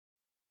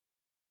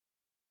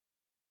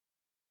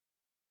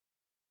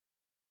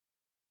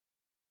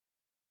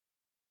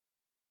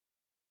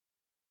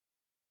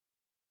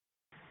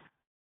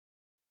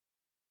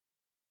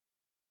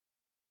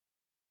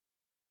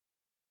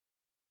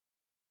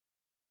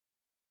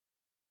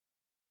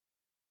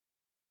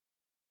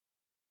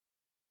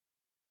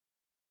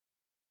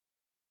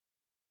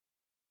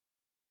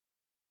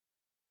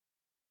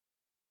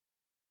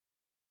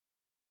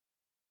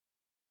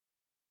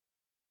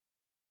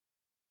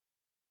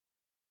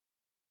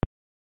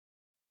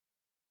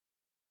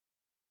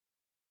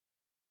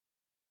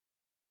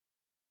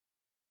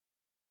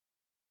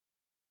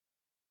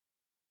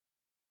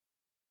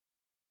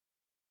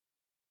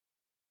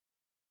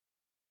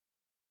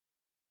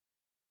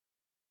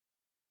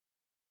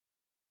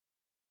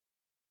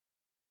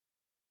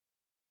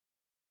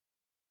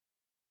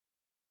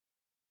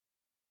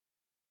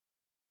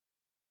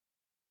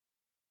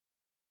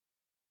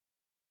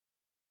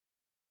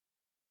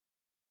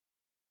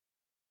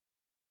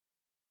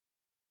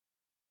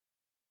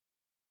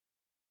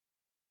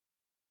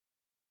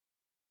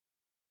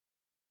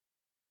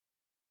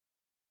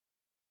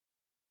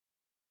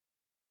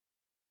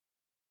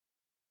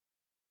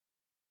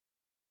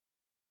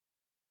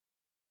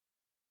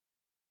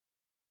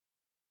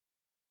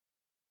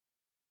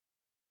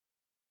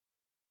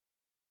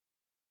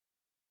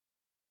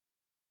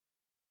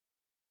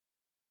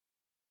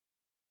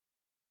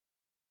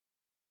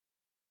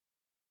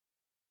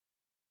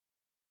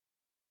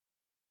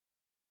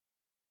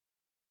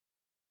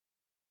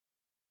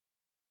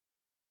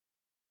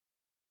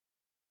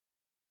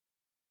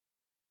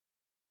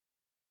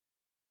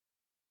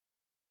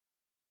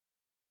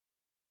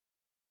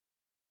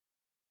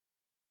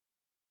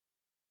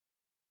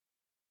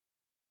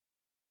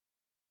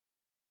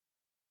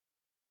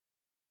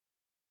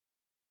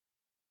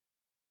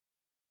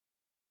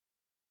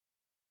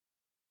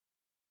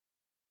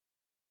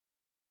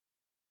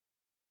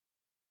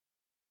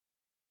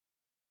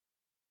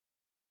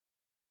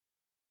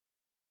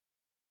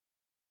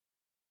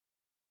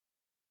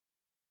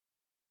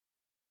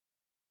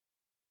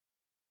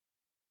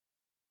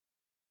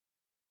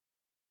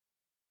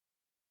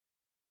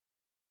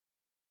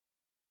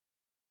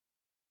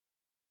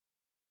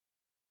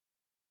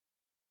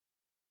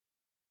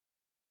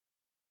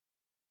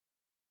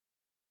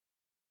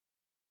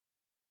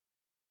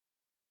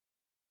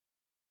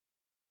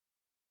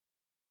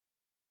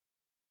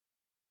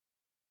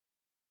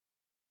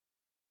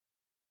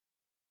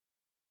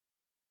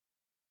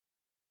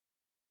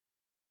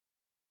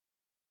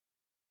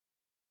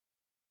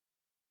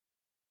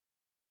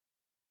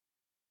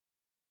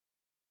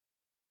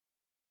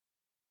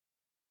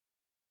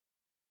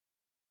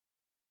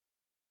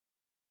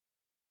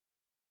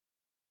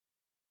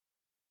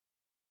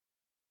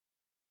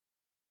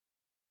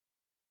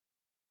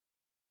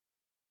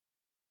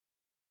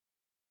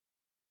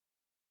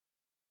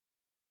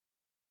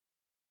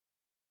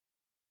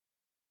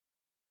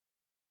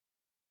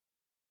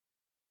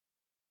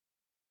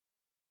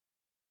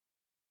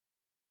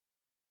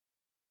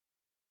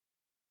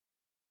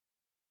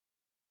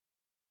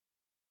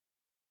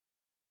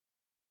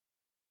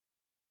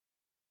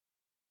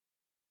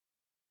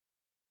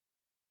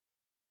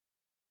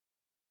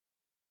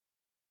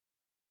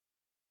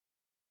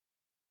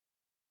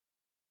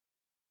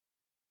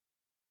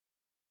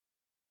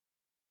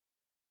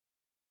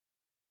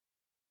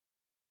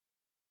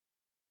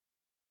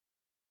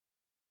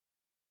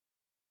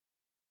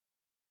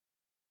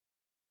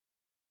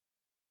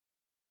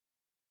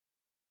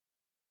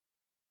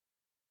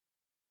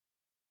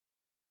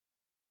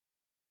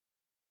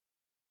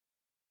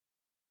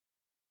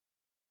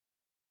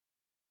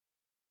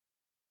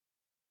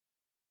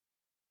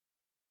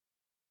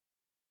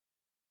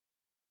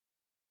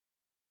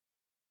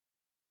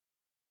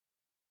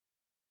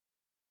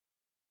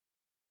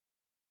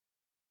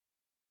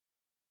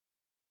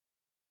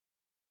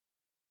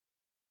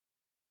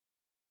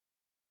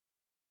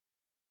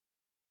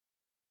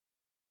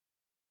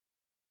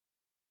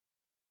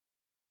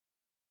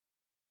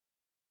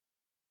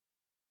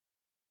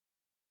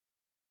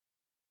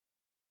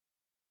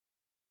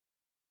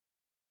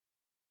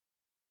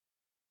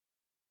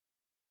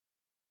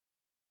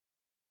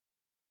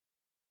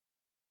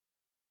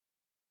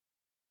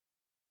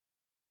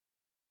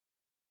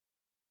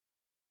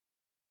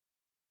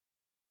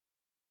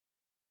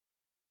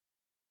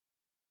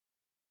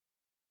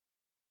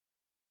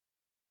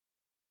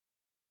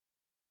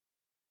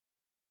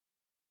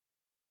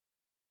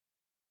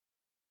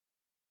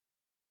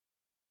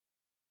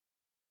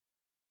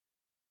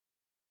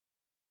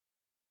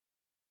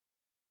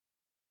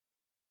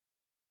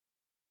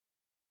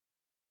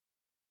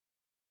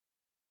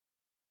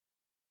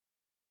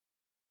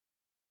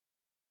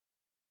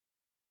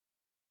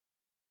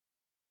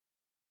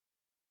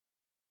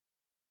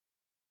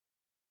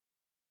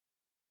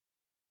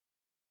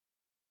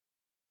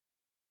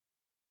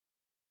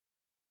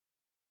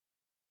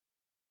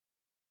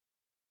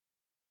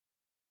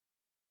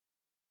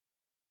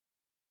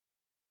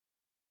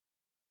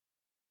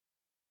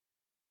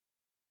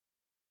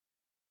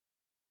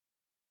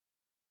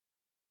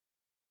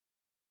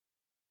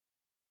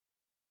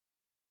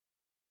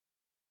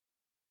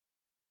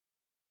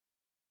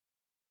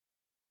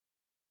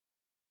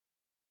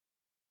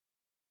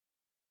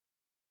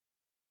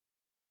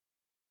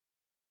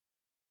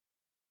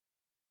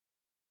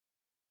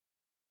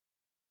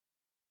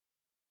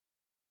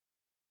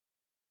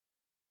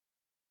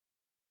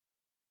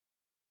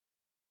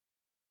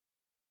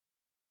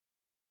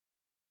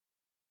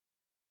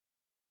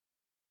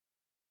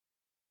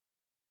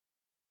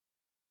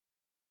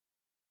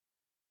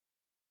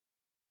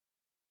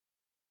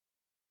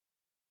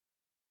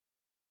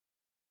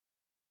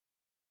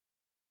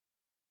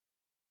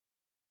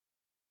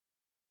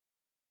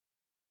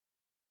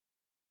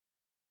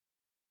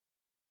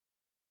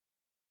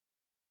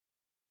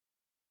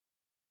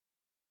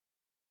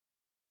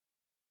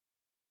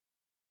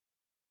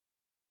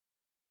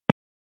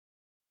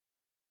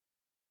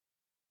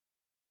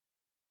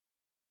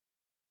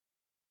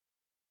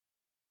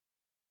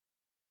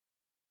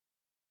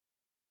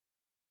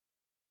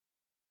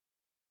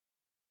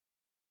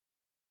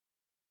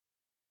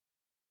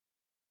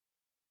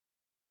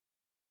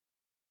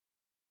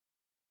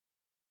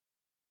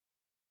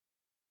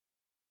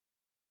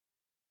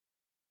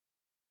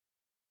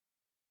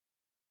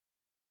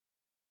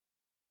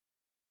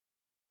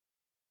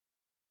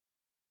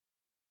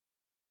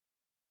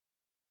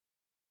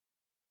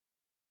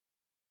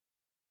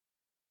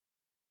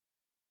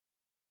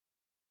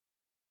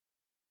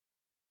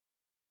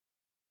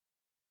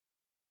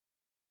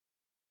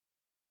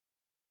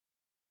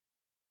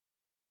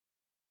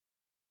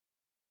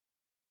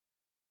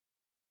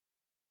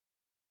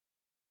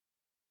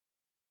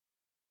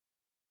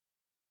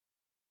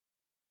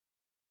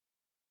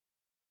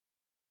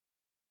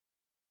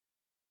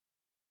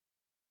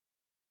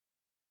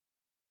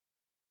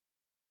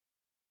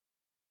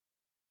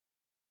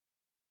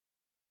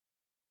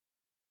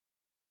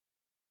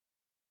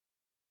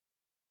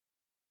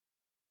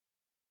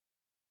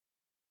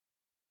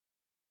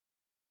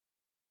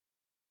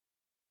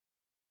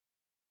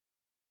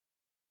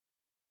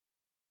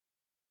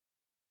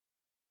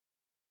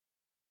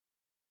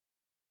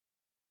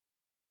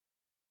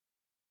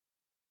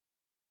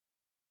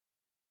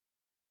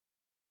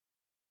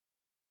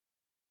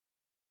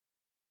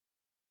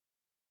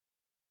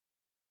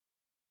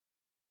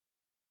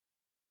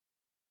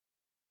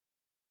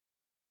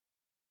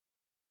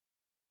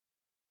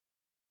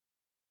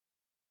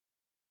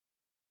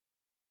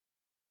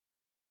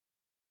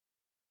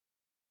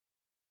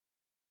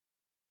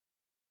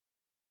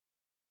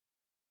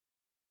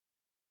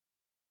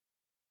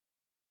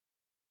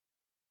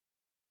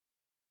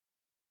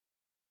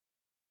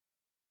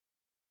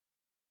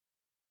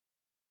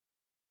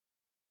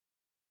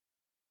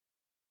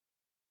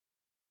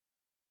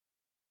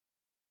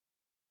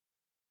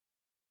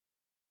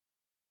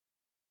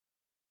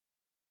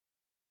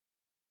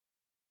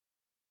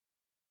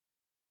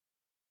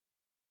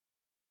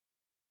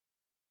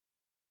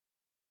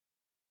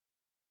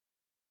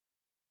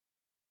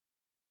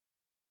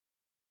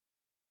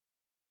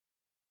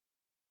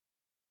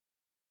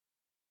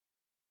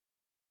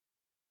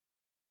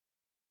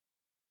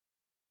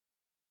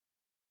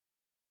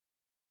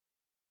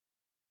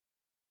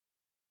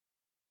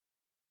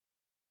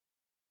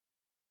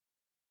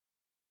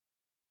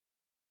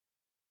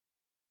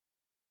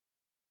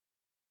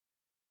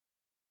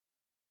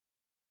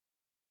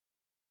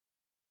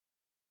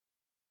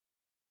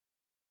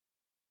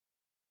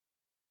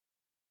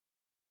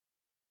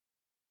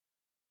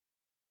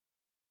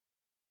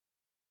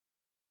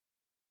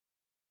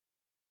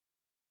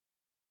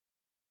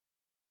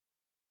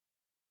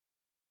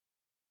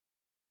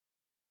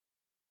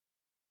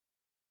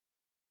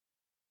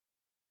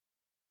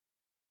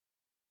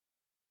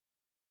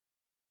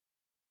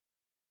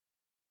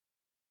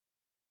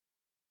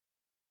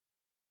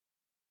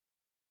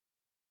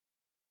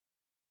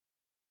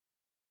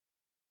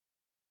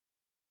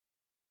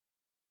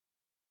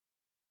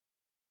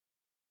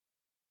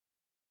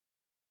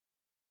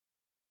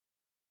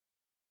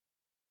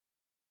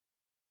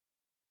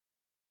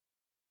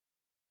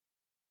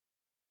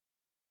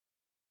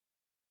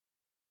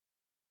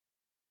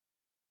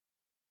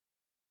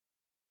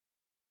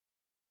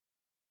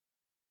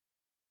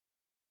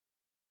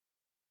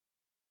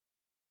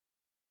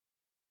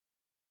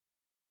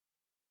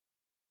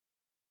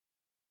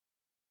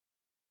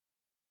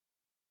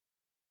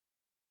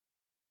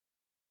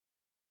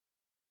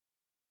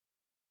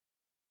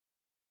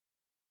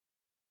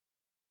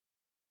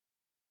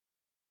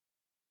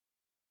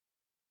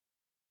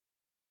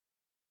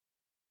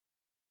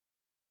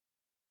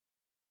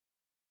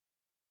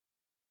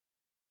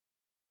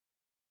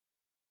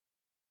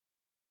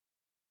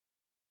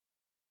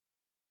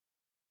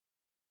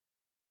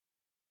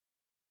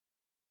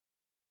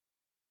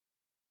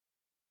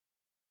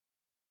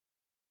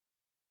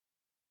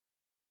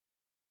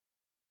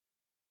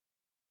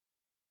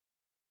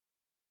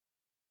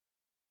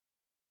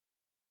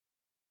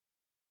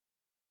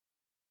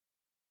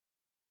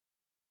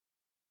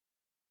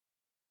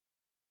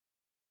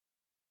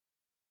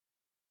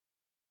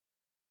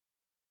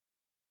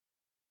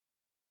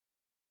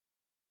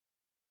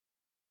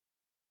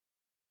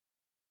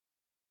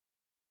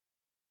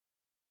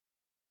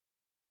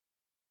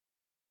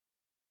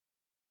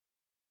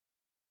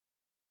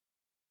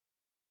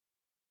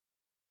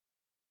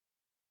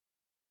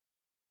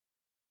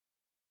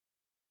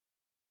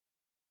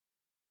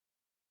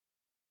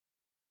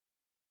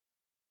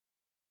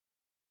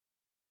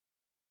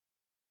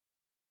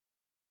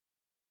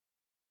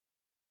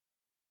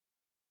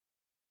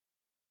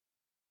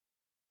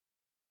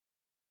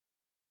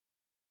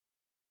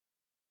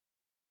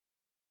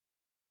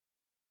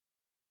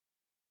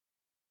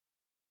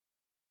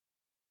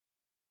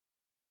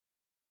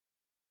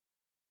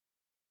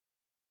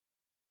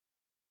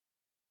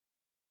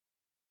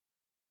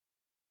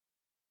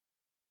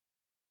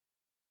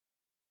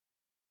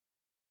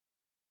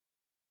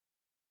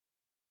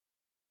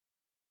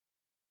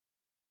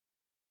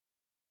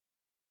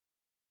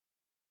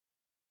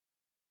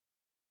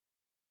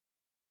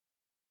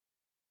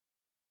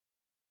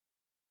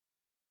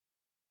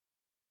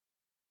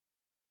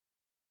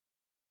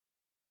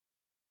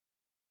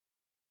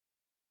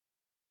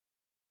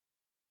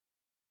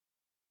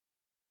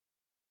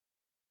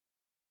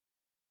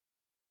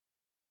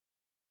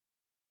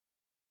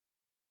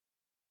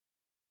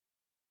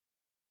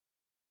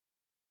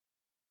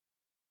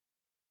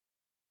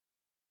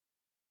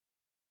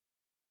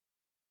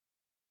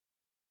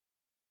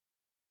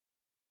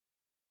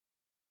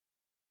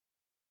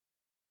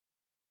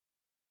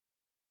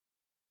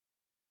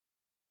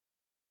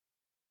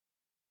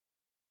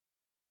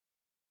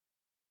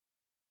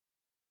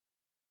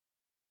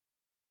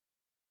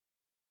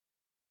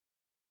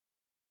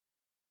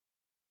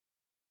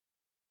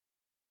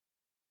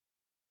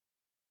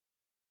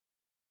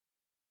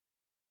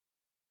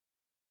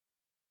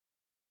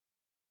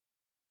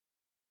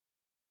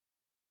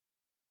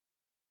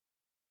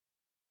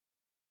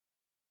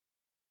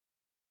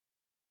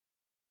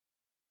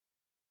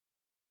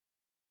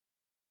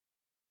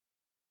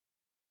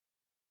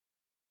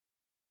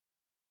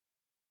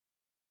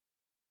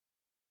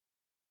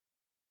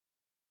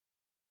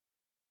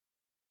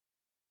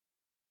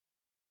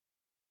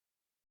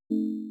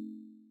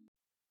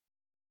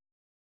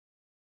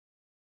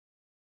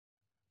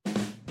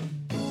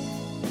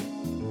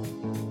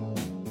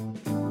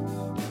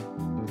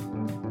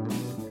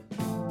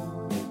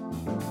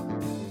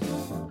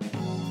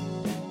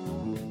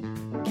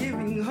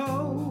 giving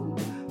hope,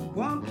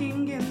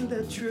 walking in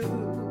the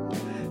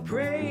truth,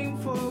 praying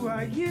for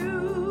our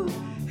youth,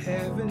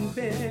 having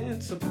been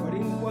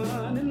supporting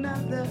one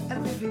another. A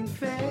living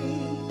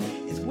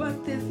faith is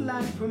what this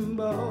life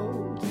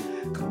promotes,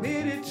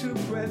 committed to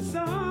press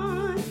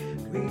on,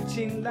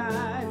 reaching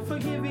life,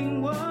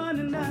 forgiving one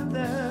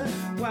another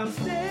while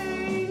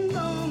staying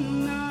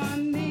on our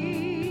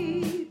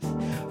knees.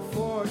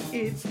 For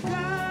it's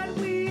God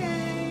we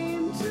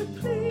aim to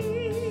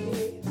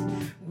please.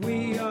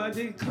 We are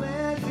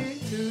declared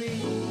victory.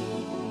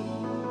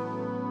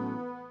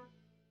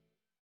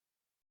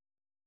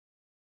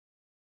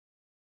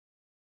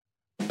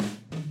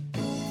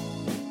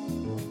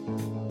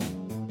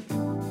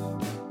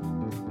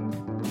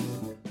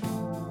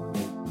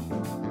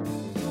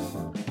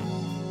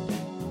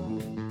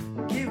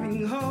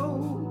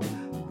 Hope,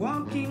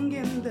 walking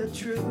in the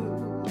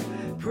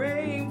truth,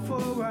 praying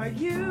for our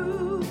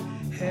youth,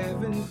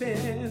 having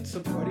been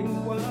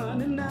supporting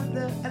one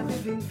another. A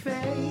living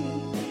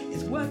faith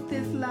is what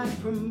this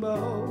life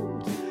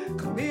promotes,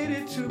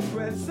 committed to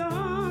press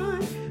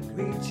on,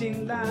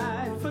 reaching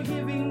life,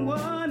 forgiving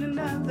one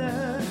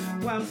another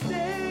while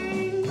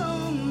staying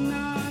on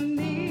our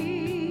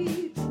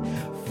knees.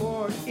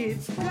 For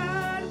it's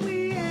God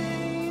we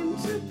aim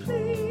to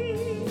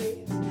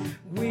please.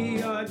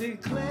 We are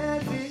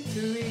declared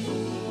victory.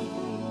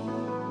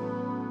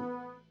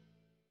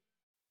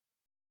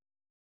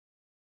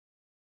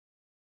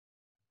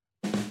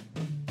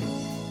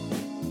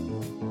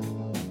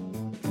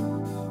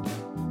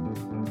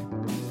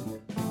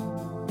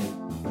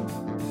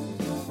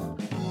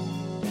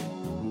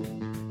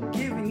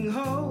 Giving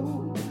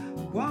hope,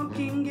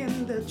 walking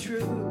in the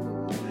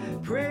truth,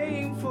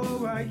 praying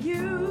for our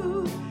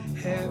youth,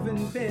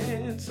 having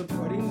been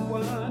supporting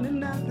one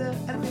another.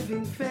 A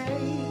living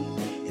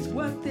faith is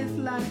what this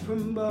life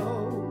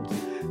promotes,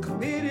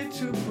 committed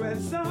to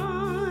press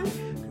on,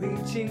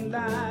 reaching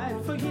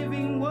life,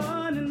 forgiving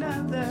one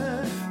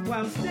another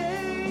while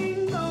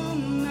staying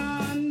on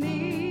our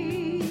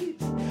knees.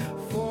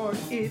 For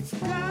it's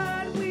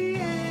God we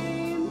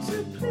aim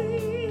to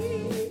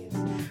please.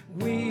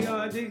 We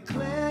are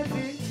declared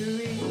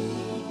victory.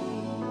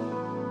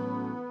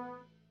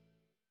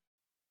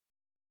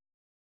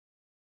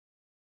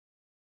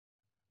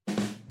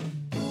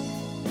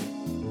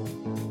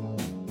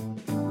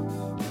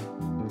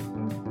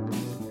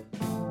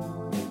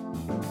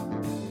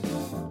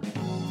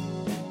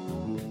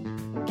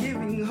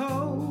 Giving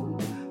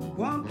hope,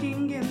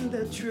 walking in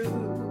the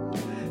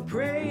truth,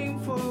 praying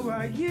for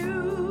our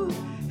youth,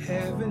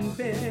 having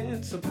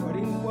been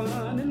supporting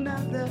one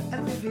another.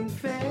 A living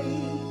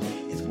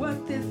faith is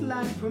what this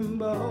life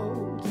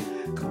promotes,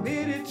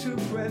 committed to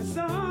press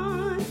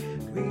on,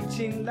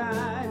 reaching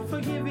life,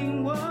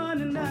 forgiving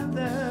one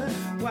another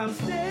while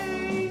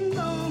staying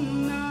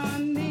on our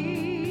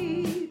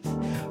knees.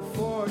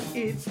 For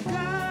it's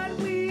God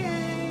we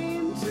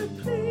aim to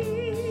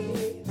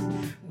please.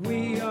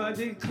 We are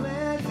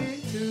declared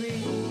victory.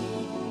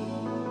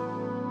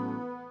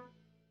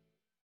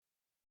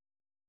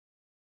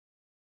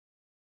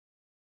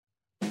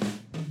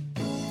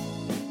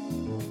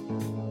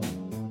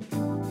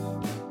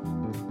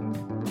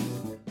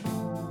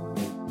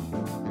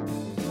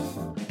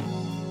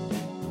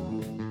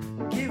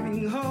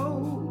 Giving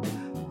hope,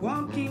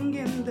 walking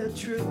in the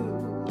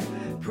truth,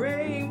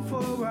 praying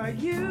for our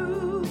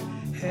youth,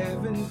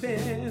 having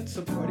been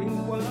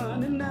supporting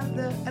one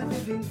another. A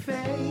living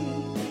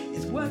faith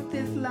is what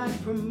this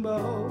life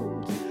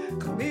promotes,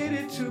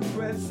 committed to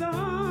press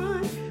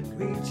on,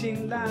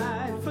 reaching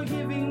life,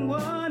 forgiving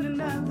one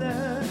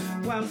another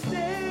while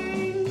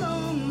staying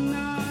on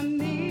our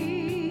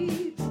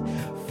knees.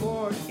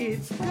 For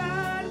it's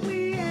God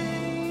we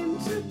aim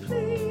to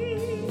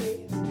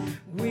please.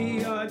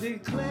 We are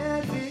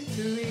declared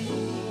victory.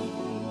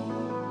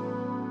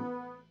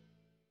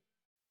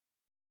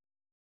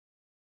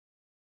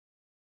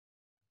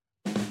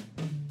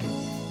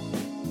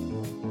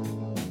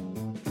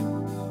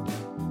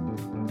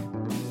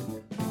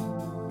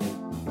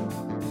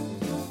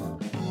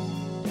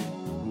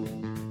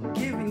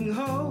 Giving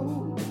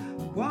hope,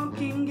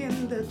 walking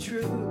in the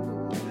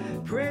truth,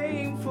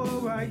 praying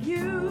for our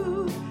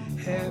youth,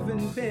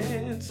 having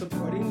been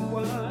supporting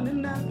one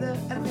another.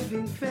 A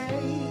living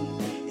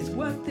faith is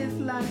what this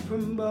life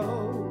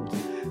promotes,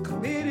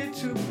 committed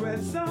to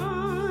press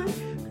on,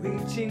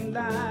 reaching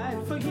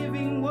life,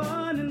 forgiving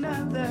one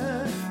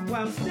another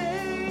while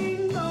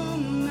staying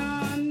on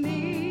our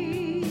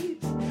knees.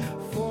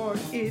 For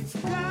it's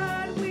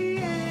God we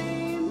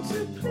aim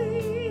to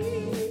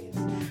please.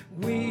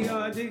 We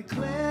are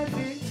declared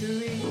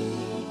victory.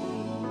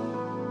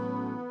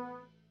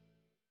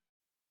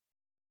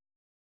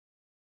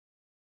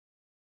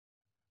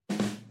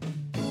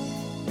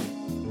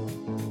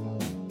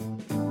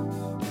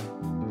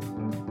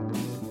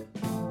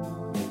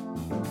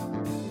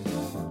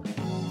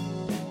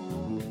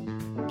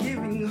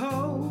 Giving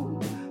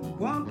hope,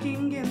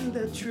 walking in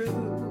the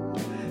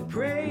truth,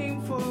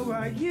 praying for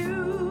our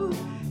youth,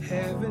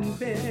 having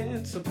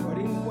been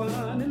supporting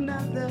one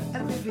another.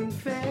 A living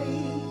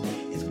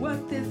faith is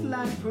what this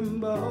life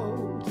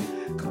promotes.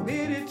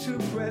 Committed to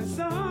press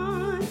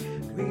on,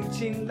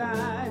 reaching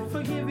life,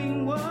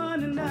 forgiving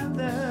one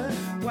another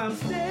while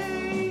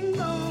staying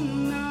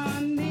on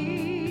our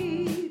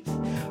knees.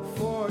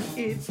 For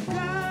it's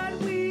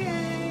God we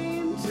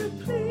aim to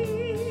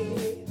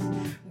please.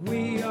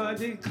 We are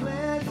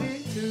declared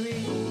victory.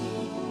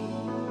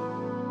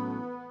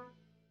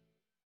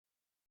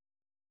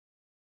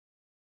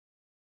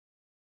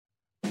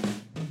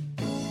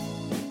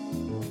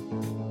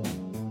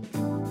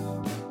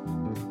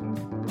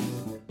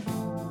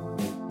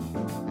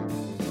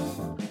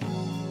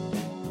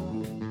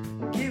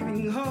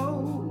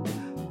 Hope,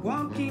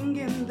 walking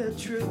in the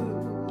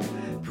truth,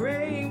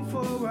 praying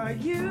for our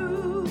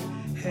youth,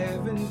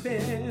 heaven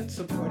bent,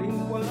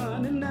 supporting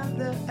one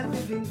another, a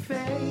living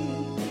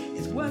faith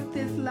is what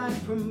this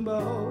life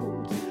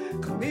promotes.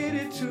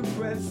 Committed to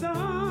press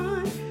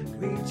on,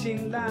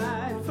 reaching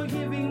life,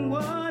 forgiving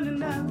one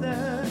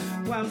another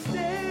while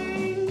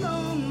staying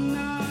on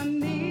our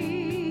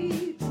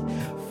knees.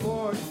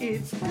 For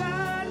it's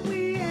God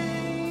we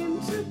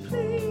aim to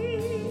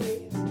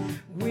please.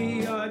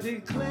 We are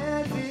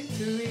declared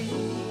victory.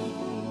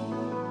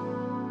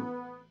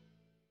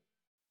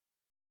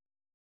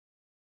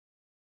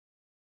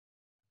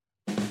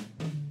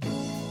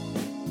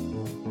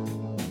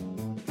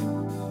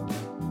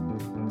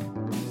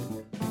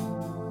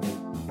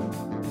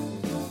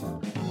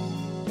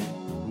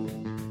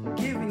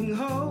 Giving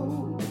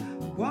hope,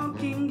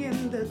 walking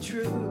in the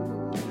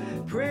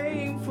truth,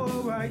 praying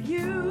for our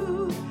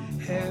youth,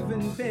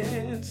 heaven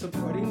bent,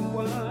 supporting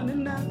one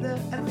another,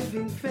 a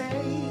living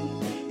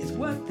faith is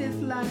what this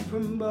life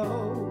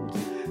promotes.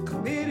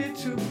 Committed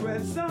to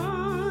press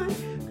on,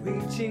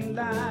 reaching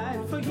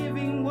life,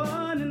 forgiving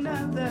one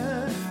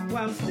another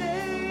while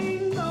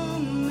staying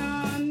on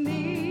our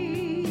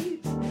knees.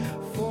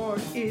 For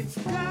it's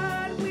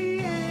God we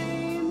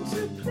aim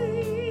to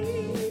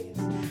please.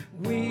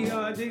 We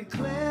are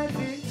declared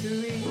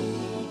victory.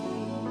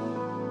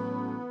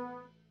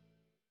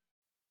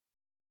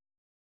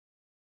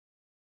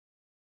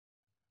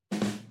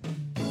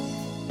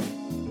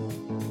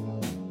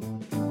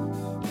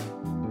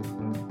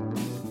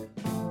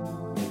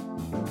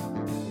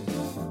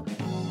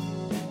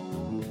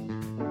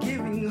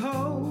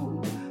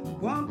 Hope,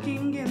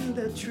 walking in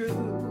the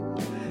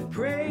truth,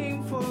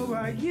 praying for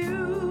our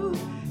youth,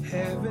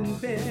 heaven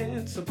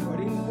bent,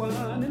 supporting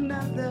one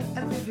another,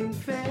 a living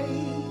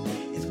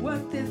faith is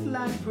what this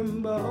life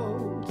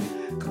promotes.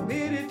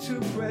 Committed to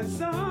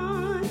press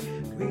on,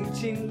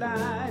 reaching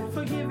life,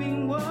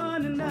 forgiving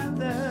one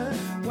another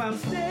while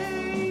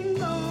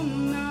staying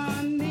on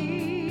our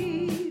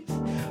knees.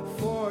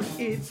 For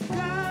it's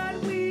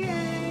God we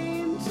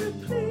aim to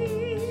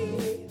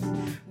please.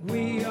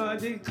 We are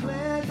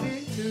declared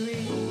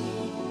victory.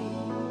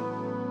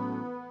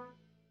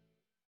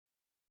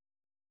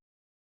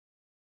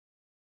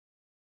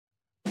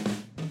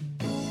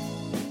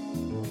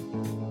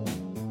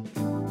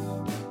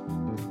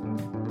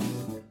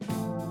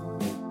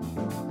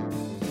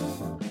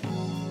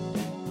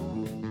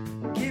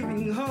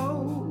 Giving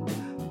hope,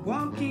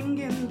 walking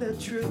in the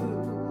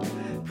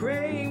truth,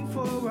 praying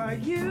for our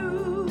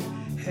youth,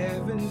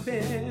 heaven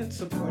bent,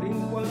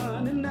 supporting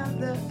one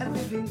another, a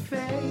living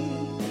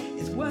faith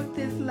is what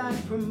this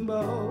life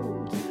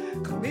promotes.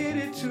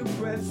 Committed to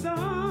press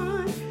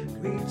on,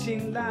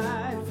 reaching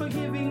life,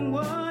 forgiving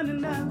one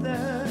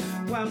another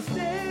while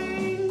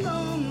staying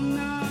on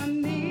our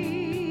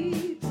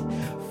knees.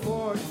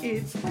 For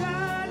it's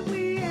God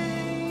we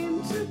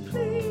aim to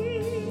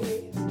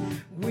please.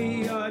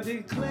 We are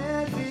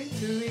declared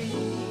victory.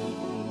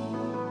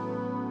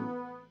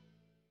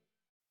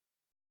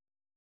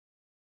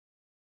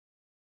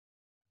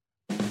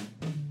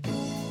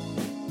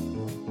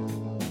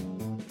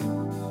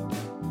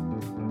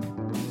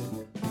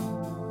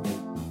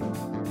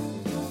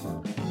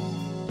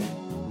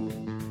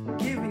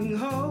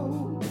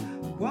 Hope,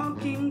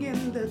 walking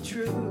in the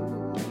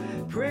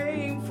truth,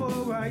 praying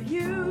for our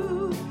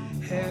youth,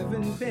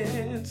 heaven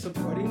bent,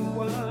 supporting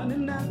one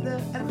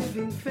another, a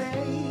living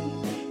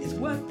faith is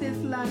what this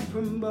life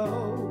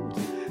promotes.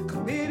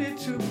 Committed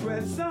to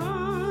press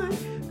on,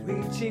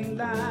 reaching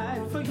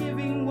life,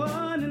 forgiving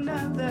one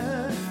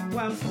another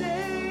while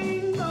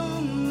staying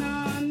on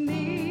our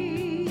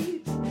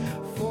knees.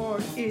 For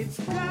it's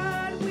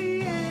God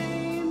we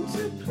aim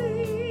to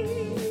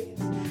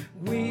please.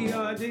 We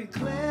are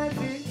declared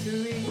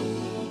victory.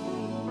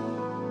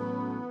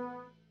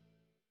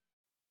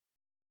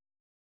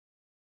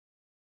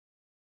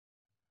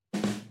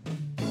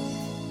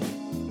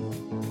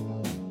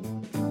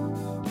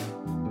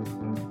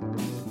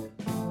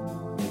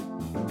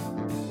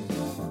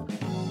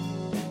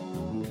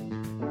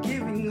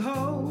 Giving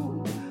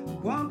hope,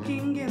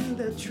 walking in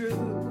the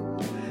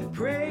truth,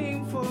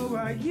 praying for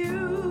our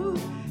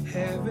youth,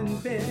 heaven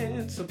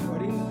bent,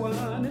 supporting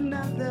one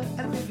another,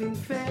 a living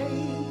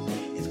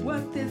faith is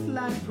what this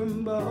life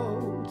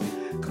promotes.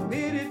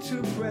 Committed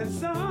to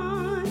press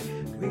on,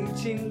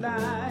 reaching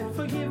life,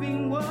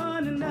 forgiving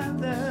one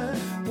another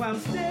while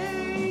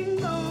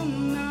staying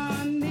on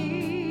our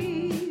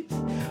knees.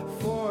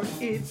 For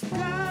it's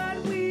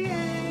God we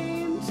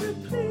aim to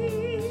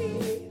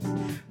please.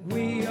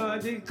 We are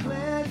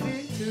declared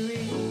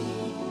victory.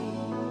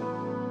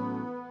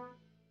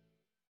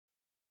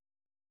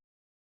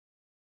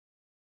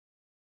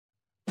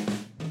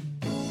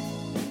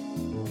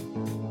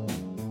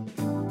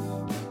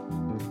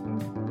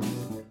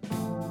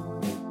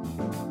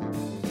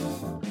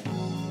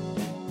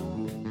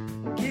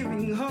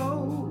 Giving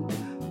hope,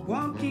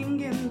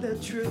 walking in the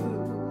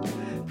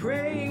truth,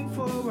 praying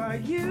for our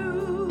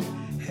youth,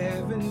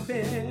 having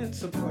been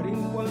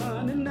supporting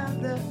one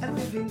another. A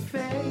living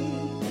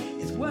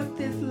faith is what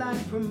this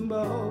life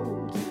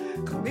promotes.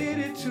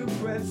 Committed to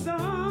press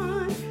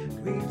on,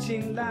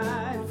 reaching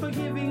life,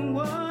 forgiving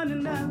one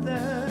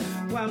another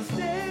while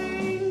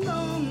staying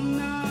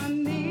on our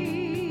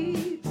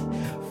knees.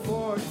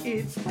 For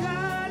it's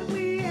God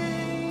we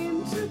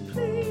aim to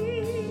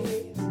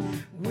please.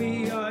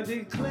 We are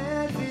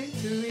declared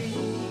victory.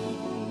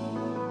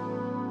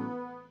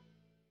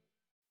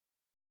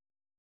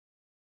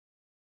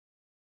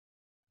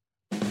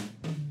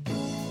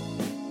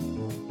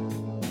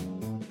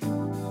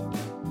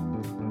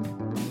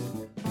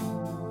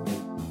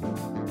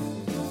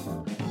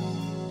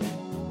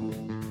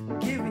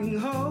 Giving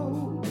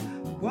hope,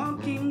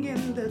 walking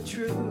in the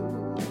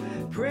truth,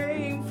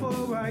 praying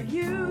for our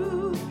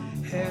youth,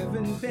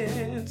 having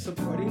been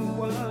supporting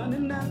one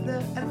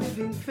another. A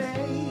living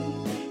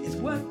faith is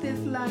what this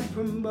life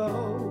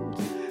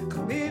promotes.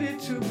 Committed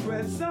to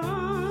press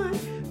on,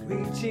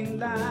 reaching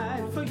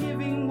life,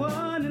 forgiving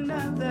one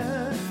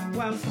another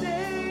while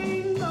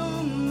staying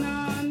on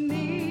our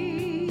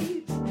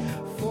knees.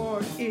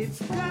 For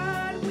it's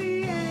God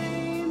we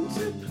aim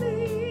to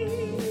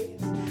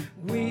please.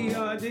 We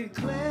are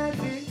declared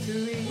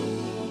victory.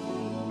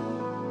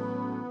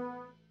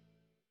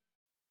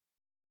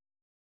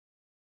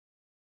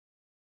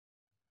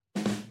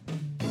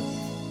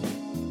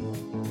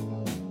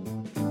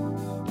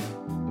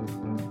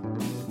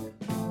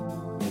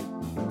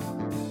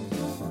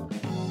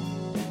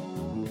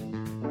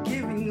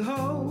 Giving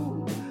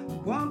hope,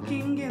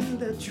 walking in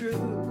the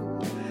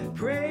truth,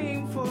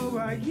 praying for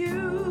our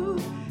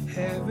youth,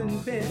 having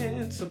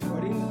been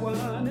supporting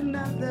one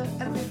another.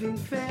 A living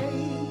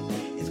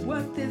faith is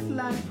what this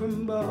life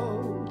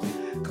promotes.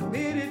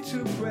 Committed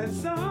to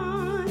press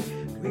on,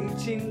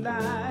 reaching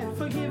life,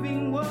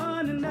 forgiving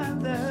one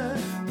another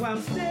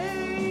while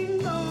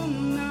staying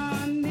on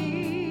our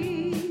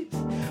knees.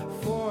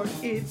 For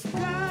it's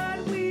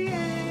God we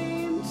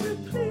aim to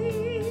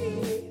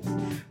please.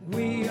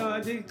 We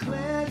are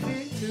declared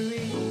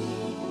victory.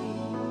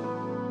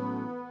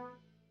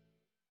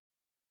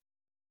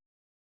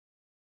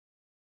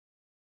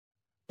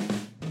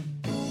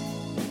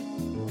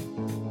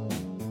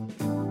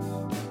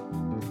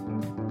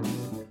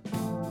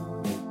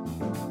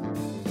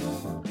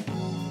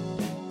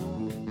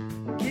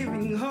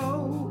 Giving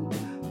hope,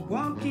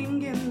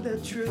 walking in the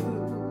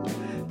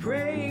truth,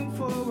 praying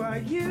for our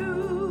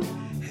youth,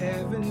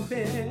 having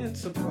been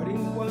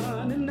supporting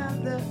one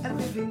another. A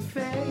living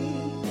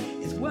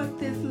faith is what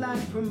this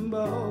life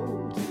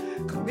promotes.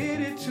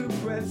 Committed to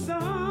press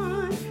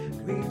on,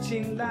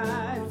 reaching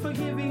life,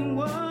 forgiving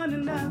one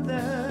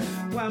another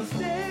while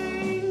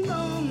staying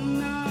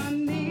on our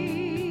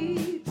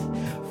knees.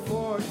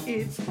 For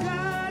it's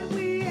God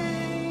we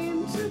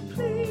aim to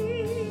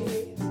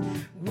please.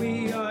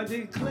 We are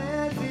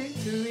declared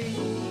victory.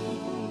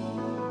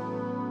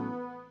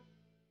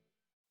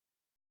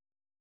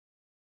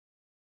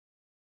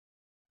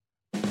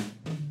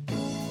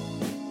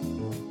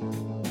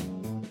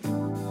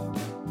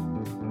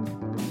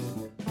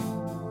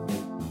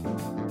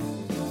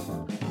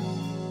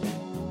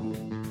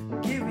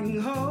 Giving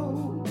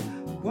hope,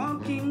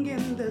 walking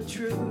in the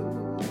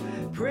truth,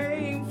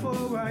 praying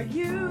for our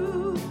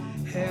youth,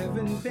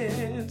 having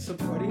been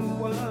supporting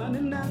one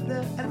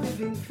another. A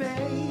living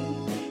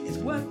faith is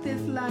what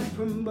this life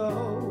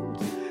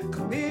promotes.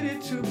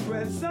 Committed to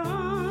press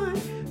on,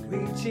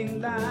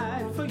 reaching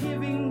life,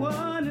 forgiving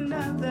one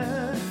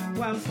another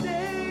while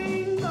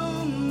staying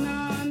on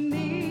our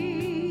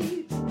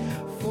knees.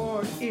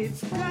 For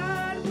it's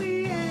God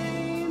we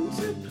aim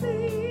to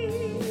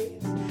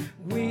please.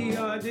 We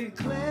are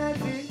declared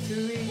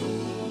victory.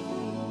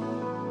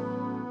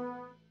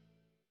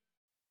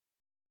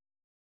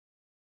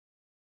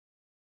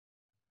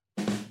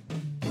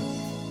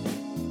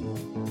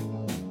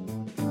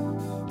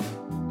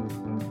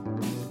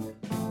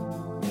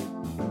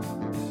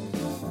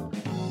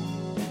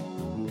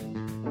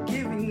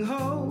 Giving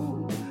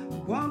hope,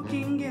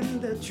 walking in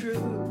the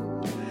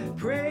truth,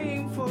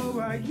 praying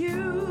for our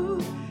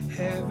youth,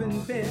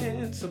 having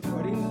been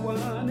supporting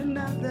one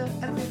another.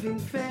 A living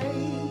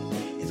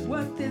faith is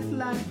what this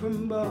life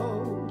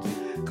promotes.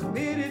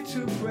 Committed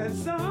to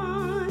press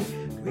on,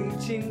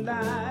 reaching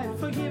life,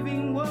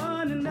 forgiving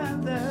one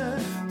another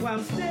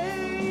while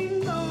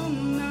staying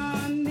on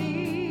our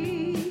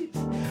knees.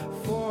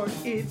 For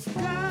it's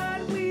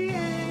God we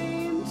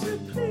aim to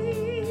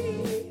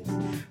please.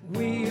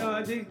 We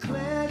are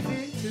declared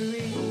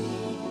victory.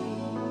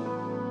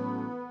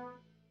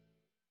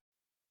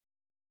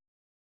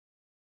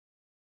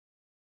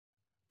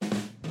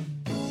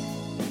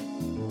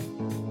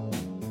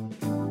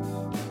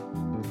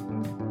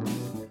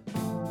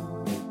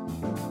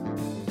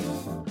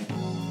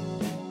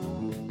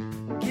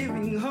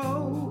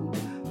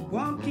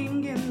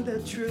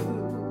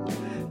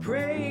 truth,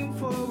 praying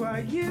for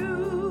our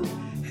youth.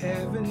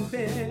 Haven't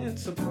been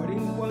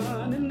supporting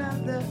one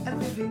another. A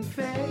living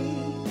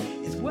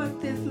faith is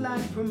what this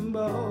life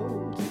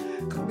promotes.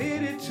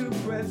 Committed to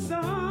press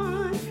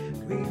on,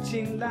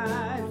 reaching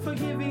life,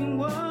 forgiving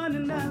one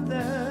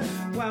another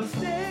while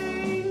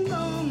staying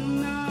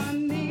on our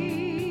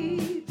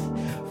knees.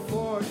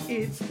 For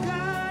it's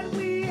God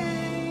we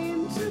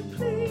aim to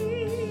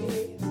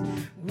please.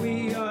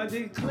 We are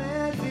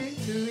declared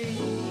victory.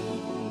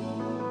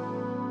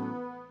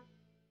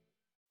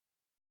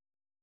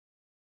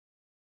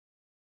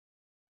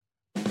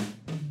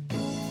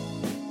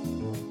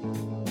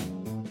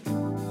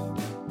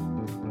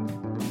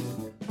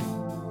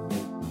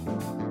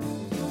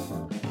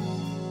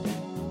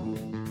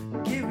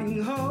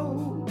 Giving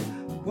hope,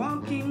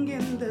 walking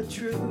in the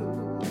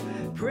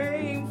truth,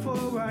 praying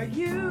for our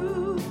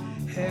youth.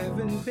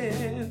 Haven't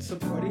been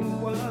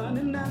supporting one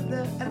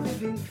another. A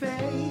living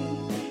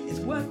faith is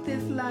what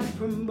this life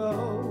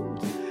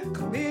promotes.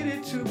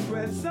 Committed to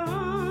press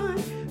on,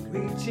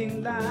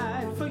 reaching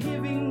life,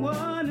 forgiving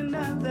one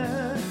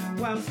another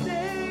while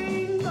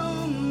staying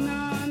on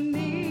our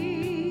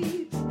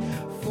knees.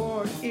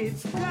 For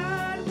it's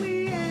God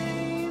we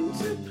aim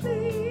to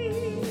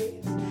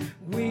please.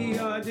 We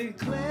are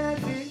declared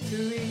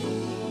victory.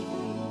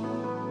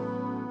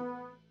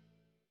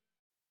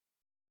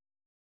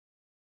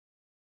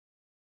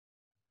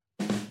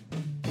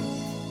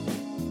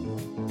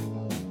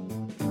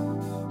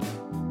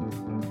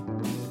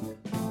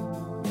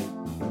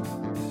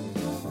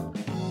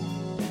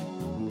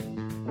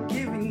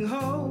 Giving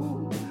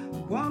hope,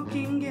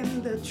 walking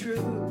in the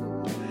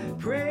truth,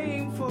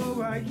 praying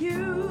for our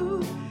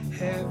youth.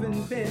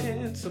 Haven't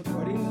been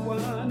supporting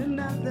one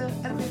another.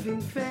 A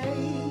living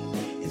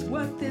faith is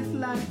what this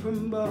life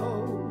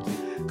promotes.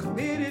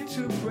 Committed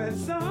to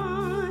press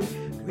on,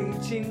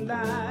 reaching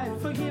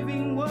life,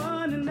 forgiving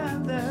one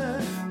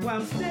another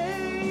while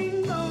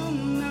staying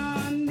on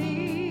our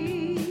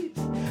knees.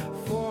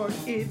 For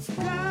it's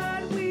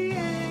God we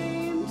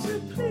aim to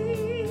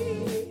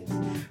please.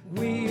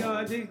 We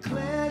are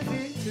declared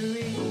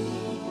victory.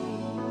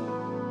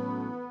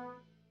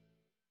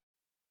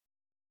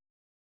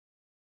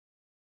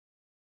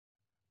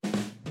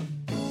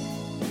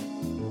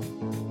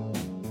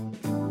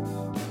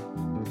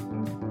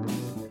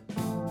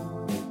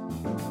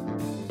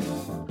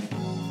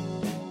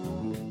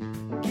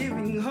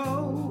 Giving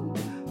hope,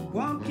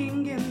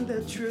 walking in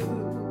the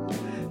truth,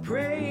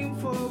 praying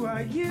for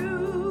our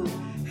youth.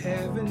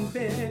 Haven't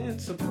been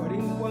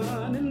supporting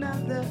one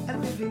another. A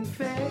living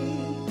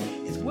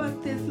faith is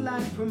what this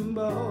life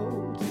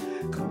promotes.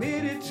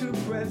 Committed to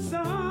press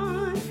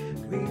on,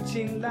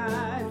 reaching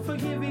life,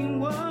 forgiving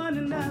one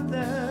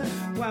another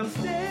while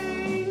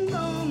staying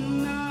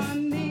on our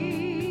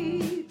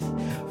knees.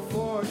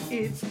 For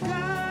it's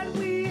God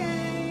we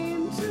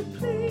aim to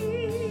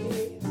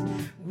please.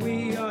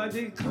 We are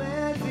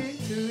declared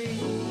victory.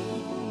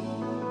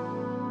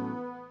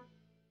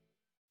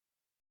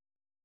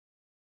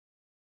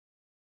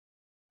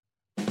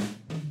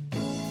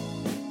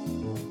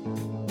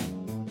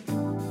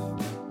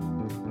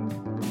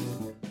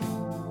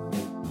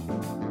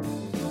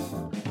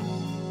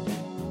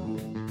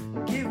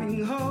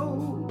 Giving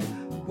hope,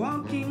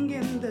 walking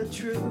in the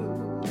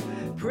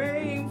truth,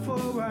 praying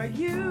for our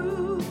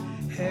youth.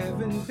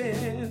 Haven't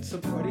been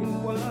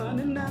supporting one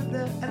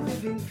another. A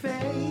living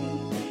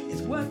faith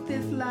is what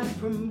this life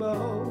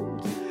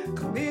promotes.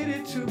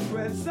 Committed to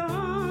press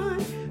on,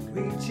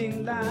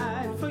 reaching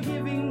life,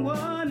 forgiving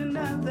one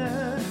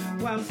another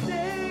while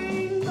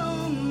staying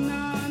on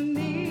our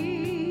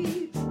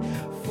knees.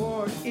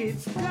 For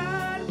it's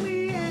God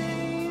we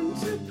aim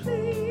to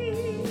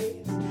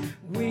please.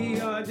 We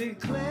are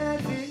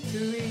declared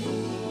victory.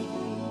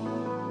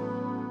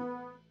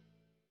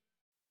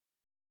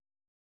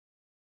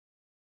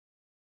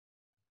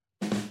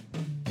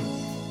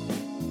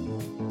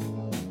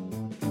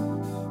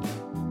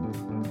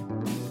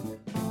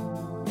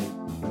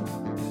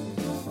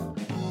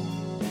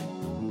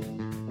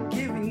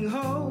 Giving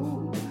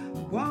hope,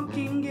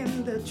 walking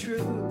in the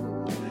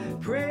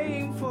truth,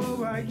 praying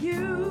for our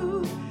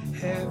youth.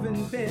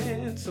 Haven't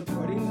been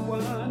supporting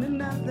one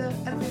another.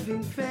 A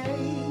living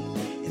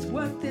faith is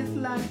what this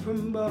life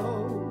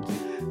promotes.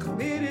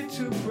 Committed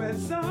to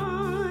press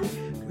on,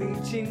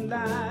 reaching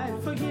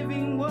life,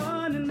 forgiving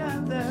one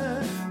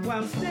another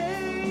while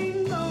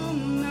staying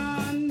on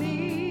our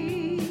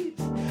knees.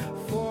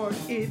 For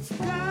it's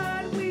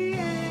God we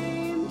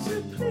aim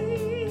to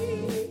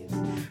please.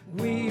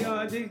 We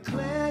are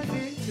declared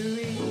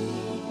victory.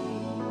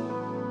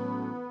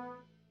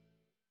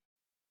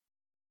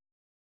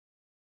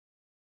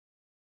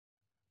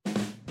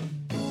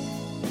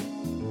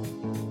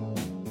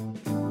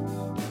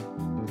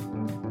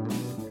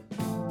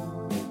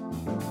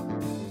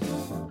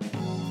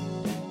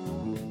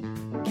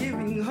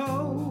 Giving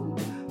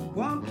hope,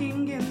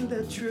 walking in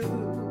the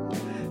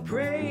truth,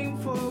 praying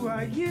for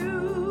our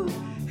youth.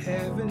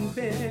 Haven't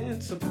been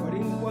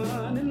supporting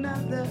one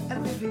another. A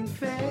living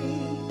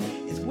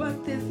faith is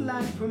what this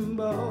life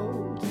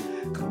promotes.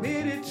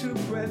 committed to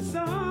press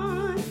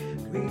on,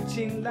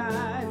 reaching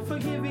life,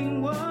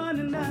 forgiving one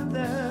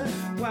another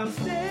while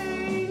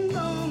staying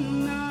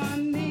on our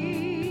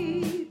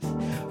knees.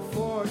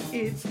 For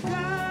it's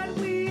God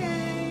we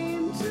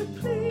aim to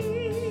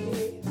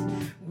please.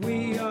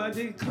 We are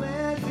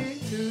declared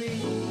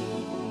victory.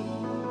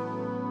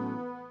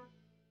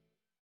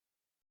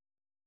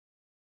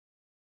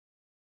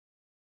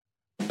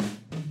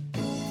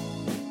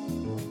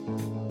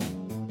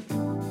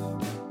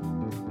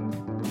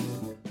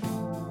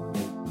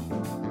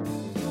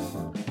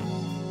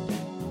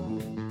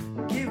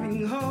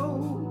 Giving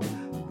hope,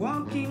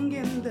 walking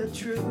in the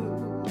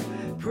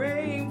truth,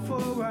 praying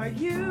for our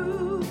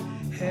youth,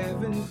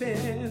 heaven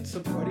bent,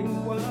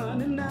 supporting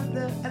one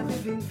another. A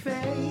living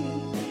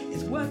faith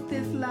is what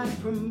this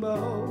life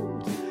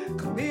promotes.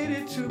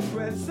 Committed to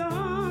press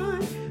on,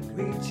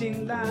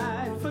 reaching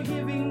life,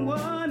 forgiving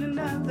one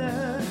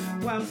another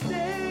while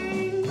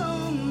staying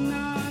on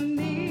our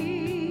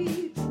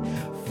knees.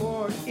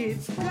 For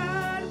it's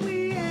God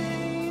we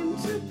aim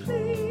to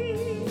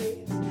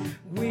please.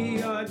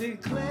 We are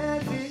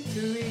declared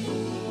victory.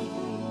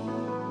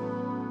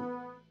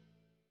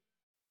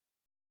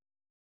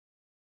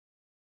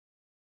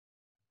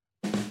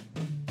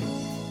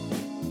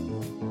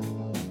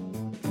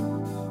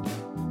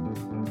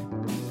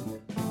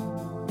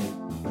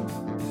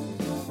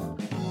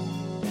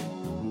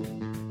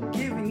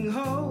 Giving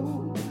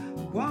hope,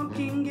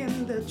 walking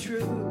in the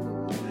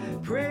truth,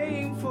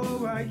 praying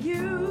for our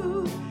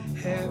youth,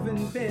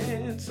 heaven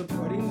bent,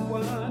 supporting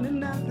one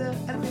another.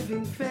 A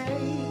living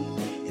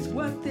faith is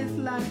what this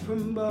life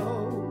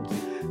promotes.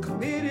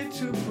 Committed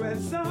to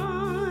press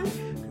on,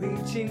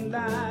 reaching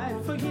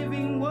life,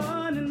 forgiving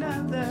one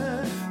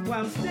another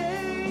while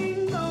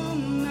staying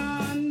on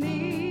our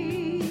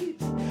knees.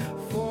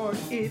 For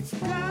it's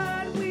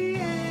God we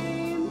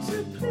aim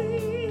to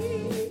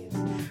please.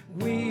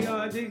 We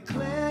are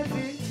declared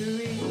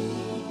victory.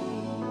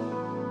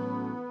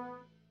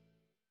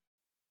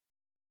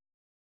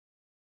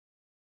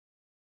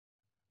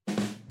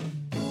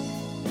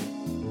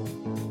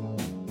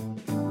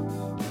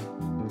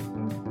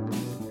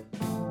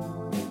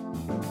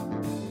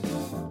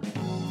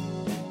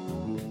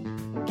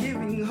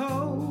 Giving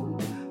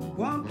hope,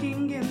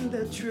 walking in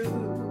the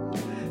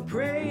truth,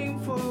 praying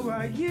for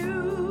our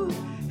youth,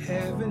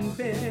 heaven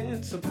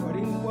bent,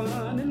 supporting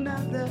one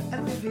another.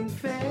 A living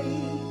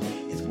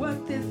faith is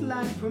what this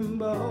life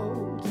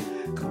promotes.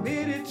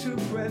 Committed to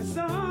press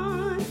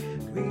on,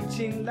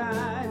 reaching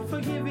life,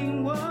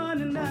 forgiving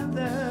one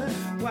another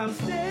while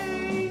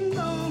staying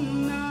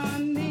on our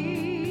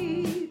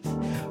knees.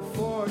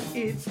 For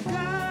it's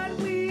God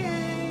we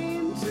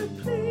aim to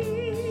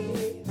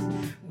please.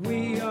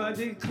 We are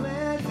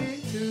declared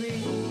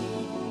victory.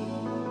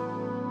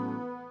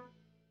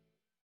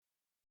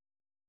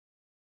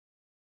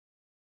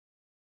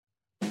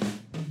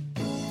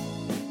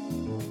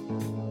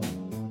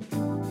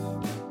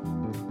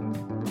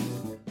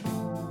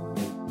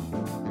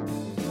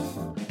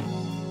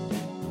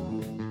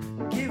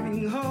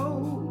 Giving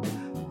hope,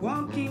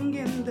 walking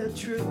in the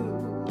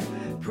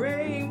truth,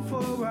 praying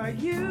for our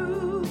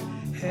youth,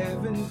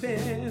 heaven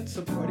bent,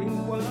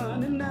 supporting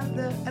one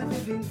another. A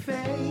living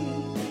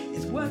faith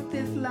is what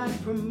this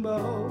life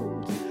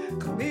promotes.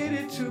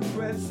 Committed to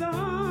press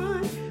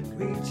on,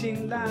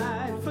 reaching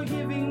life,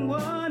 forgiving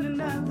one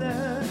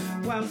another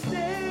while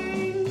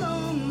staying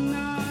on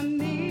our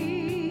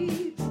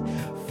knees.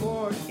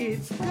 For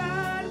it's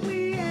God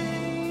we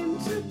aim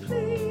to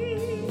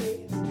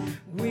please.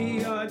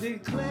 We are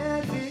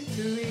declared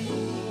victory.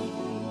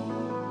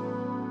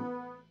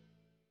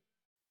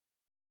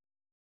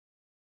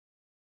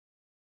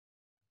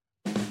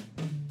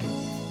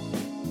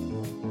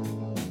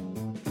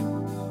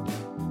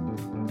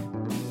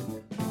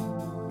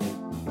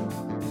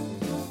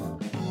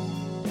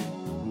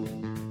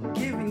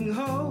 Giving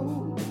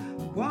hope,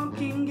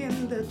 walking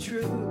in the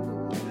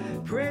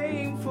truth,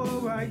 praying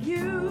for our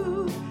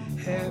youth,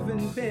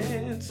 heaven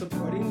bent,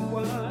 supporting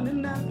one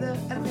another.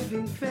 A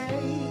living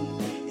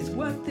faith is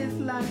what this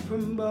life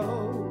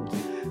promotes.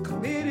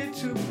 Committed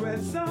to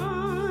press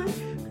on,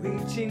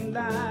 reaching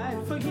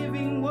life,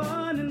 forgiving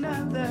one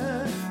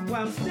another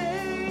while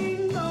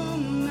staying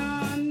on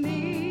our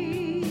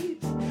knees.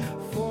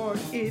 For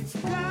it's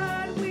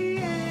God we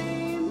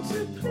aim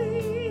to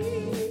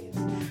please.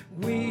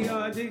 We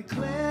are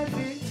declared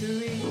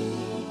victory.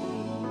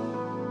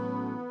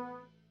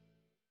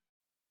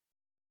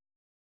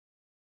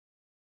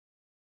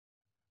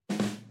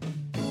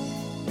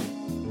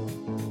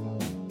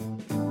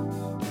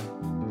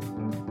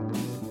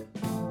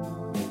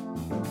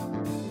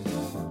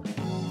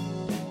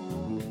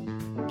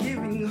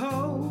 Giving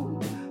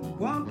hope,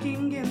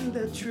 walking in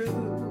the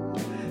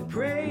truth,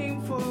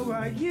 praying for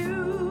our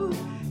youth,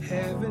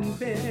 heaven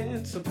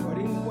bent,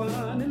 supporting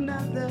one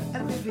another.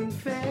 A living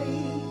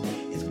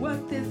faith is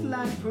what this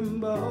life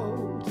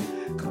promotes.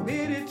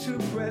 Committed to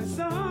press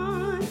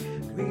on,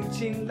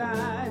 reaching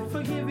life,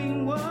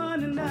 forgiving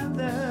one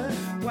another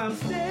while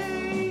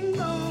staying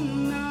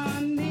on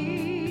our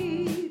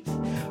knees.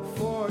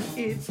 For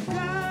it's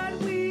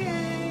God we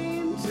aim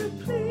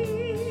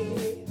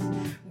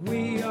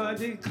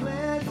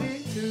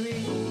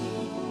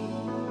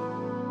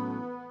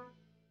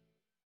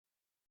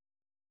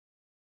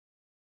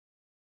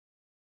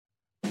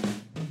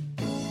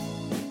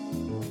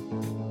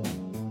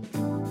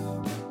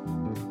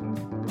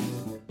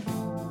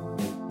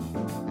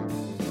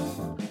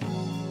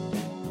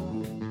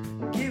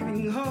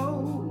giving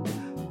hope,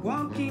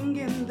 walking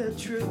in the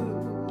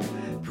truth,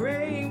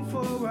 praying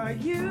for our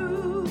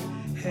youth,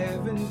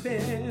 having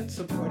been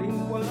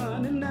supporting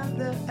one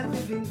another. A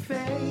living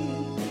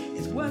faith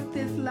is what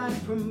this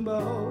life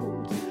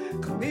promotes,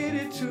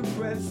 committed to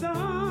press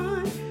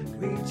on,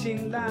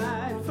 reaching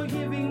life,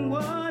 forgiving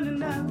one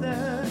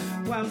another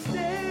while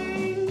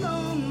staying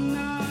on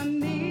our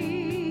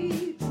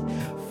knees.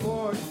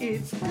 For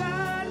it's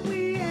God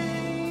we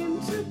aim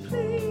to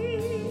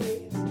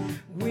please.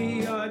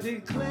 We are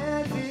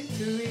declared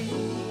victory.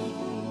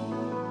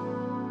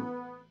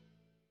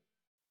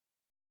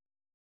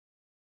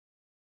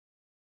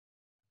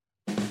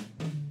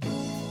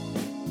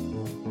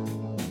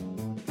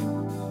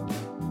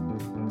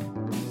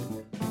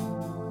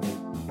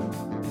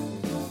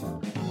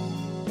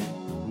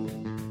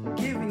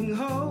 Giving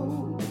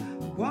hope,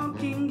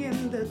 walking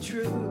in the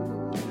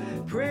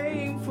truth,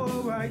 praying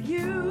for our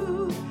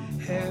youth,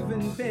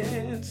 having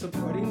been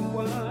supporting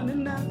one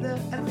another.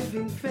 A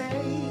living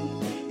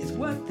faith is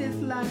what this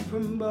life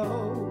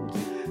promotes,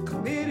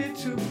 committed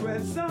to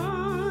press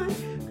on,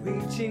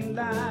 reaching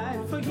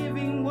life,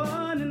 forgiving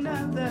one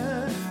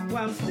another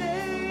while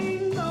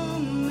staying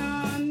on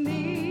our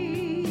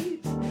knees.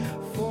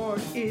 For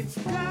it's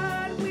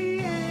God we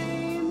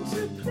aim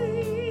to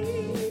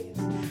please.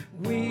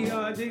 We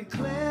are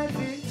declared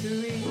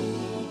victory.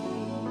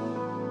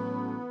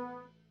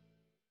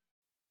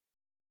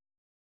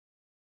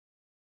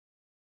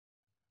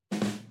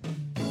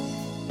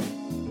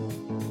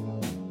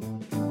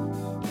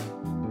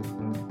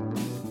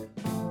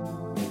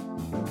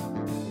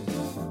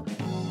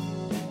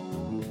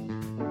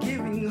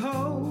 Giving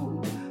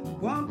hope,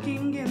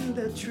 walking in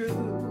the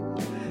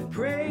truth,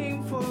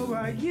 praying for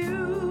our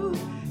youth,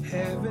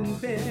 having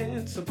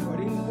been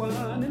supporting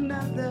one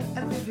another.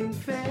 A living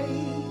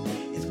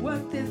faith is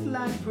what this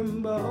life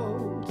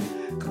promotes,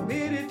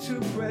 committed to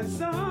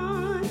press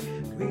on,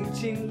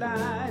 reaching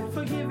life,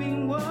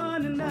 forgiving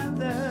one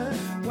another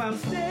while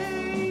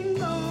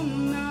staying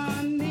on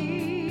our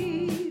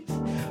knees.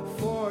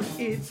 For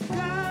it's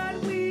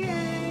God we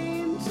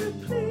aim to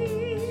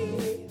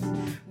please.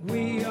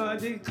 We are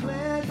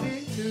declared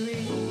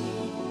victory.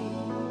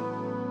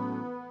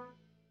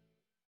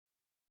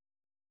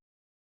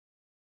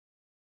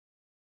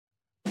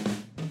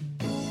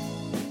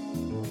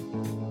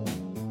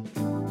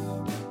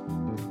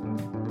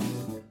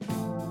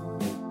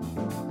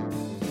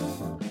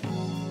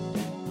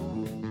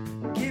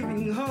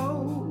 Giving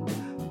hope,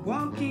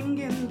 walking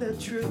in the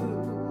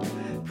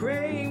truth,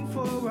 praying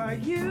for our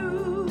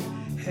youth,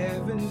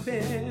 having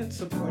been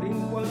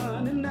supporting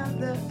one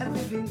another. A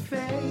living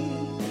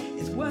faith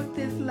is what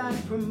this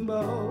life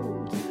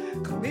promotes,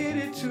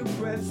 committed to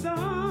press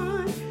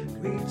on,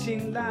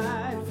 reaching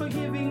life,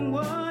 forgiving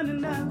one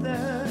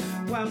another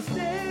while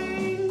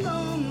staying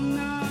on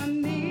our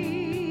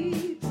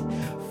knees.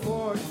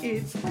 For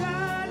it's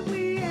God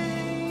we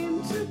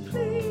aim to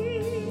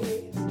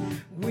please.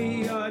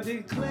 We are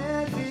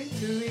declared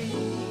victory.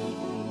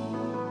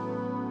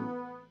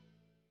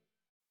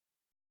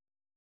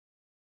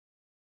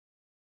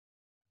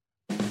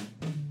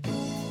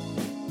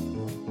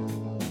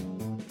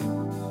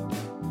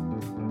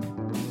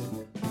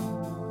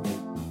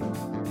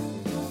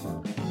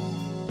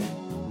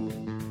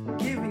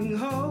 Giving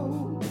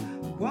hope,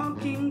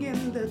 walking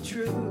in the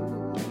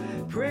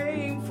truth,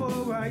 praying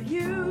for our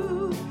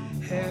youth,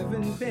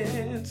 having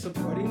been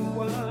supporting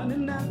one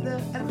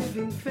another. A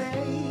living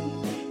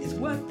faith is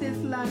what this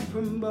life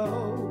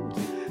promotes,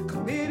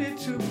 committed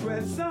to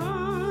press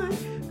on,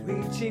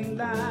 reaching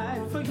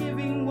life,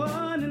 forgiving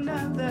one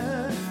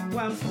another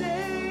while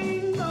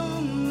staying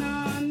on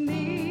our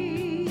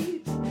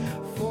knees.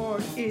 For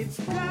it's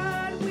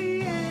God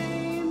we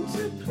aim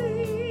to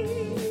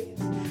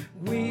please.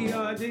 We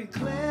are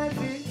declared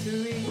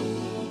victory.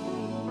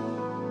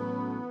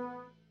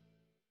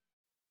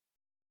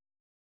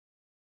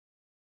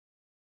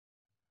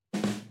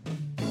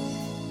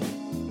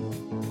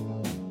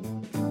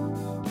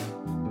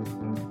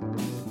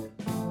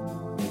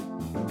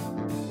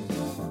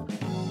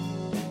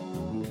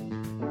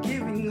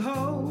 Giving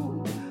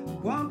hope,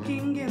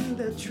 walking in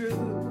the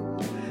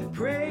truth,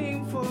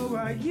 praying for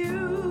our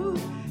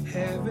youth,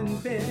 having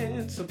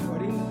been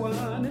supporting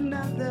one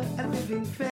another. A living faith